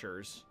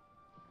skirmishers?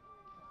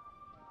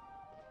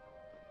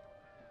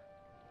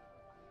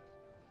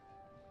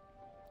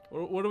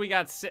 What do we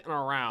got sitting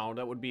around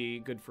that would be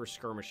good for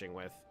skirmishing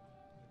with?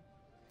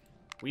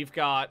 We've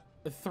got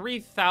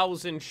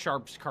 3,000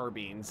 Sharps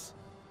carbines.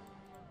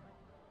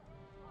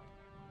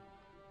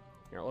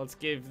 Here, let's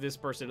give this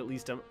person at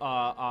least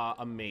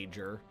a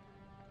major.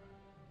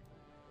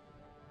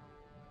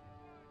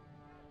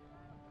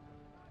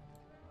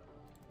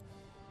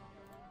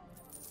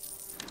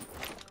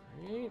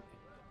 Right.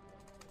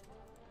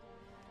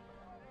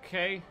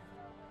 Okay.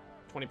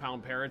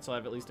 20-pound parrots. I'll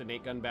have at least an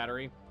 8-gun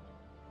battery.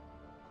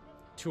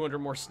 200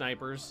 more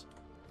snipers.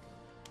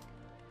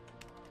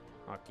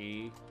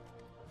 Hockey.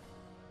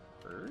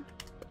 Bird.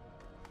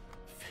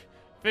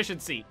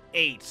 Efficiency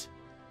 8.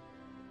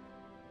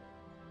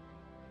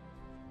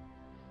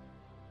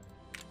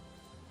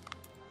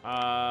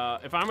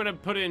 If I'm gonna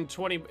put in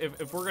 20,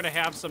 if we're gonna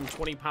have some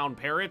 20-pound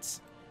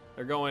parrots,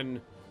 they're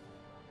going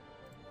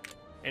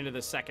into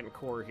the second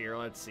core here.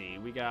 Let's see.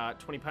 We got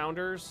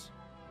 20-pounders.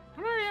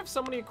 Don't I already have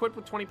somebody equipped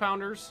with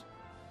 20-pounders?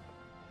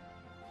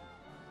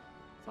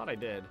 Thought I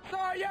did.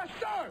 Sir, yes,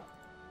 sir!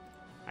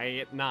 I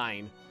get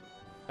 9.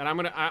 And I'm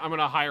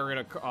gonna hire in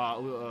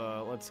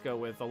a let's go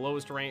with the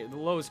lowest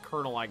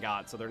colonel I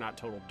got, so they're not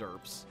total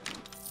derps.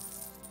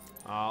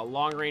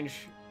 Long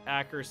range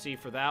accuracy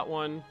for that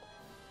one.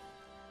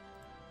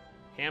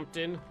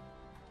 Hampton.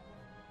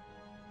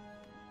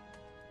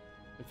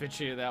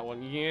 Infantry that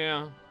one,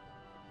 yeah.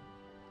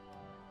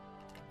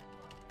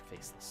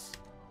 Faceless.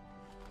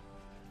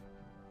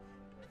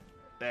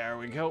 There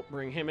we go.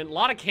 Bring him in. A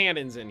lot of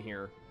cannons in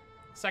here.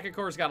 Second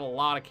Corps got a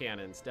lot of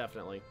cannons,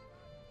 definitely.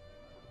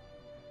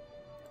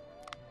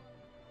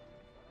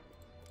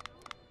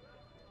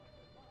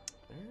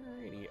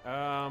 Alrighty.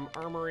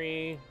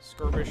 Armory,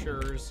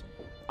 skirmishers.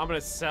 I'm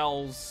gonna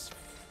sell,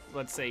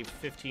 let's say,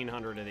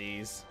 1,500 of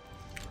these.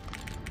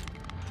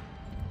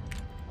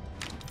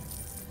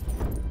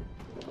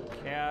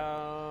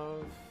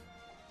 Cav.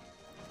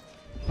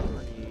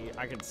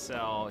 I could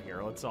sell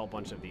here. Let's sell a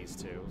bunch of these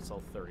too. Let's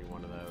sell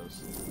 31 of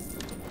those.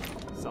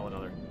 Sell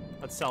another.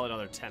 Let's sell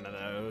another 10 of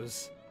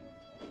those.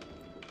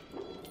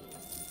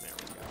 There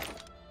we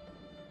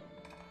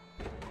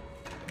go.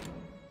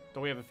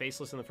 Don't we have a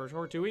faceless in the first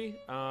horde? Do we?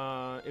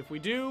 If we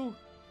do,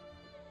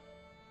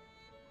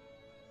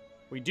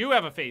 we do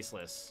have a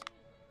faceless.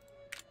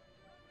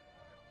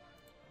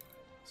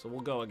 So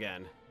we'll go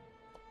again.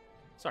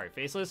 Sorry,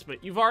 faceless,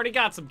 but you've already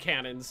got some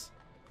cannons.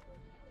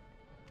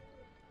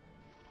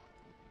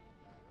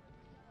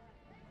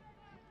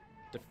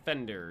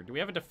 Defender. Do we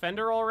have a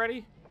defender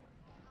already?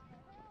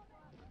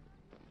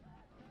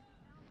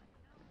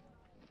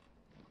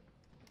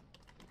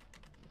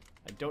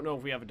 I don't know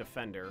if we have a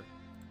defender.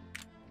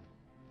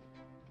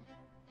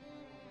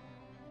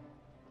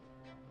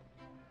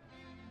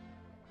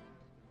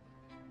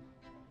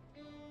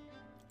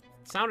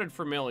 Sounded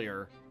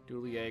familiar.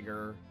 Dually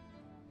Jaeger.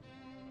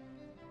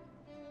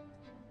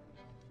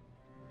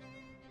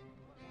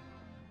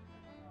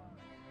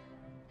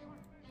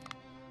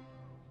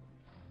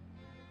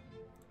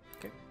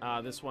 Okay.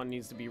 This one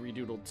needs to be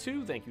redoodled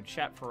too. Thank you,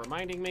 chat, for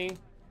reminding me.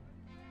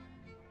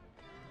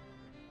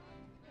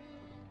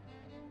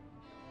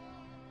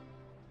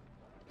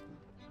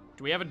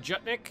 Do we have a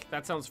Jutnik?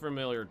 That sounds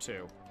familiar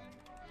too.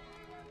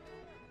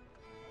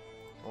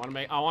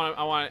 I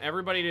want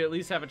everybody to at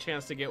least have a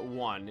chance to get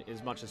one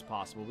as much as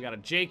possible. We got a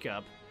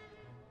Jacob.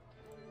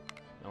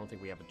 I don't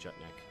think we have a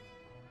Jutnik.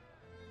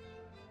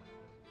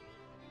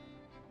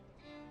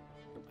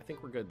 I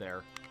think we're good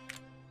there.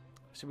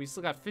 So we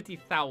still got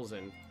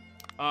 50,000.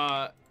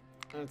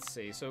 Let's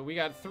see. So we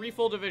got 3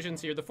 full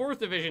divisions here. The 4th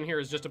division here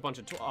is just a bunch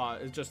of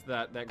is just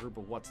that group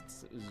of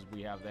what's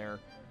we have there.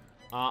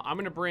 I'm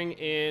gonna bring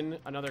in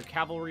another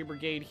cavalry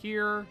brigade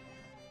here.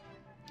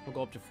 We'll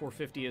go up to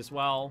 450 as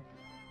well.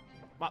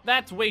 Wow,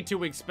 that's way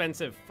too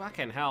expensive.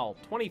 Fucking hell.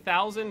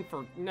 20,000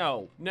 for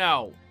no.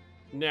 I'm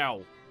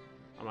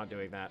not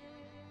doing that.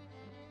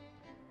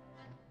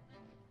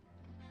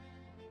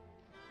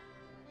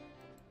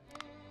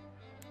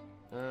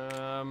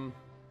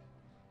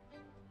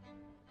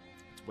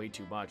 It's way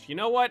too much. You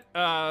know what? We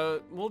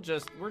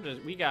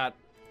got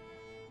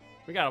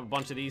a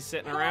bunch of these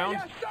sitting around.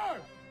 Yes,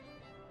 sir!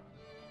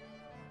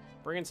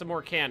 Bring in some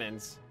more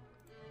cannons.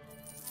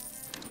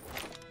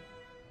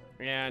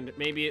 And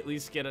maybe at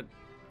least get a...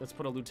 Let's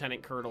put a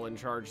lieutenant colonel in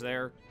charge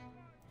there.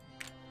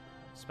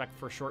 Spec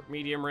for short,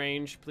 medium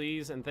range,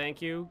 please, and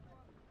thank you.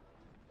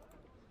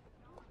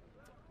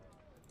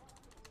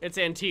 It's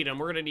Antietam.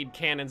 We're gonna need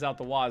cannons out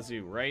the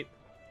wazoo, right?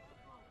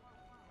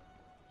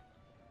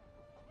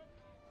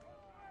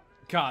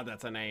 God,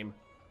 that's a name.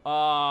 We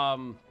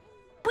love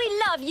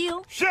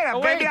you. Shut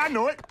up, baby, I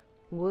know it.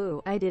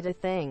 Woo, I did a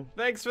thing.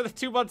 Thanks for the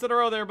 2 months in a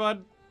row there,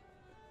 bud.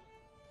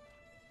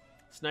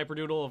 Sniper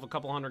doodle of a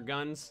couple hundred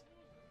guns.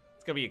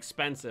 It's gonna be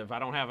expensive. I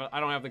don't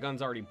have the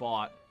guns already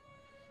bought.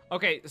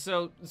 Okay,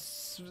 so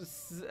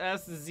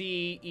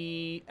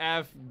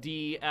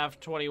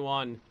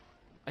SZEFDF21.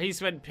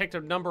 He's been picked a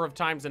number of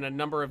times in a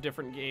number of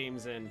different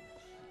games, and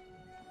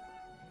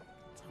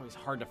it's always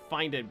hard to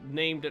find a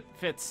name that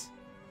fits.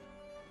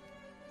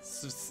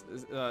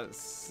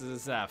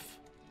 Zef.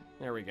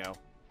 There we go.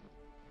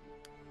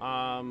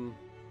 So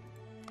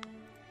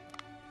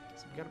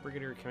we got a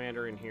brigadier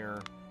commander in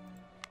here.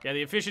 Yeah,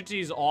 the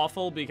efficiency is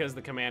awful because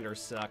the commanders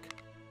suck.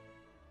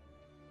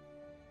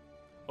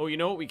 Oh, you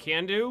know what we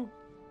can do?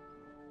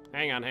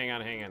 Hang on.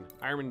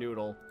 Ironman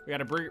Doodle. We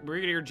got a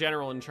brigadier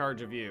general in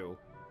charge of you.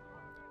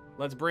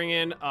 Let's bring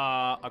in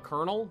a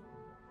colonel.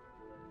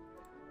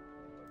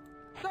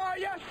 Sir,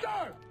 yes,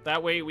 sir!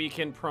 That way we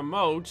can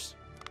promote.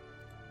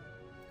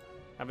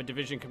 Have a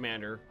division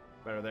commander.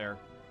 Better there.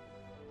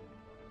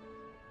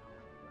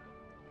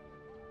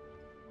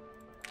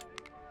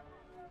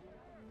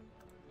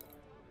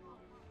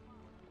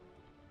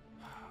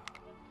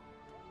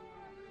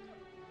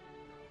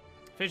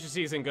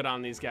 Efficiency isn't good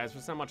on these guys, but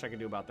there's not much I can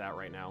do about that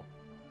right now.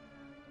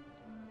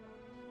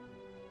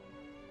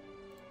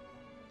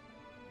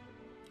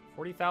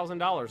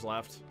 $40,000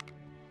 left.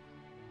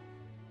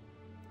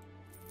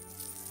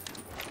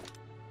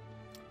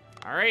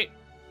 All right.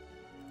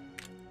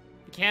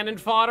 Cannon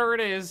fodder it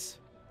is.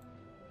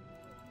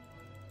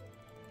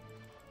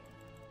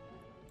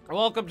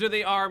 Welcome to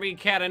the Army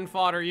cannon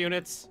fodder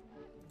units.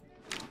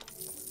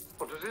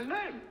 What is his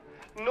name?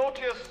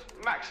 Nautius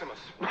Maximus.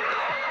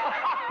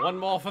 One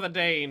more for the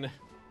Dane.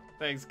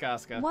 Thanks,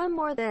 Casca. One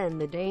more than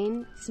the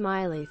Dane,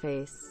 smiley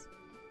face.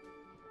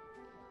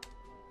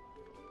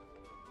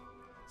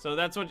 So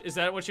that's what, is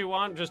that what you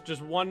want?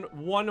 Just one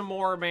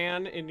more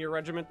man in your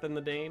regiment than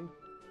the Dane?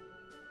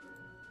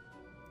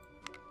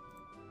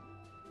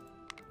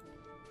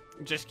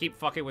 Just keep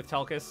fucking with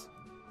Telkus.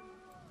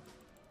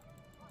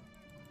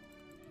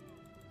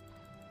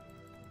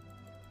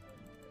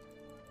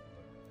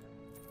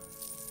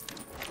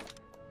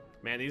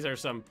 Man, these are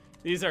some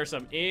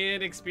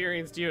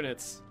inexperienced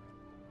units.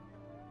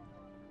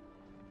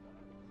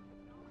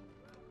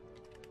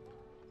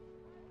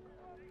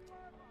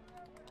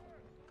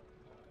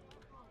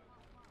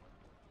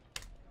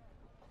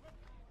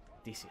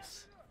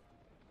 Theseus.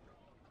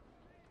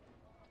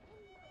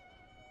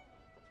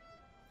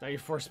 Now you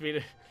forced me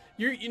to...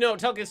 You know,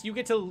 Telkus, you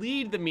get to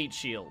lead the meat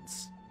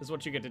shields, is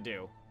what you get to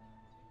do.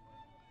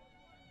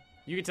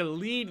 You get to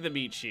lead the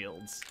meat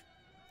shields.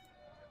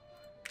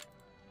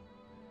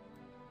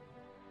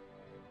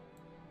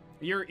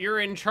 You're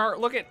in charge.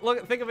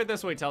 Think of it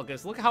this way,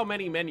 Telkus. Look how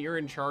many men you're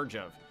in charge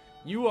of.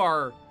 You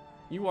are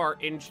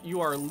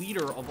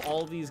leader of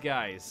all these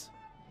guys.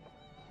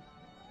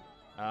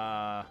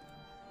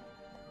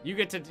 You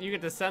get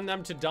to send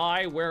them to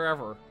die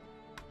wherever.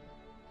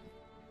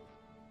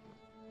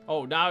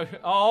 Oh, now,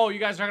 oh, you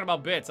guys are talking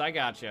about bits. I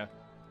gotcha.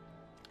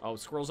 Oh,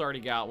 Squirrel's already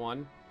got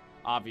one,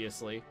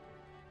 obviously.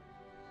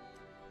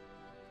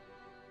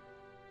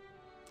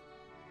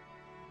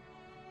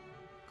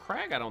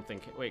 Crag, I don't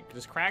think. Wait,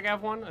 does Crag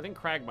have one? I think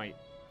Crag might.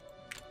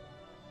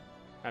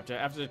 Have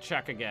to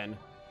check again.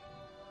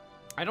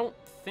 I don't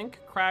think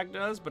Crag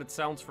does, but it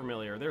sounds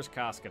familiar. There's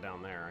Casca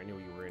down there. I knew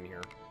you were in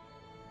here.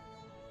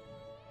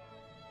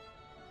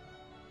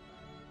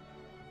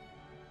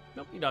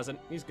 Nope, he doesn't.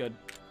 He's good.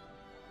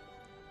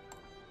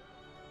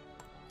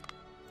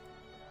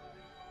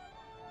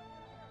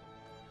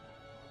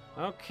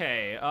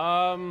 Okay,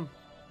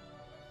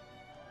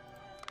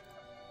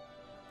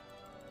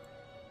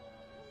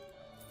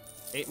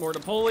 8 more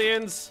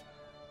Napoleons.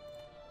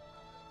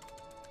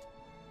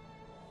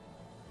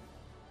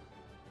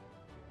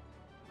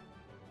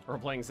 We're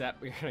playing Zat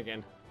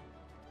again.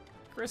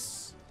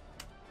 Chris.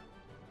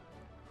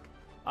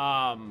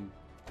 I'm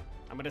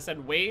gonna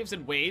send waves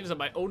and waves of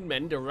my own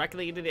men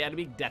directly into the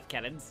enemy death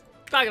cannons.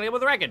 Tagging him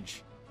with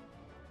wreckage.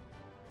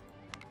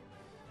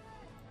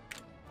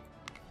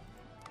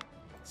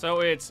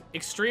 So it's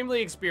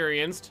extremely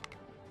experienced.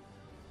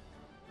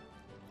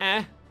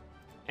 And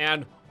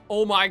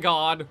oh my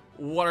god,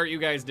 what are you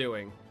guys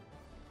doing?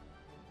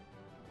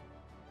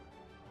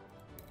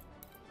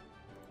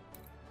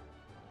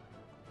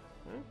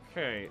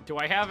 Okay, do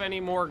I have any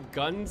more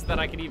guns that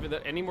I can even,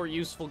 any more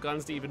useful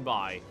guns to even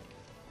buy?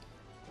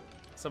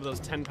 Some of those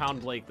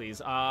 10-pound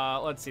Blakeleys.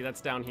 Let's see,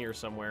 that's down here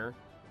somewhere.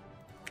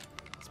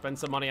 Spend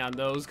some money on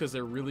those because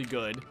they're really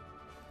good. I'm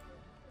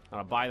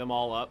gonna buy them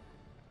all up.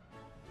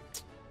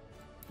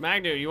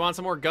 Magnus, you want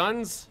some more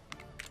guns?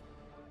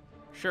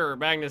 Sure,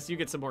 Magnus, you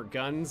get some more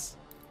guns.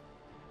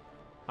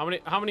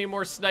 How many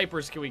more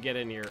snipers can we get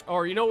in here?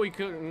 Or you know we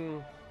could.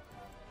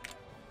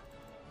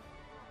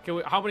 Can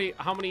we? How many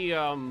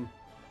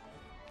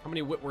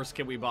Whitworths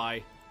can we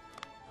buy?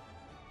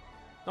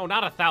 No,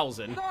 not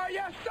 1,000. Sir,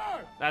 yes,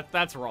 sir.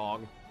 That's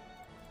wrong.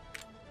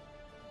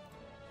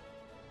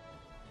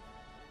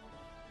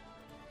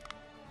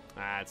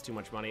 Ah, it's too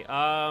much money.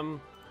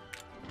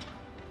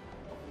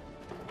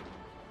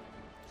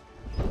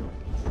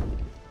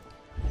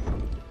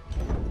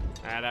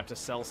 I'd have to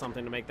sell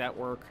something to make that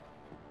work.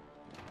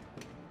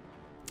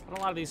 Not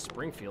a lot of these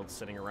Springfields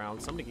sitting around.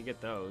 Somebody could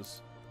get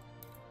those.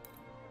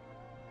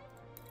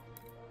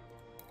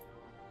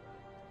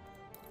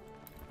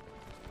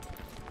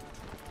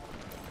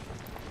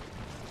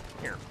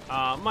 Here,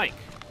 Mike.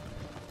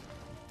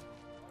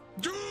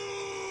 Doom!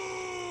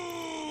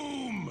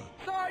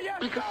 Sir,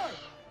 yes, sir.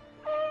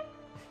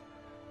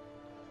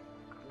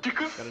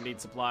 Gonna need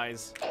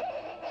supplies.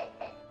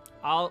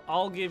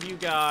 I'll give you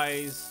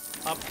guys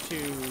up to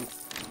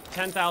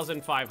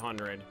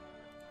 10,500.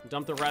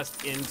 Dump the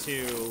rest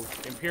into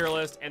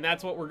Imperialist, and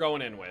that's what we're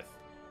going in with.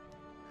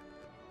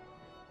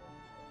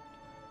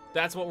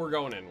 That's what we're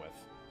going in with.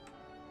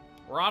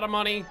 We're out of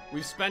money.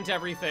 We've spent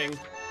everything.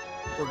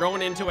 We're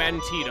going into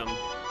Antietam.